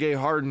Marcia Gay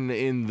Harden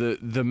in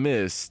the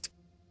Mist,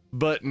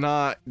 but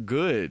not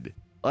good.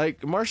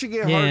 Like, Marcia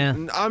Gay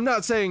Harden, I'm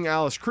not saying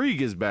Alice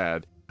Krige is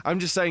bad. I'm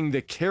just saying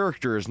the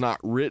character is not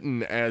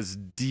written as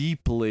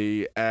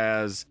deeply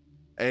as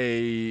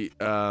a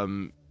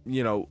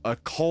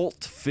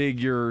cult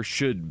figure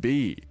should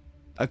be.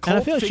 And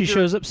I feel like she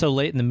shows up so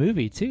late in the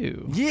movie,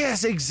 too.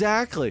 Yes,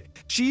 exactly.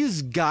 She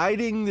is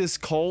guiding this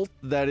cult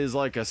that is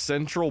like a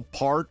central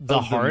part of the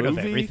movie. The heart of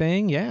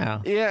everything, yeah.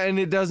 Yeah, and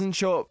it doesn't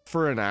show up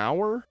for an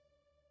hour.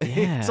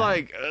 Yeah. It's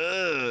like,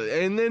 ugh.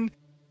 And then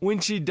when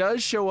she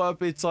does show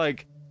up, it's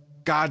like,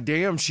 God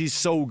damn, she's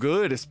so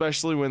good,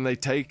 especially when they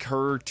take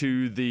her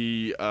to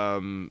the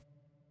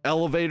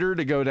elevator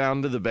to go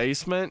down to the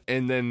basement,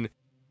 and then,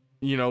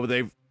 you know,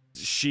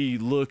 she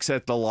looks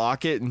at the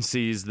locket and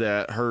sees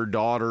that her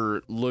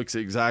daughter looks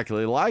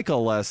exactly like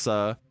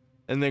Alessa,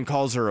 and then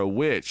calls her a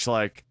witch.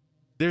 Like,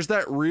 there's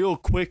that real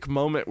quick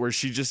moment where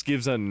she just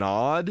gives a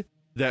nod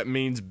that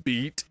means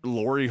beat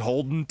Laurie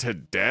Holden to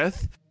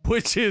death,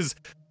 which is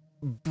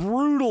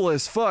brutal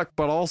as fuck,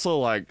 but also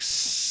like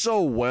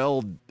so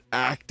well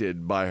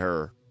acted by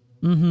her.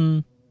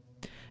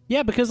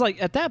 Yeah, because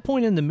like at that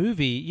point in the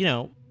movie, you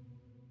know,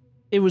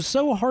 it was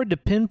so hard to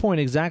pinpoint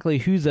exactly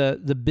who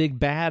the big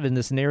bad in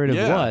this narrative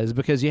was,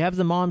 because you have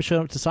the mom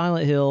showing up to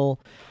Silent Hill.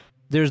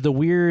 There's the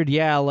weird,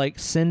 like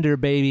cinder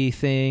baby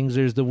things.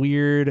 There's the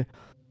weird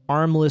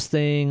armless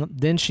thing.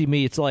 Then she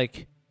meets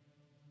like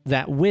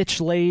that witch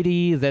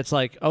lady that's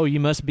like, oh, you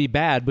must be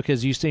bad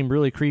because you seem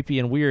really creepy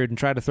and weird and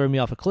try to throw me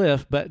off a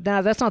cliff. But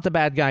that's not the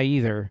bad guy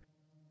either.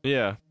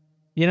 Yeah.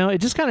 You know, it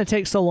just kind of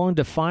takes so long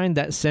to find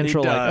that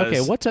central, like,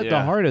 okay, what's at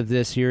the heart of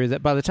this here,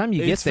 that by the time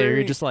you get there,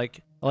 you're just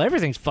like, well,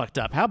 everything's fucked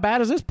up. How bad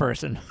is this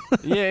person?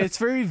 Yeah, it's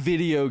very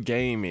video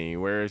gamey,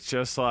 where it's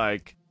just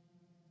like,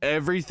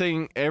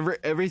 everything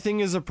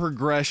is a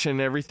progression,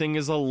 everything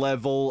is a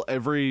level,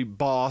 every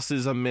boss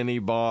is a mini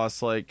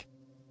boss. Like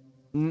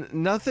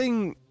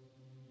nothing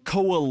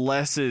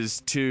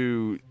coalesces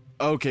to,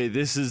 okay,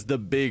 this is the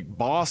big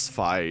boss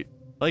fight.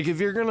 Like if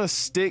you're gonna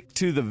stick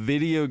to the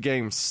video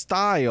game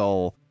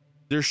style,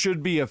 there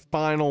should be a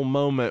final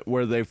moment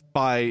where they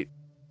fight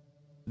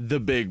the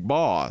big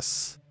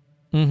boss.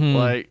 Mm-hmm.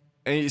 Like,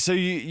 and so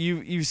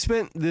you've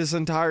spent this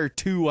entire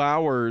 2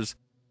 hours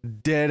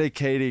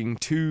dedicating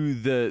to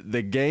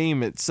the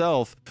game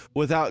itself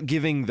without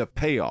giving the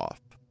payoff.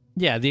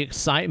 Yeah, the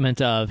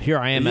excitement of here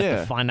I am at Yeah.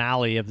 the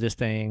finale of this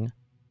thing.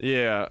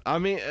 Yeah, I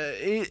mean,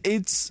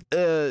 it's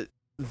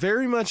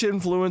very much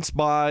influenced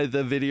by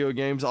the video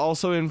games,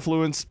 also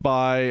influenced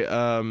by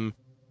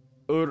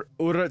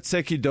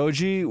Uraseki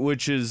Doji,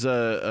 which is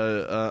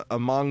a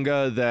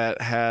manga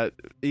that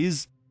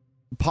is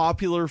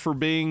popular for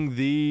being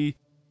the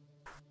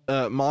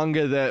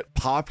manga that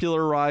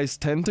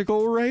popularized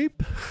tentacle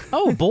rape.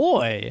 Oh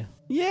boy.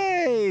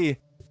 Yay!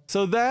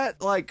 So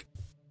that like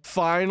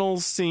final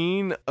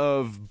scene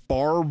of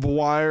barbed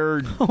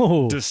wire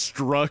Oh.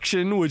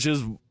 destruction, which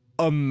is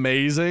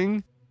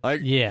amazing.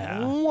 Like,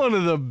 Yeah. one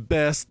of the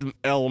best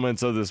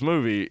elements of this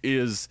movie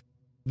is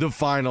the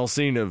final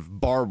scene of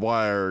barbed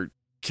wire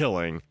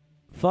killing.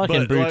 Fucking But,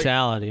 like,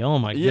 brutality. Oh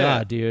my yeah.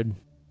 god, dude.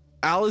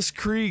 Alice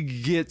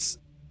Krieg gets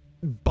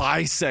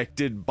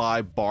bisected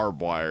by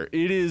barbed wire.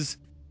 It is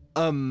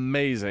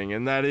amazing,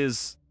 and that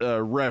is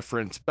a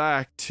reference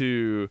back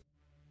to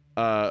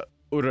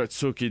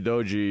Uratsuki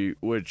Doji,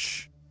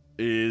 which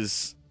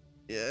is,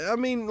 I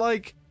mean,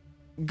 like,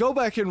 go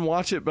back and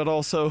watch it, but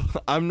also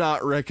I'm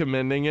not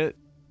recommending it.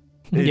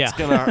 It's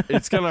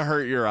gonna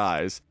hurt your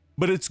eyes,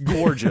 but it's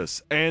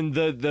gorgeous, and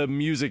the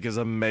music is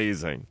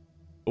amazing,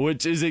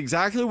 which is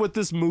exactly what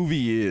this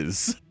movie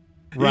is.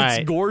 Right.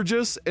 It's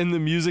gorgeous, and the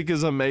music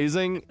is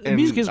amazing. The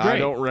music is I great.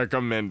 don't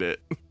recommend it.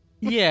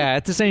 Yeah,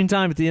 at the same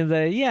time, at the end of the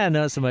day, yeah,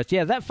 not so much.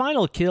 Yeah, that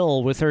final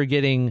kill with her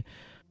getting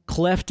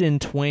cleft in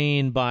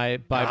twain by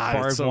God, it's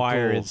barbed so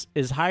wire cool.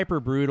 is hyper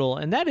brutal,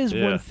 and that is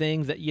Yeah. one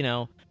thing that you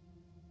know.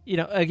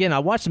 Again, I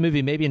watched the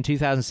movie maybe in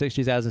 2006,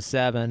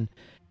 2007,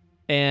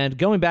 and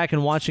going back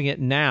and watching it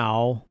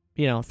now,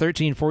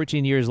 13,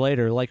 14 years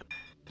later, like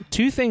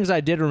two things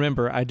I did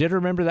remember. I did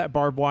remember that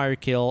barbed wire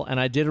kill, and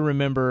I did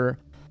remember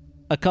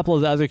a couple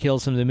of the other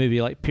kills from the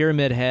movie, like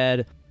Pyramid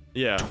Head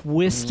Yeah,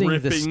 twisting the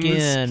ripping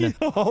skin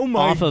Oh my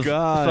off of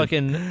god!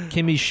 fucking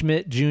Kimmy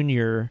Schmidt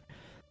Jr.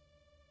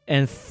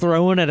 and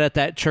throwing it at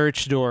that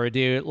church door,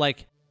 dude.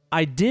 Like,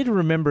 I did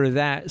remember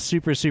that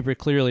super, super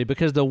clearly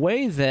because the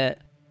way that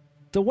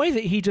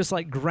he just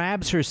like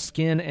grabs her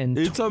skin and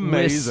It's twists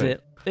amazing.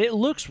 it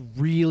looks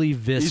really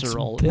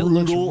visceral. It's It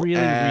looks brutal really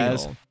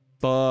as real.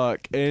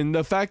 fuck. And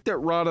the fact that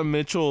Rhoda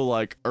Mitchell,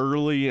 like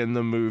early in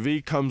the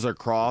movie, comes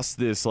across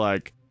this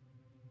like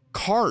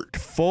cart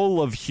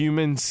full of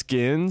human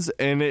skins,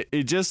 and it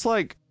just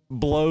like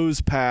blows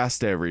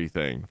past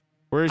everything.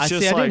 Where it's I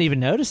just see. I like, didn't even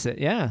notice it.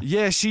 Yeah.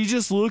 yeah, she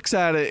just looks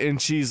at it and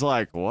she's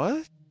like,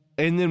 "What?"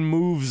 and then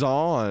moves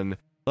on.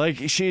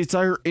 Like it's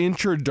her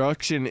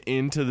introduction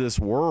into this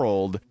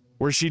world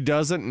where she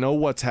doesn't know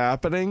what's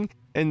happening,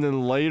 and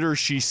then later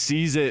she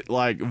sees it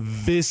like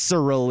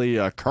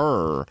viscerally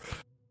occur.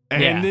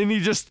 And Yeah. then he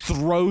just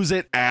throws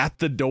it at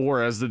the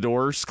door as the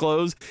doors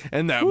close,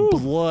 and that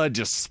blood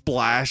just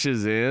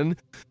splashes in.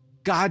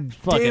 God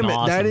Fucking damn it,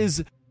 that awesome.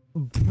 is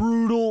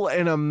brutal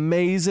and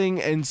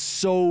amazing and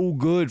so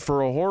good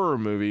for a horror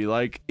movie.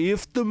 Like,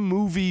 if the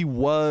movie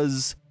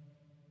was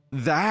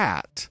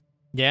that,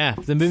 Yeah.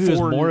 If the movie was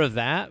For- more of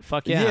that,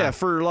 fuck yeah. yeah,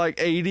 for like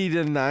 80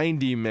 to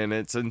 90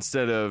 minutes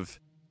instead of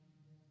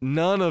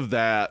none of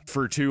that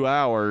for 2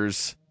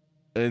 hours,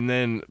 and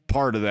then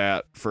part of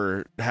that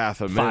for half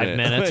a minute. 5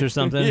 minutes or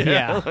something.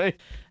 Yeah. like-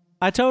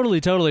 I totally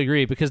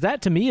agree because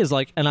that to me is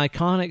like an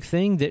iconic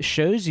thing that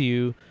shows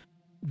you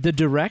the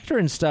director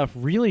and stuff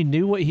really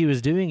knew what he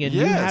was doing and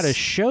knew how Yes. to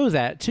show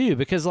that too.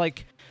 Because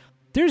like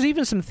there's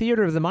even some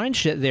theater of the mind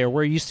shit there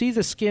where you see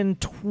the skin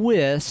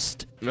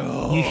twist,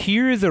 Oh. you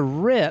hear the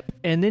rip,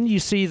 and then you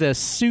see the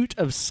suit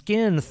of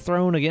skin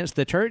thrown against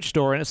the church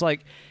door, and it's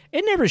like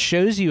it never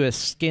shows you a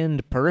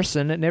skinned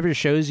person. It never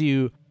shows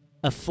you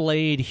a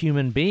flayed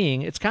human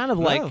being. It's kind of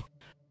like, No.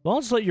 well,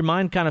 just let your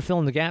mind kind of fill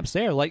in the gaps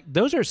there. Like,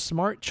 those are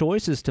smart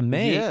choices to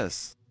make,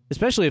 Yes.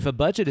 especially if a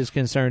budget is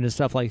concerned and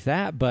stuff like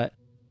that, but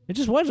it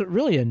just wasn't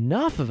really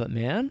enough of it,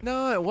 man.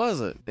 No, it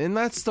wasn't. And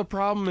that's the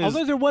problem is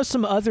Although there was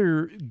some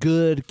other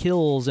good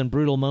kills and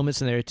brutal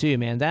moments in there too,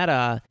 man.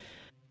 That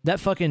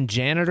fucking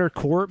janitor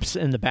corpse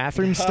in the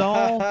bathroom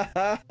stall.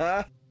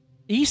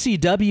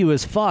 ECW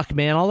as fuck,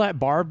 man. All that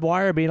barbed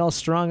wire being all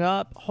strung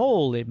up.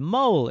 Holy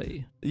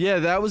moly. Yeah,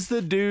 that was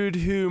the dude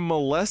who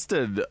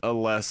molested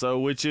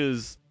Alessa, which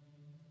is,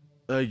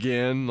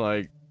 again,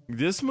 like,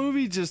 this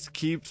movie just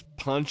keeps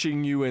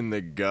punching you in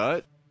the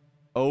gut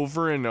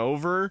over and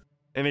over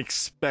and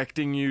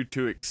expecting you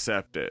to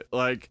accept it.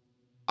 Like,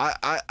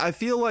 I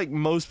feel like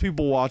most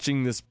people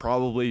watching this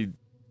probably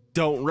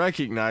don't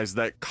recognize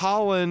that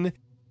Colin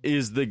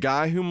is the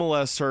guy who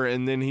molests her,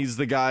 and then he's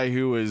the guy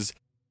who is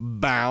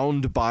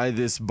bound by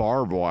this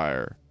barbed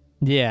wire.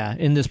 Yeah,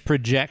 in this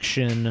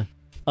projection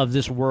of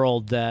this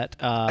world that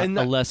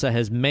Alessa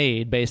has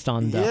made based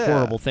on the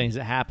horrible things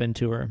that happened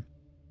to her.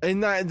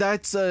 And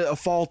that's a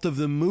fault of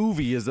the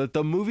movie, is that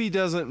the movie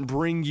doesn't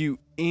bring you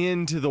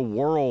into the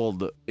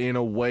world in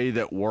a way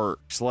that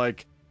works.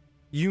 Like,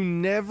 you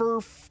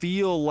never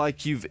feel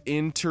like you've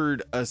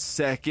entered a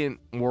second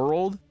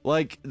world.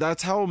 Like,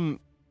 that's how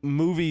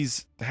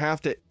movies have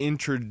to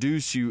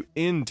introduce you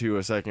into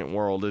a second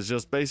world, is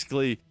just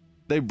basically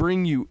they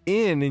bring you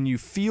in and you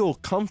feel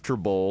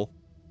comfortable,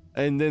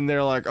 and then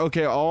they're like,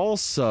 okay,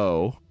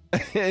 also,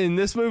 and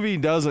this movie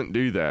doesn't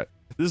do that.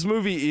 This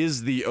movie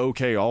is the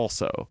okay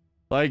also.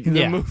 Like,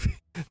 the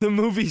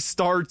movie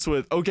starts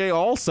with okay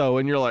also,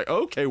 and you're like,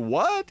 okay,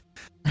 what?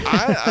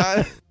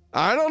 I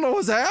don't know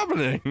what's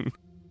happening.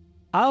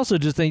 I also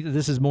just think that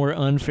this is more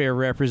unfair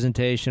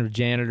representation of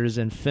janitors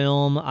in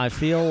film. I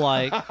feel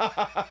like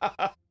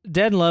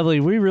Dead and Lovely,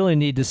 we really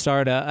need to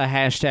start a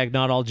hashtag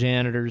not all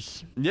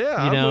janitors.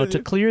 Yeah.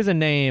 To clear the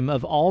name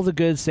of all the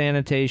good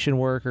sanitation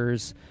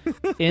workers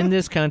in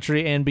this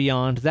country and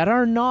beyond that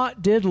are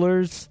not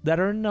diddlers,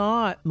 that are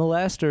not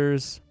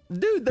molesters.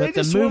 Dude, they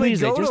just want to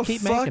go to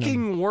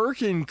fucking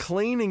work and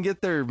clean and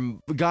get their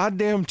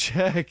goddamn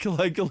check.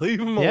 Like, leave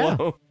them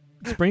alone.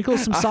 Sprinkle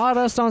some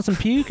sawdust on some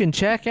puke and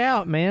check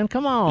out, man.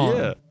 Come on.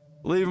 Yeah.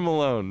 Leave them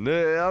alone.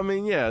 I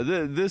mean, yeah,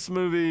 this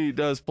movie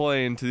does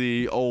play into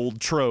the old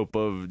trope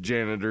of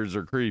janitors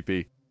are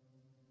creepy.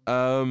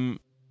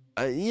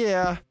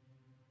 Yeah,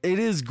 it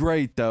is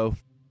great though.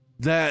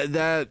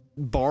 That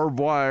barbed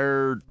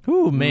wire.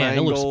 Ooh, man,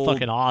 it looks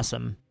fucking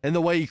awesome. And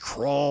the way he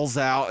crawls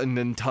out and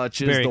then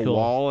touches the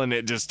wall and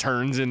it just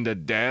turns into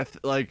death.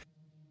 Like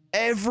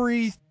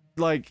every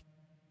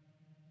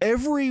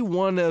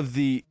one of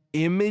the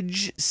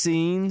image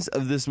scenes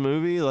of this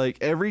movie, like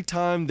every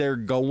time they're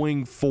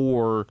going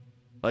for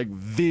like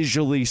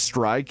visually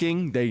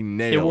striking, they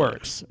nail it. It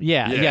works.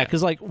 Yeah,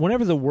 because like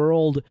whenever the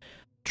world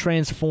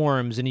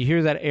transforms and you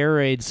hear that air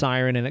raid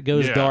siren and it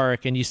goes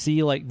dark and you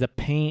see like the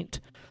paint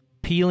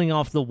peeling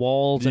off the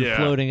walls and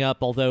floating up,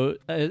 although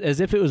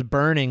as if it was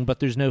burning, but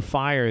there's no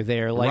fire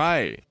there.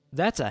 Like,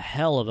 that's a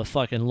hell of a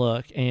fucking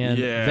look, and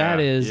that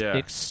is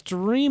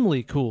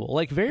extremely cool.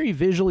 Like very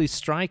visually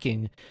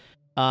striking.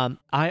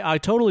 I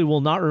totally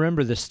will not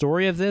remember the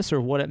story of this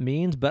or what it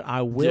means, but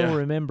I will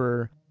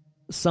remember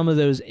some of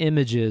those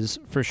images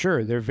for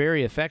sure. They're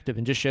very effective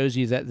and just shows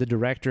you that the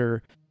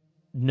director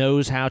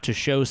knows how to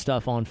show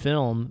stuff on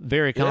film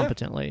very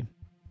competently.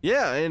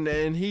 Yeah,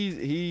 and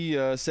he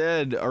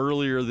said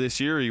earlier this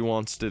year he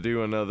wants to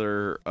do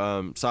another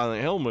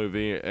Silent Hill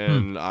movie,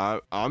 and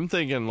I'm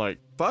thinking like,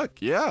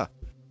 fuck yeah.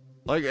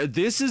 Like,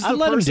 this is the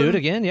person... I'd let him do it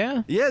again,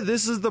 yeah. Yeah,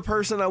 this is the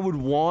person I would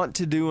want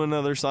to do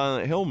another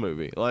Silent Hill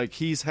movie. Like,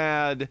 he's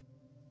had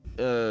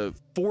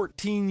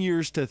 14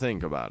 years to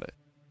think about it.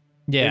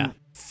 Yeah. And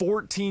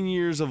 14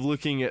 years of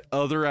looking at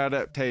other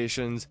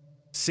adaptations,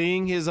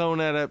 seeing his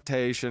own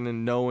adaptation,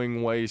 and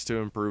knowing ways to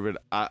improve it.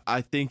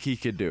 I think he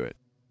could do it.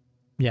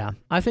 Yeah,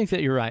 I think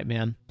that you're right,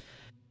 man.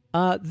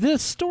 The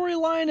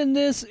storyline in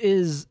this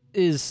is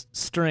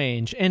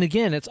strange. And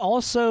again, it's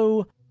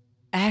also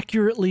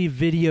accurately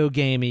video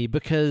gamey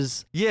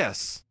because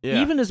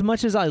even as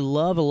much as I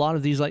love a lot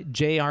of these like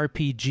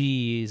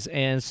JRPGs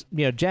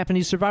and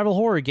Japanese survival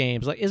horror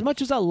games, like as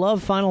much as I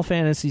love Final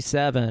Fantasy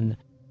VII,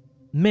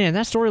 man,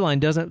 that storyline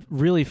doesn't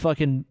really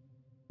fucking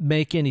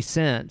make any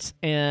sense.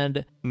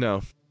 And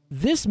no,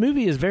 this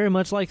movie is very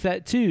much like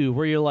that too,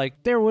 where you're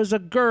like, there was a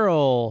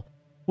girl,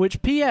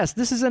 which P.S.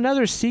 this is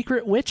another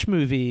secret witch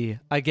movie,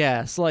 I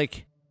guess.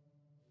 Like,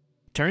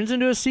 turns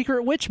into a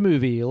secret witch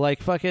movie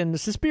like fucking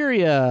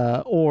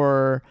Suspiria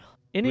or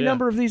any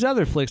number of these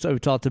other flicks that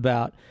we've talked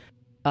about.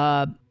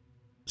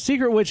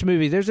 Secret witch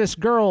movie. There's this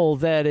girl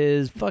that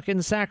is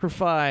fucking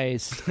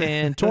sacrificed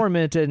and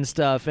tormented and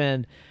stuff,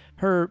 and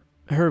her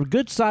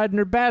good side and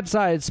her bad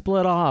side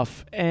split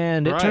off,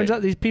 and it turns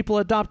out these people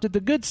adopted the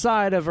good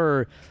side of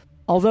her.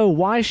 Although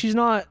why she's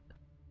not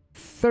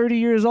 30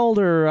 years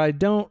older, I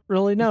don't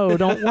really know.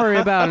 Don't worry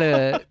about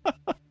it.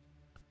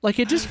 Like,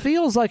 it just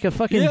feels like a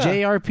fucking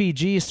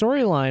JRPG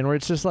storyline where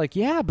it's just like,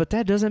 yeah, but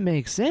that doesn't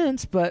make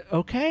sense, but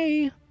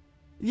okay.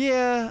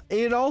 Yeah,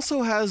 it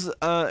also has,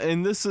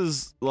 and this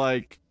is,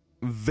 like,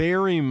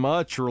 very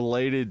much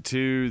related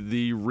to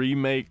the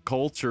remake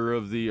culture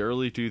of the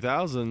early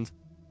 2000s.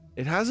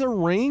 It has a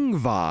Ring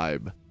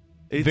vibe.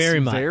 It's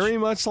very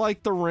much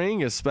like The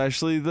Ring,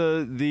 especially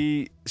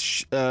the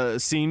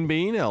Sean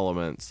Bean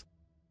elements.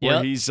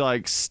 Where he's,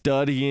 like,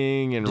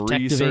 studying and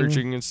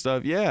researching and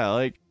stuff. Yeah,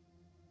 like,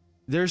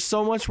 there's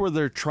so much where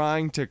they're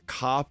trying to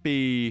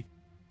copy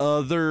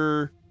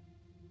other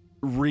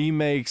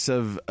remakes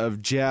of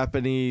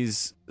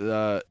Japanese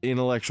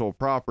intellectual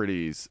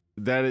properties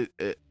that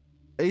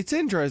it's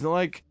interesting.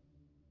 Like,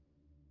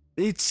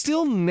 it's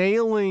still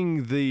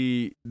nailing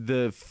the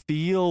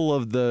feel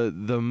of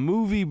the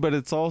movie, but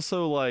it's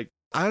also like,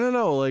 I don't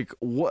know, like,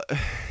 what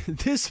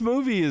this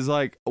movie is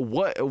like,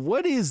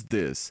 what is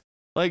this?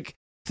 Like,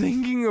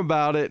 thinking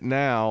about it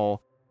now,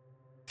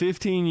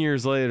 15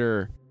 years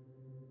later,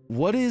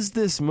 what is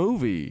this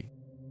movie?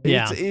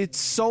 Yeah. It's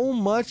so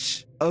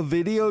much a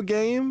video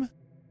game,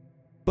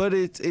 but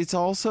it's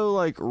also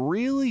like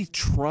really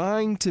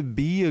trying to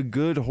be a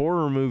good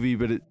horror movie,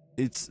 but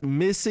it's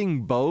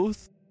missing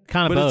both.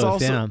 Kind of but both, it's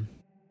also, yeah.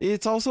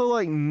 It's also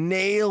like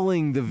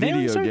nailing the Nailing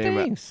video certain game.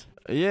 things.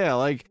 Yeah,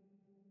 like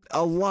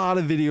a lot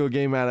of video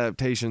game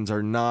adaptations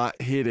are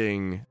not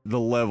hitting the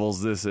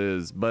levels this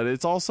is, but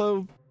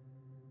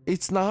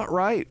it's not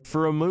right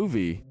for a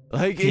movie.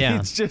 Like,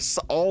 it's just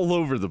all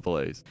over the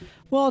place.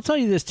 Well, I'll tell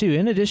you this too.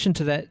 In addition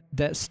to that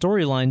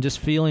storyline just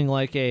feeling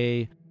like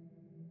a,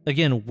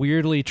 again,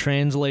 weirdly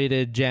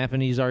translated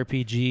Japanese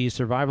RPG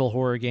survival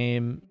horror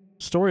game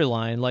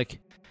storyline, like,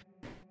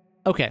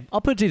 okay,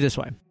 I'll put it to you this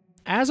way.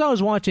 As I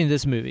was watching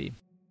this movie,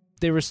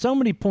 there were so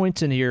many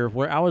points in here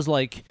where I was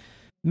like,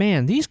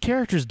 man, these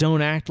characters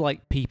don't act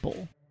like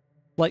people.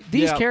 Like,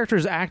 these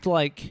characters act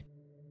like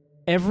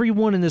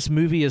everyone in this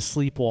movie is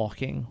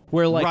sleepwalking.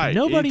 Where, like,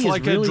 nobody it's is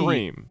like really... a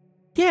dream.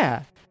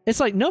 Yeah. It's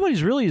like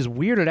nobody's really as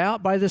weirded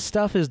out by this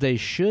stuff as they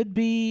should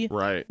be.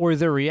 Right. Or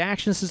their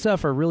reactions to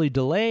stuff are really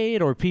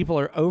delayed, or people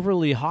are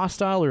overly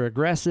hostile or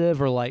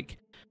aggressive, or, like,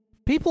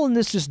 people in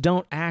this just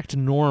don't act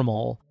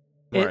normal.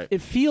 Right.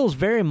 It feels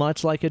very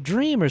much like a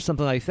dream or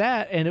something like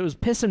that, and it was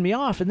pissing me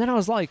off. And then I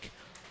was like,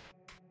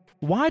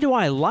 why do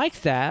I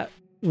like that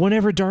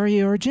whenever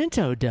Dario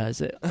Argento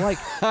does it? Like,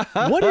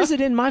 what is it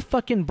in my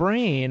fucking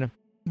brain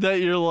that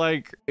you're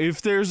like,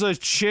 if there's a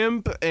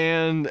chimp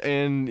and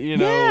you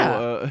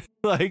know,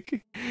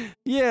 like,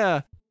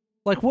 yeah.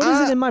 Like, what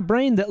is it in my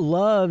brain that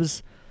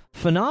loves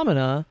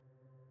Phenomena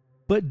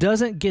but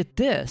doesn't get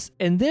this?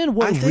 And then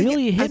what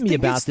really hit me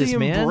about this, man...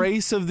 the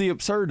embrace of the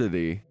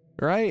absurdity.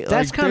 Right?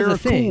 That's like, kind of the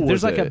thing. Cool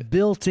There's like it. a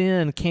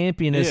built-in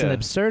campiness and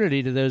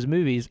absurdity to those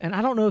movies. And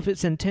I don't know if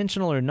it's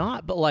intentional or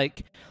not, but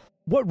like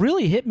what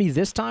really hit me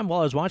this time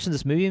while I was watching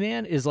this movie,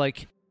 man, is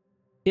like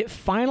it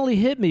finally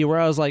hit me where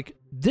I was like,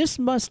 this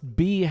must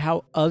be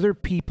how other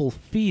people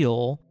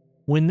feel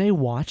when they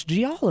watch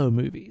Giallo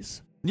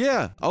movies.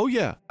 Yeah. Oh,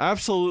 yeah.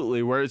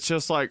 Absolutely. Where it's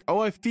just like, oh,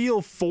 I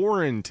feel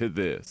foreign to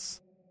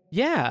this.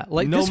 Yeah.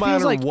 Like, no this matter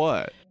feels like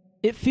what.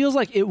 It feels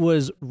like it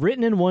was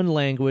written in one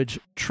language,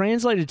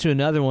 translated to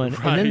another one,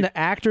 and then the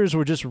actors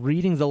were just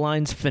reading the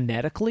lines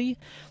phonetically.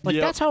 Like,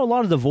 that's how a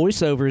lot of the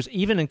voiceovers,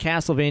 even in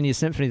Castlevania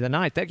Symphony of the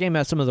Night, that game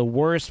has some of the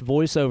worst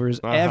voiceovers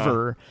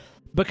ever,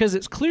 because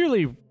it's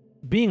clearly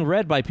being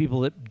read by people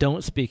that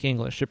don't speak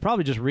English. They're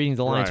probably just reading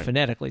the lines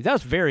phonetically. That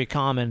was very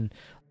common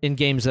in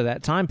games of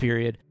that time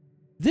period.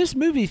 This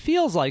movie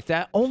feels like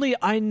that, only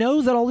I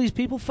know that all these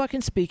people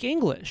fucking speak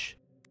English.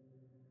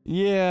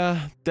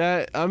 Yeah,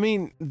 I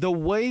mean, the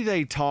way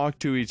they talk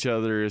to each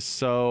other is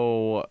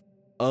so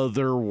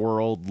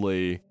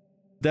otherworldly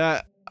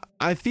that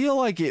I feel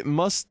like it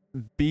must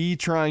be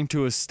trying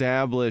to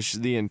establish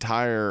the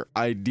entire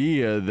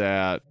idea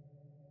that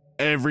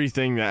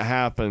everything that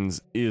happens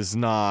is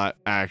not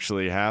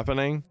actually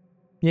happening.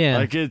 Yeah.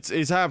 Like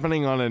it's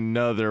happening on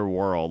another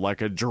world,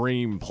 like a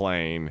dream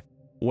plane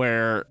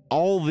where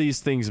all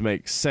these things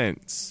make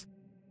sense.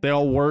 They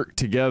all work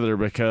together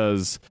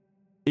because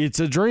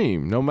it's a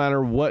dream. No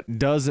matter what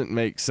doesn't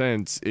make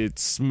sense,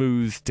 it's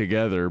smoothed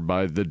together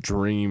by the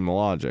dream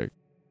logic.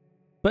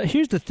 But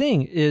here's the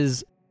thing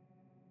is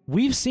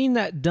we've seen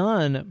that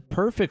done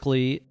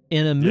perfectly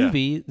in a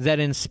movie that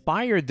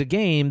inspired the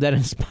game, that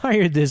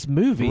inspired this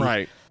movie.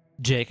 Right.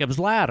 Jacob's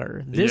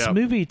Ladder. This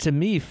movie to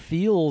me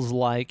feels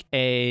like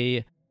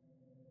a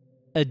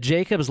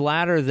Jacob's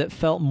Ladder that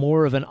felt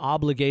more of an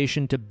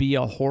obligation to be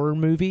a horror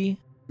movie.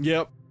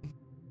 Yep.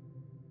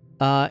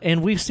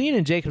 And we've seen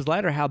in Jacob's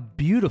Ladder how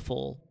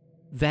beautiful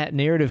that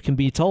narrative can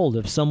be told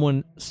of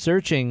someone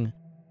searching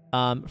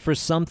for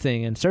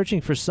something and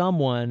searching for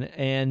someone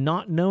and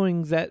not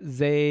knowing that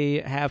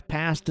they have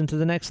passed into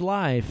the next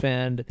life.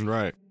 And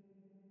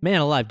man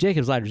alive,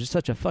 Jacob's Ladder is just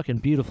such a fucking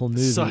beautiful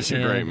movie. Such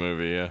a great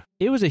movie, yeah.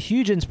 It was a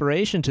huge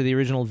inspiration to the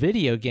original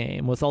video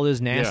game with all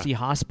those nasty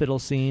hospital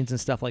scenes and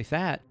stuff like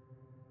that.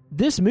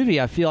 This movie,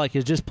 I feel like,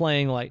 is just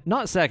playing, like,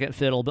 not second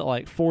fiddle, but,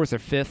 like, fourth or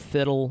fifth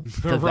fiddle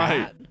to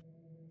that.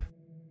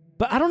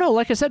 But I don't know,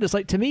 like I said, it's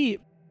like, to me,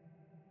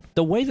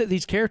 the way that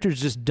these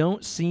characters just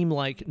don't seem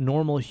like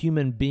normal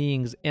human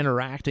beings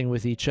interacting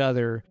with each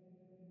other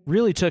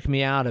really took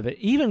me out of it.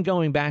 Even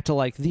going back to,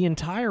 like, the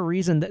entire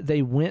reason that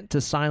they went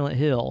to Silent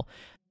Hill.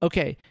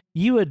 Okay,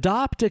 you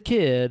adopt a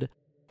kid,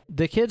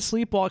 the kid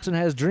sleepwalks and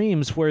has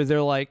dreams where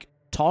they're, like,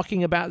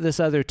 talking about this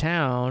other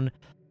town,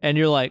 and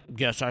you're like,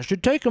 guess I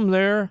should take him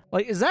there.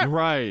 Like, is that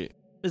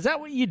Is that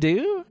what you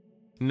do?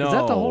 No. Is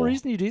that the whole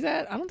reason you do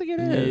that? I don't think it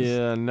is.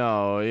 Yeah,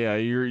 no. Yeah,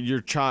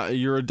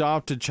 your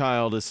adopted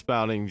child is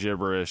spouting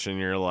gibberish, and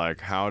you're like,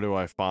 how do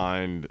I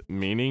find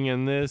meaning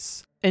in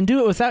this? And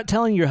do it without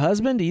telling your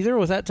husband either,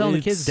 without telling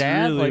the kid's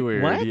dad? It's really like,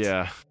 weird.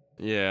 What?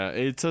 Yeah,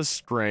 it's a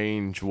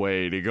strange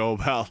way to go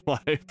about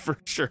life for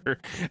sure.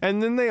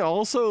 And then they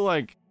also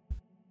like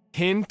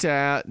hint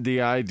at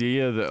the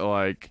idea that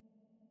like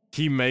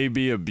he may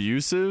be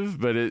abusive,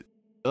 but it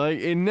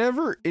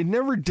never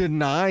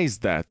denies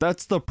that.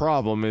 That's the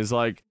problem, is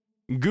like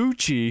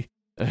Gucci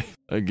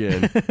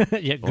again,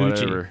 Yeah, Gucci.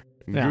 whatever.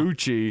 Yeah.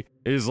 Gucci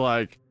is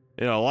like,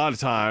 a lot of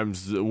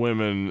times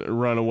women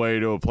run away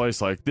to a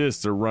place like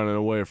this. They're running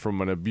away from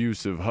an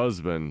abusive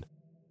husband.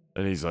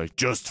 And he's like,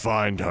 just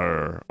find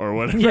her or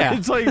whatever. Yeah.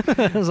 It's like,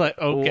 I was like,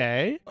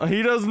 okay.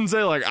 he doesn't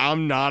say like,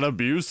 I'm not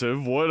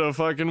abusive. What a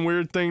fucking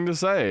weird thing to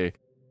say.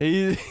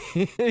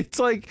 It's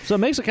like, So it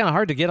makes it kind of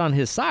hard to get on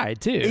his side,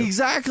 too.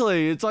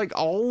 exactly. It's like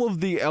all of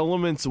the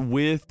elements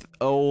with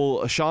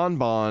old Sean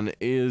Bon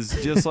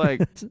is just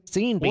like,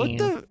 Scene bean.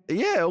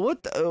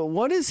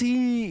 what is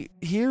he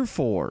here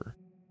for?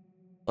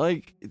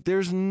 Like,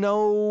 there's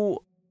no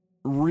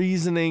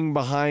reasoning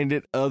behind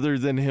it other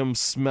than him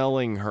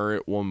smelling her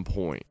at one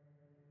point.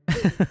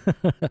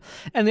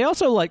 And they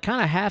also like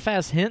kind of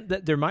half-ass hint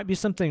that there might be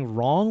something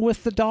wrong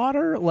with the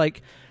daughter.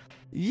 Like,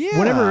 Yeah.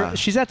 whenever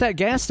she's at that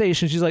gas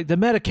station, she's like, the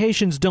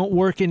medications don't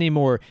work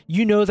anymore.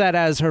 You know that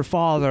as her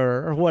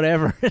father or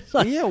whatever. It's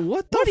like, Yeah,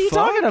 what the what are you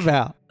fuck? talking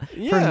about?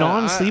 Yeah, For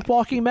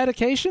non-sleepwalking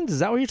medications? Is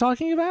that what you're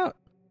talking about?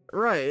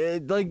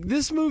 Right. Like,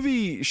 this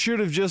movie should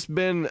have just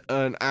been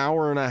an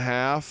hour and a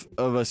half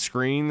of a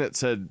screen that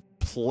said,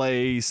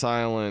 play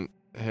Silent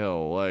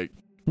Hill. Like,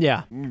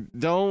 Yeah.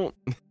 don't...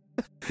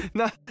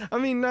 not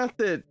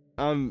that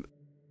I'm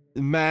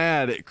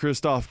mad at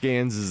Christoph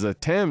Gans's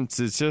attempts.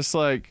 It's just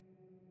like,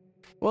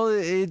 well,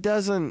 it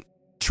doesn't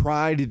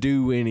try to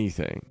do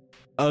anything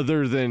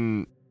other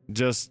than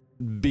just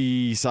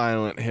be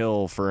Silent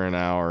Hill for an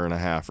hour and a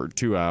half or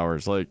 2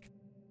 hours. Like,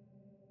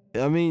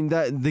 I mean,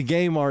 that the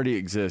game already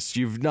exists.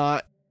 You've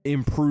not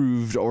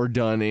improved or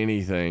done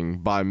anything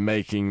by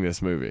making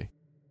this movie.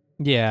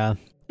 Yeah.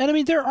 And I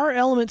mean, there are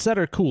elements that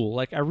are cool.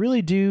 Like, I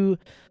really do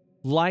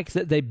like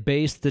that they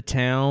based the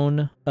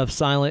town of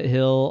Silent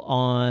Hill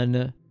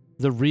on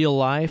the real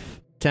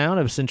life town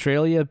of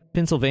Centralia,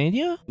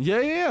 Pennsylvania.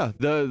 Yeah.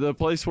 The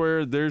place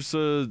where there's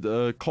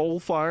a coal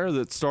fire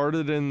that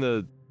started in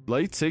the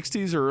late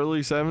 60s or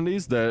early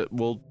 70s that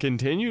will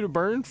continue to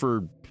burn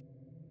for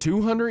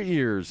 200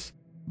 years.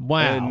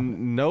 Wow.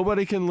 And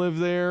nobody can live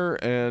there,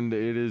 and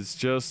it is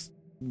just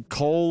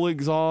coal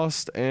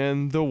exhaust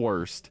and the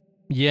worst.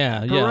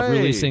 Yeah, Hooray.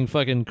 releasing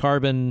fucking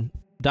carbon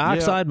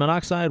dioxide,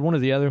 monoxide, one or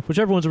the other,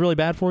 whichever one's really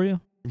bad for you.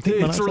 It's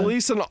monoxide.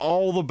 releasing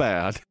all the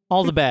bad.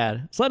 All the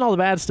bad. It's letting all the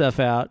bad stuff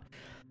out.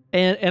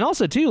 And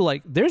also, too,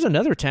 like, there's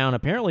another town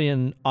apparently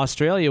in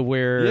Australia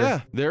where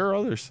Yeah, there are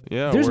others.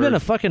 Yeah, there's been a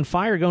fucking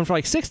fire going for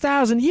like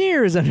 6,000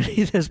 years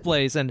underneath this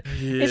place. And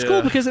it's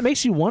cool because it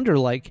makes you wonder,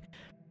 like,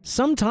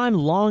 sometime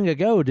long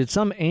ago, did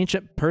some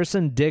ancient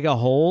person dig a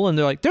hole and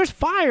they're like, there's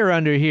fire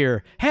under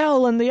here,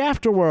 hell in the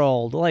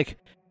afterworld? Like,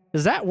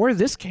 is that where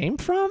this came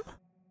from?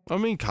 I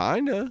mean,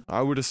 kinda.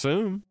 I would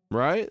assume,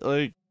 right?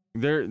 Like,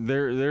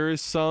 there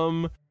is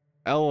some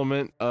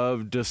element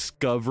of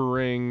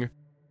discovering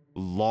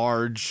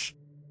large,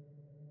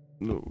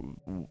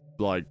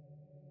 like,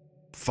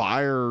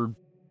 fire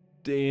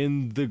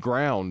in the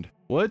ground.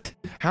 What?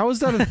 How is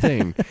that a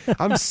thing?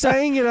 I'm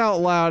saying it out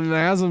loud, and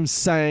as I'm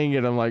saying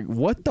it, I'm like,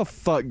 what the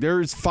fuck?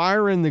 There's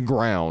fire in the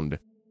ground.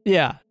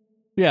 Yeah.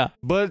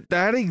 But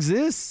that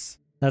exists.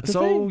 That's a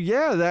So, thing.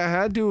 yeah, that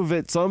had to have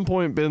at some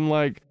point been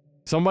like,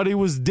 somebody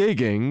was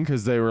digging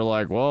because they were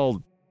like,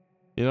 well,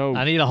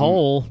 I need a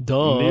hole.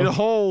 Duh. need a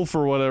hole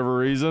for whatever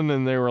reason.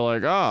 And they were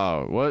like,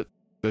 what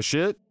the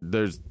shit?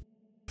 There's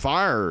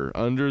fire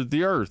under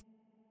the earth.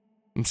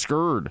 I'm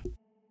scared.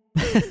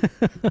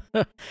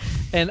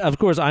 And of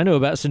course, I know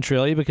about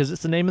Centralia because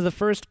it's the name of the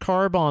first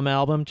Car Bomb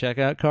album. Check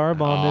out Car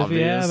Bomb if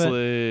you haven't.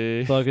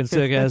 Obviously. Fucking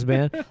sick ass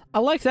band. I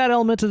like that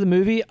element of the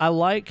movie. I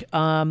like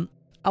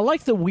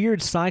the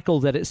weird cycle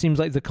that it seems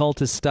like the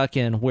cult is stuck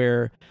in,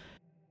 where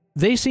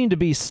they seem to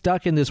be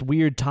stuck in this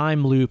weird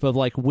time loop of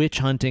like witch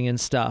hunting and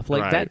stuff.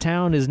 Like Right. that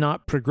town is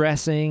not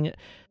progressing.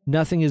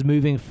 Nothing is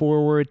moving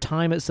forward.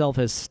 Time itself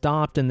has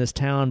stopped in this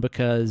town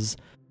because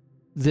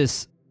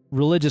this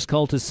religious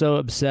cult is so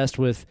obsessed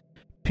with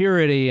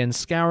purity and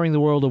scouring the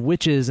world of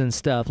witches and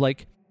stuff.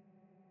 Like,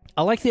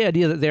 I like the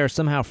idea that they are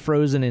somehow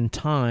frozen in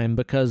time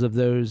because of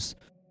those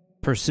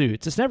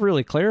pursuits. It's never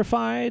really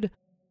clarified,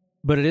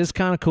 but it is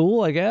kind of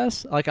cool, I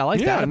guess. Like, I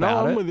like that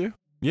about I'm it. with you.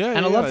 Yeah,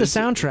 And I love the it's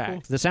soundtrack.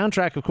 cool. The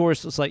soundtrack, of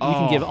course, it's like you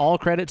can give all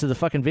credit to the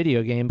fucking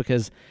video game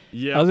because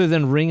Yeah. other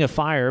than Ring of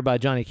Fire by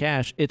Johnny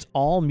Cash, it's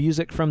all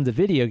music from the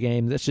video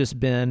game that's just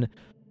been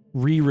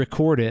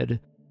re-recorded.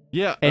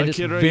 Yeah, and it's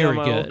Akira very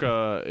good.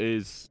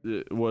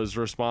 Yamaoka was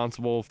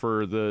responsible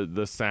for the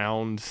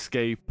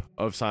soundscape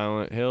of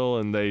Silent Hill,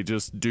 and they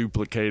just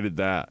duplicated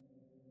that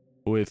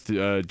with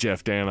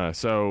Jeff Dana.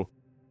 So,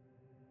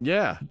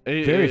 yeah,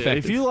 Very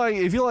effective.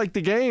 If you like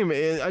the game,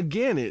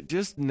 it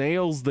just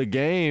nails the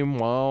game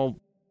while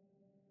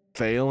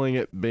failing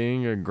at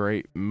being a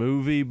great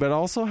movie, but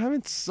also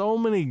having so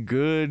many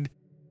good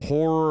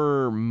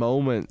horror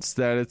moments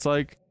that it's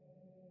like,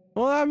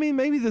 well, I mean,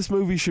 maybe this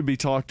movie should be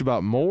talked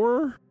about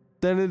more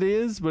than it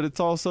is, but it's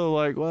also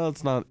like, well,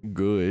 it's not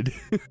good.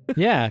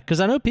 Yeah,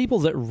 because I know people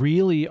that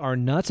really are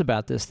nuts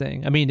about this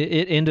thing. I mean,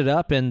 it ended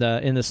up in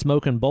the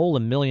smoking bowl a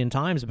million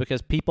times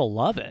because people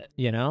love it,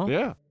 you know?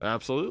 Yeah,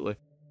 absolutely.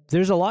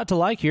 There's a lot to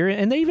like here,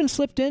 and they even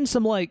slipped in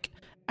some, like,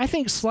 I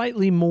think,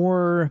 slightly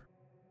more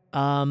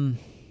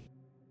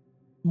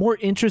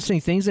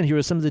interesting things in here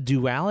with some of the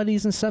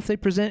dualities and stuff they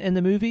present in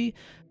the movie.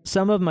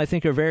 Some of them I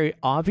think are very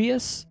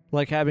obvious,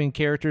 like having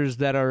characters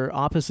that are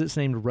opposites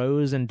named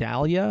Rose and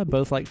Dahlia,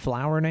 both like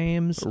flower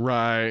names.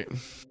 Right.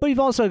 But you've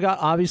also got,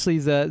 obviously,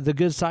 the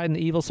good side and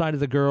the evil side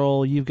of the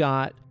girl. You've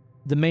got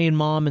the main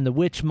mom and the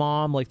witch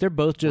mom. Like, they're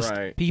both just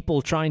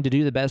people trying to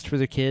do the best for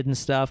their kid and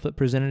stuff, but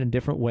presented in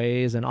different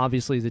ways. And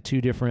obviously the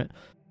two different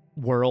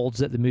worlds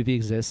that the movie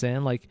exists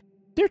in. Like,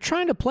 they're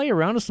trying to play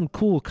around with some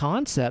cool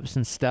concepts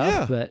and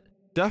stuff, but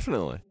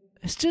definitely.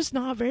 It's just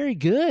not very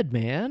good,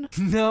 man.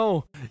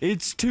 No,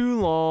 it's too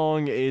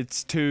long.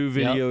 It's too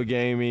video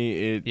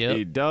gamey.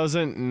 It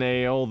doesn't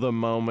nail the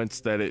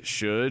moments that it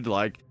should.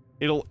 Like,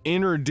 it'll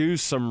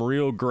introduce some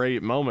real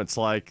great moments,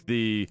 like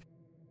the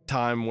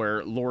time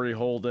where Laurie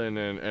Holden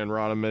and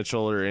Rhoda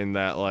Mitchell are in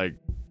that like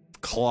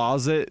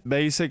closet,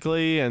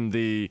 basically, and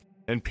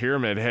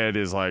Pyramid Head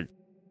is like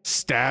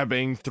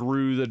stabbing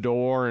through the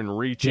door and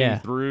reaching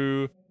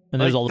through.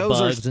 And there's all the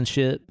bugs and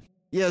shit.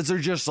 Yeah, they're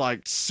just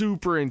like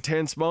super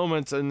intense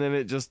moments, and then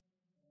it just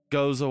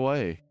goes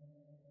away.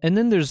 And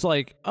then there's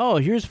like, oh,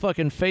 here's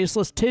fucking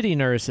faceless titty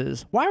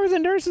nurses. Why were the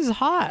nurses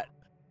hot?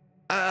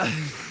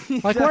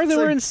 Like, why are they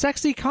wearing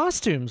sexy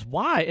costumes?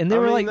 Why? And they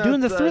were like doing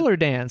the Thriller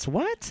dance.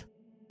 What?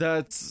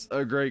 That's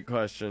a great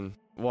question.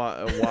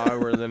 Why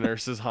were the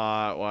nurses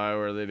hot? Why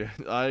were they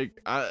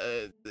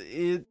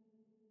doing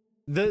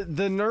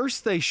the nurse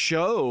they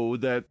show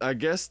that I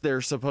guess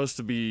they're supposed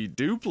to be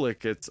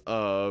duplicates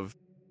of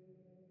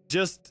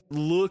just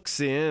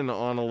looks in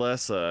on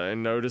Alessa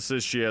and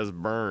notices she has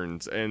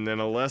burns, and then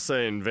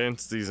Alessa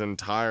invents these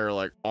entire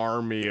like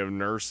army of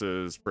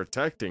nurses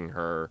protecting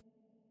her.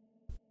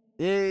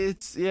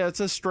 It's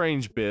a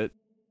strange bit.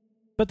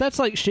 But that's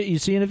like shit you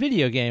see in a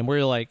video game where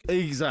you're like,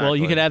 exactly. Well,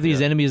 you could have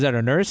these enemies that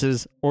are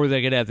nurses, or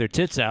they could have their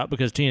tits out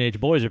because teenage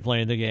boys are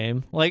playing the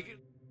game. Like,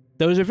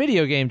 those are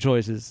video game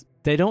choices.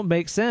 They don't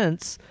make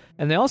sense,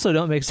 and they also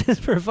don't make sense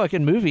for a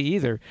fucking movie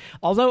either.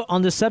 Although,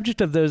 on the subject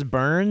of those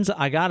burns,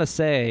 I gotta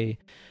say,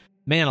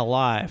 man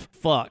alive,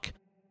 fuck.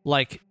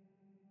 Like,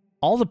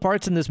 all the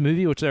parts in this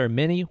movie, which there are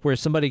many, where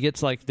somebody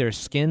gets, like, their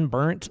skin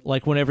burnt,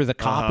 like whenever the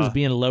cop is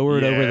being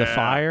lowered over the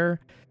fire.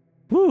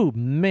 Woo,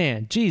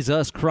 man,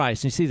 Jesus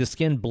Christ. And you see the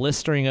skin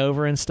blistering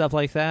over and stuff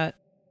like that.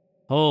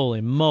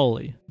 Holy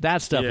moly.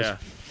 That stuff is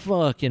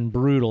fucking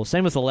brutal.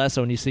 Same with Alessa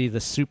when you see the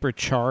super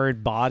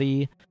charred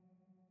body.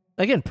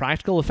 Again,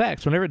 practical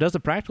effects. Whenever it does the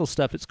practical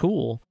stuff, it's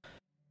cool.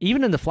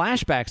 Even in the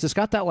flashbacks, it's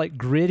got that like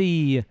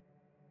gritty,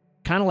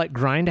 kind of like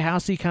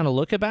grindhousey kind of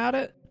look about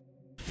it.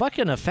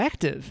 Fucking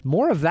effective.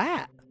 More of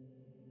that.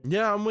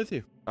 Yeah, I'm with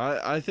you.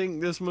 I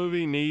think this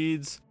movie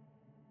needs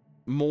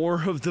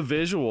more of the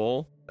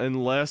visual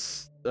and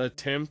less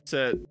attempts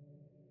at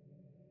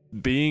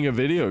being a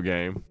video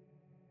game.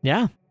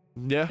 Yeah.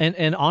 Yeah.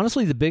 And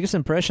honestly, the biggest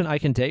impression I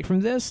can take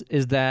from this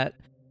is that,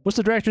 what's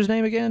the director's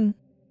name again?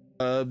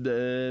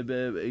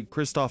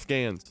 Christoph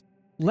Gans.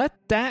 Let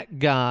that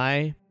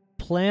guy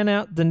plan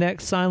out the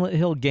next Silent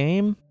Hill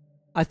game.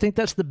 I think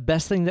that's the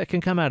best thing that can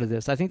come out of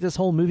this. I think this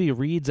whole movie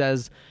reads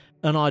as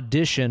an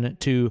audition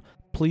to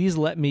please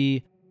let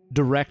me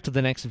direct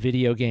the next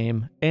video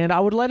game, and I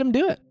would let him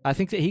do it. I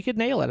think that he could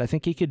nail it. I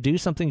think he could do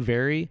something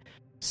very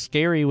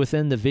scary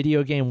within the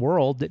video game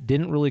world that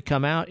didn't really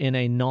come out in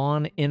a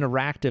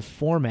non-interactive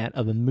format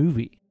of a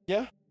movie.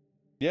 Yeah,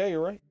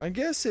 you're right. I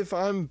guess if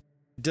I'm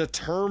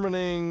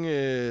determining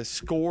a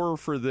score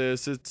for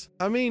this, it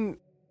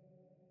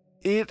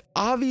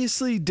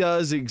obviously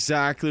does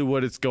exactly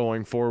what it's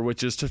going for,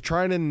 which is to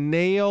try to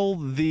nail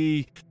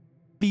the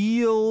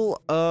feel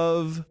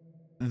of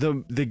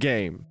the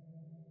game.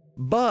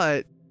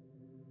 But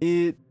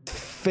it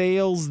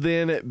fails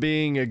then at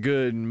being a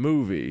good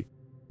movie.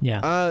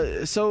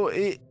 Yeah. So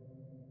it's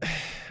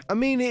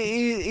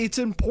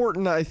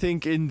important, I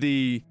think, in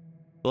the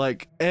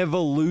like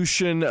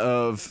evolution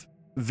of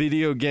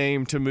video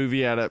game to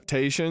movie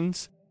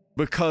adaptations,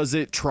 because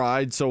it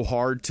tried so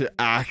hard to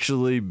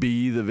actually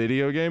be the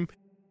video game,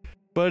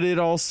 but it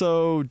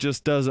also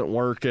just doesn't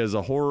work as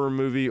a horror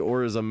movie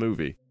or as a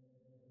movie.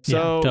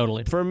 So yeah,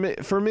 totally. For me,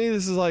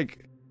 this is like,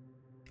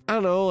 I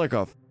don't know, like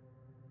a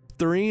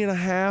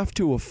 3.5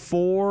 to a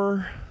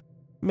 4,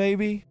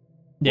 maybe.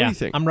 What do you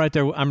think? I'm right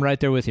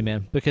there with you,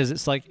 man. Because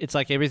it's like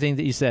everything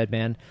that you said,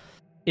 man.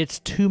 It's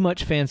too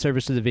much fan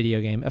service to the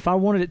video game. If I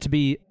wanted it to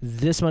be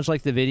this much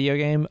like the video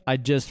game,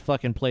 I'd just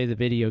fucking play the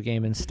video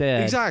game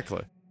instead.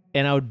 Exactly.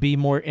 And I would be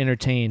more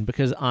entertained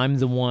because I'm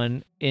the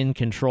one in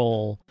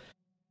control.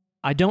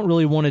 I don't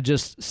really want to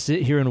just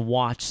sit here and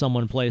watch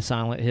someone play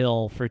Silent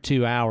Hill for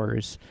 2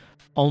 hours.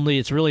 Only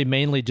it's really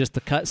mainly just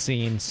the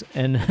cutscenes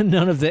and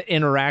none of the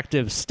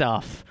interactive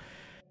stuff.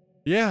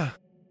 Yeah.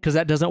 Because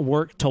that doesn't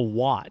work to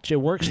watch. It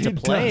works to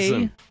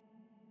play.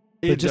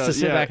 But just to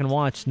sit back and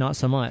watch, not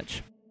so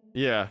much.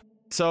 Yeah.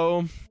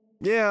 So,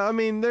 yeah, I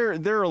mean,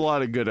 there are a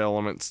lot of good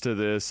elements to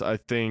this, I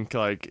think,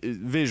 like,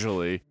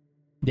 visually.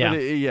 Yeah. But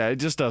it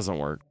just doesn't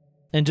work.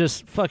 and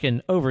just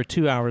fucking over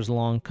 2 hours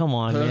long. Come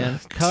on, man.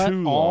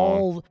 Too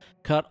long.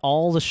 Cut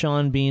all the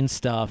Sean Bean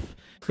stuff.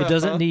 It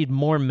doesn't need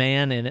more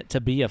man in it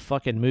to be a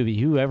fucking movie.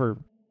 Whoever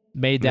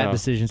made that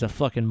decision's a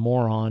fucking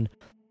moron.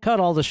 Cut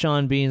all the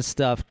Sean Bean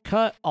stuff.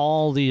 Cut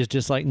all these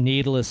just like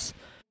needless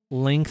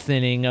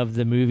lengthening of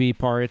the movie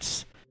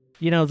parts.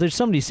 You know, there's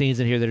so many scenes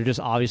in here that are just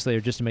obviously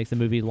just to make the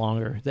movie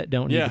longer that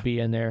don't need to be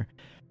in there.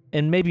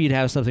 And maybe you'd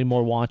have something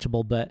more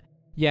watchable, but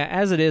yeah,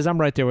 as it is,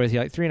 I'm right there with you.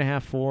 Like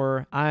 3.5,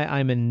 4.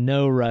 I'm in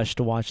no rush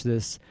to watch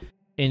this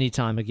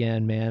anytime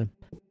again, man.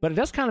 But it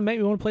does kind of make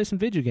me want to play some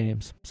video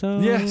games. So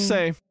yeah,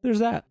 same. There's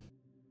that.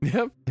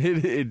 Yep,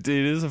 it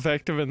is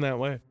effective in that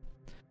way.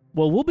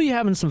 Well, we'll be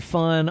having some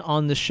fun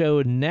on the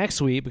show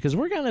next week because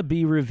we're going to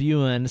be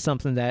reviewing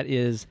something that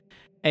is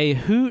a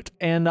hoot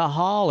and a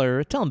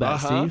holler. Tell them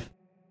about it, Steve.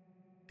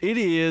 It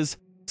is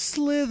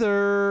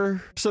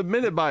Slither,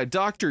 submitted by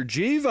Dr.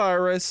 G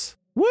Virus.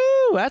 Woo,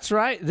 that's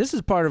right. This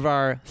is part of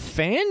our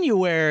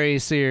Fanuary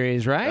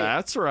series, right?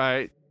 That's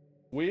right.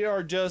 We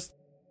are just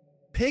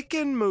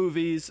picking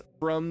movies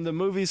from the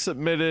movies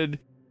submitted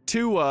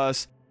to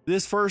us.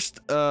 This first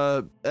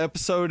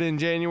episode in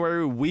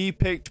January, we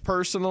picked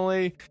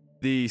personally.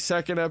 The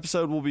second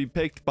episode will be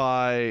picked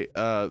by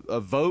a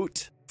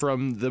vote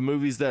from the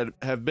movies that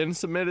have been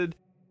submitted.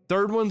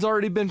 Third one's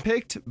already been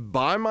picked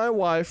by my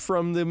wife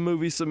from the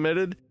movie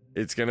submitted.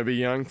 It's going to be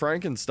Young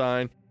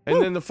Frankenstein.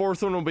 And then the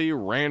fourth one will be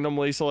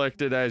randomly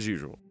selected as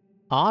usual.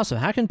 Awesome.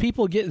 How can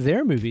people get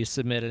their movies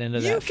submitted into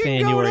that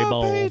Fanuary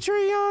Bowl? You can go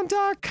to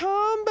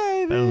patreon.com,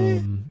 baby.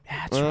 Boom.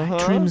 That's right.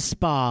 Trim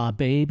Spa,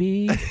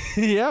 baby.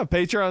 Yeah,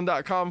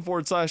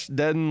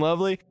 patreon.com/dead and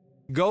lovely.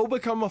 Go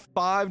become a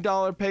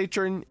 $5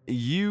 patron.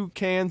 You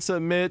can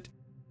submit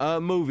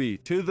a movie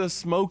to the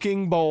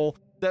Smoking Bowl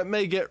that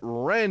may get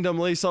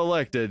randomly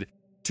selected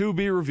to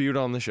be reviewed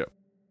on the show.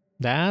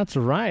 That's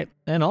right.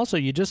 And also,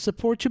 you just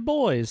support your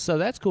boys, so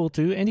that's cool,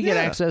 too. And you get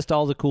access to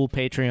all the cool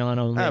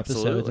Patreon-only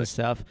episodes and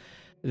stuff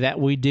that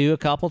we do a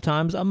couple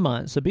times a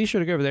month. So be sure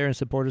to go over there and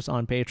support us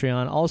on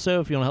Patreon.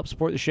 Also, if you want to help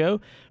support the show,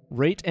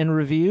 rate and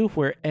review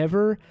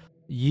wherever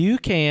you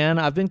can.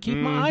 I've been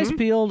keeping my eyes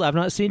peeled. I've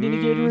not seen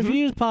any good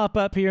reviews pop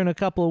up here in a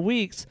couple of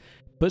weeks.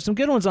 Put some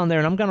good ones on there,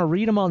 and I'm going to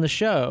read them on the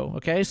show,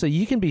 okay? So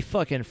you can be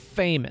fucking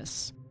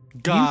famous.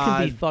 God you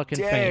can be fucking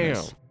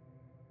famous.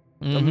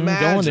 Go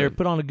in there,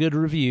 put on a good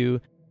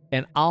review,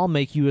 and I'll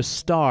make you a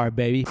star,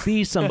 baby.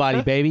 Be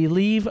somebody, baby.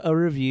 Leave a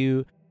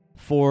review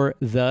for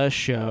the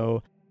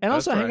show. And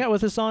also hang out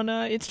with us on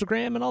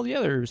Instagram and all the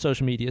other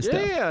social media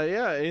stuff.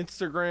 Yeah.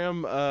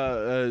 Instagram,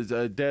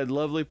 Dead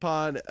Lovely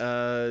Pod,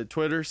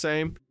 Twitter,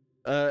 same.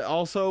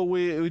 Also,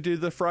 we do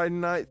the Friday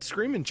night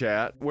Screaming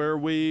Chat where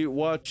we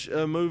watch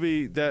a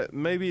movie that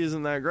maybe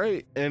isn't that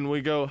great, and we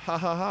go, ha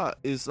ha ha,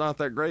 it's not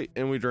that great,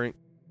 and we drink.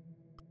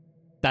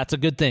 That's a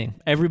good thing.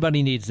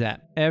 Everybody needs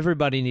that.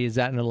 Everybody needs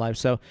that in their life.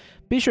 So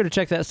be sure to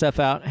check that stuff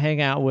out. Hang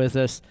out with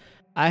us.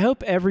 I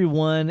hope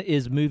everyone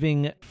is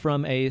moving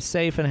from a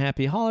safe and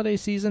happy holiday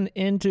season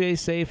into a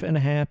safe and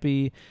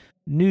happy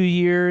New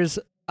Year's.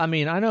 I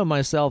mean, I know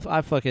myself,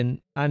 I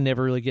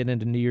never really get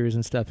into New Year's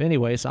and stuff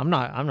anyway, so I'm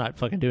not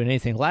fucking doing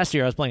anything. Last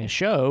year I was playing a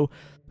show.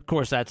 Of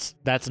course, that's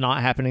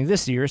not happening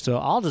this year, so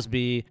I'll just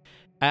be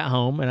at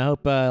home, and I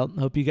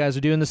hope you guys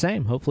are doing the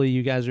same. Hopefully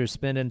you guys are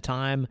spending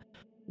time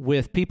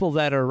with people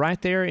that are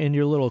right there in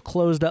your little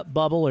closed up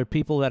bubble or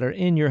people that are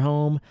in your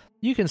home.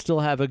 You can still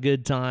have a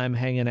good time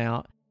hanging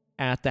out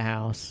at the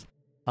house.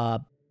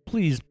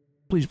 Please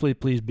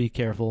be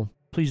careful.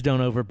 Please don't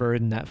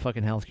overburden that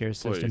fucking healthcare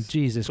system.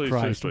 Jesus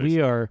Christ.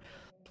 We are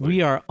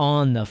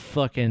on the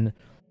fucking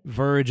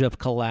verge of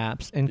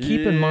collapse. And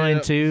keep in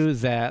mind too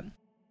that,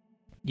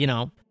 you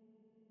know,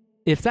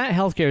 if that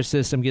healthcare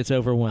system gets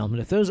overwhelmed,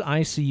 if those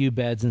ICU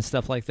beds and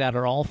stuff like that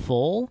are all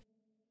full,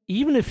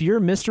 even if you're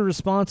Mr.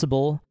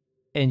 Responsible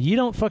and you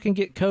don't fucking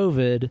get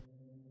COVID,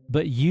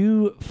 but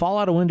you fall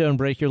out a window and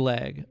break your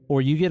leg,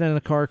 or you get in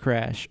a car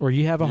crash, or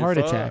you have a heart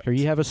attack, or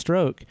you have a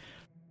stroke,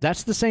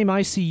 that's the same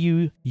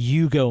ICU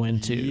you go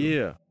into.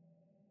 Yeah.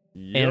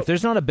 And if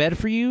there's not a bed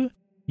for you,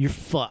 you're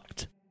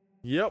fucked.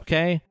 Yep.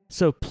 Okay?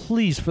 So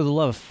please, for the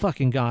love of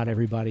fucking God,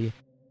 everybody,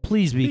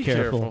 please be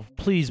careful.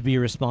 Please be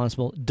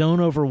responsible. Don't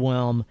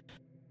overwhelm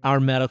our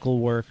medical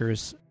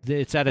workers.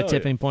 It's at a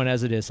tipping point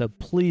as it is. So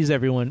please,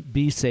 everyone,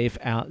 be safe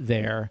out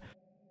there.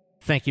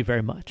 Thank you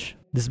very much.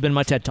 This has been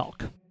my TED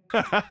Talk.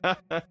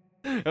 That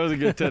was a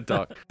good TED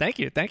Talk. Thank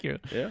you.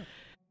 Yeah.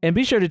 And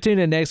be sure to tune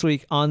in next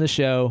week on the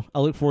show. I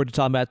look forward to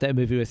talking about that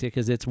movie with you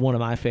because it's one of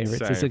my favorites.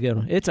 Same. It's a good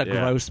one. It's a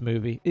gross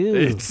movie. Ew.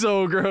 It's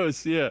so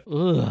gross. Yeah.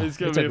 Ugh, it's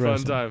going to be a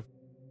fun time.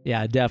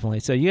 Yeah,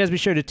 definitely. So you guys be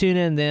sure to tune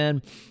in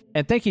then.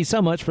 And thank you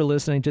so much for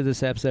listening to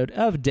this episode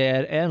of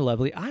Dead and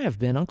Lovely. I have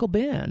been Uncle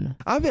Ben.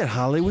 I've been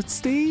Hollywood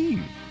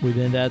Steve. We've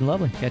been Dead and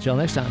Lovely. Catch y'all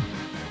next time.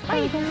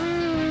 Bye.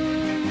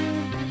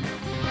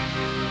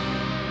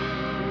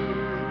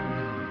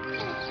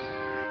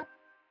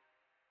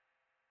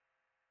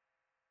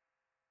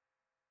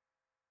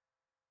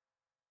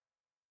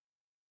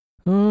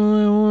 All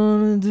I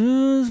wanna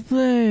do is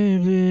play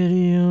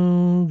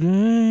video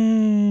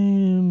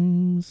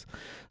games.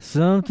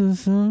 something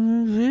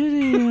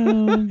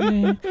video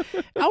game.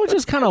 I was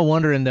just kind of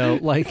wondering though,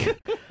 like,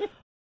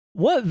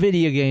 what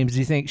video games do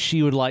you think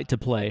she would like to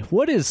play?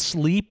 What is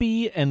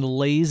sleepy and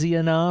lazy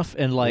enough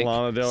and like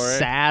Lana Del Rey?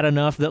 sad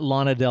enough that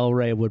Lana Del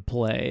Rey would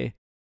play?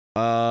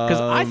 Because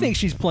I think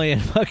she's playing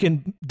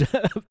fucking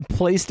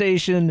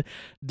PlayStation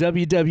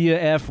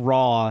WWF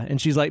Raw, and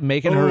she's like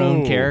making her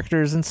own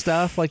characters and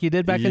stuff, like you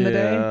did back in the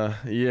day.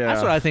 Yeah,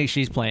 that's what I think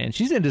she's playing.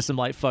 She's into some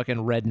like fucking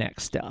redneck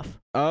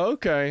stuff. Oh,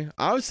 okay.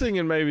 I was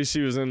thinking maybe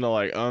she was into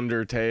like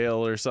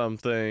Undertale or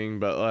something,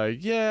 but like,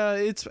 yeah,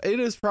 it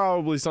is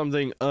probably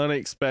something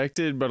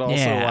unexpected, but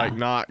also like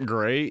not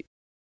great.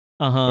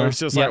 Where it's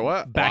just like,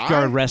 what?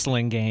 Backyard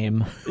wrestling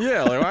game.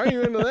 Yeah, like, why are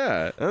you into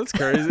that? That's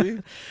crazy.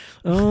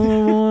 All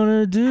I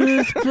wanna do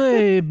is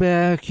play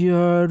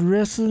backyard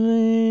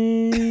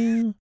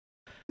wrestling.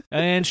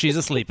 And she's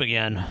asleep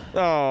again.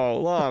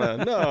 Oh,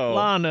 Lana, no.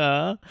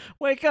 Lana,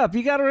 wake up.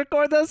 You gotta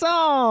record the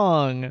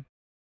song.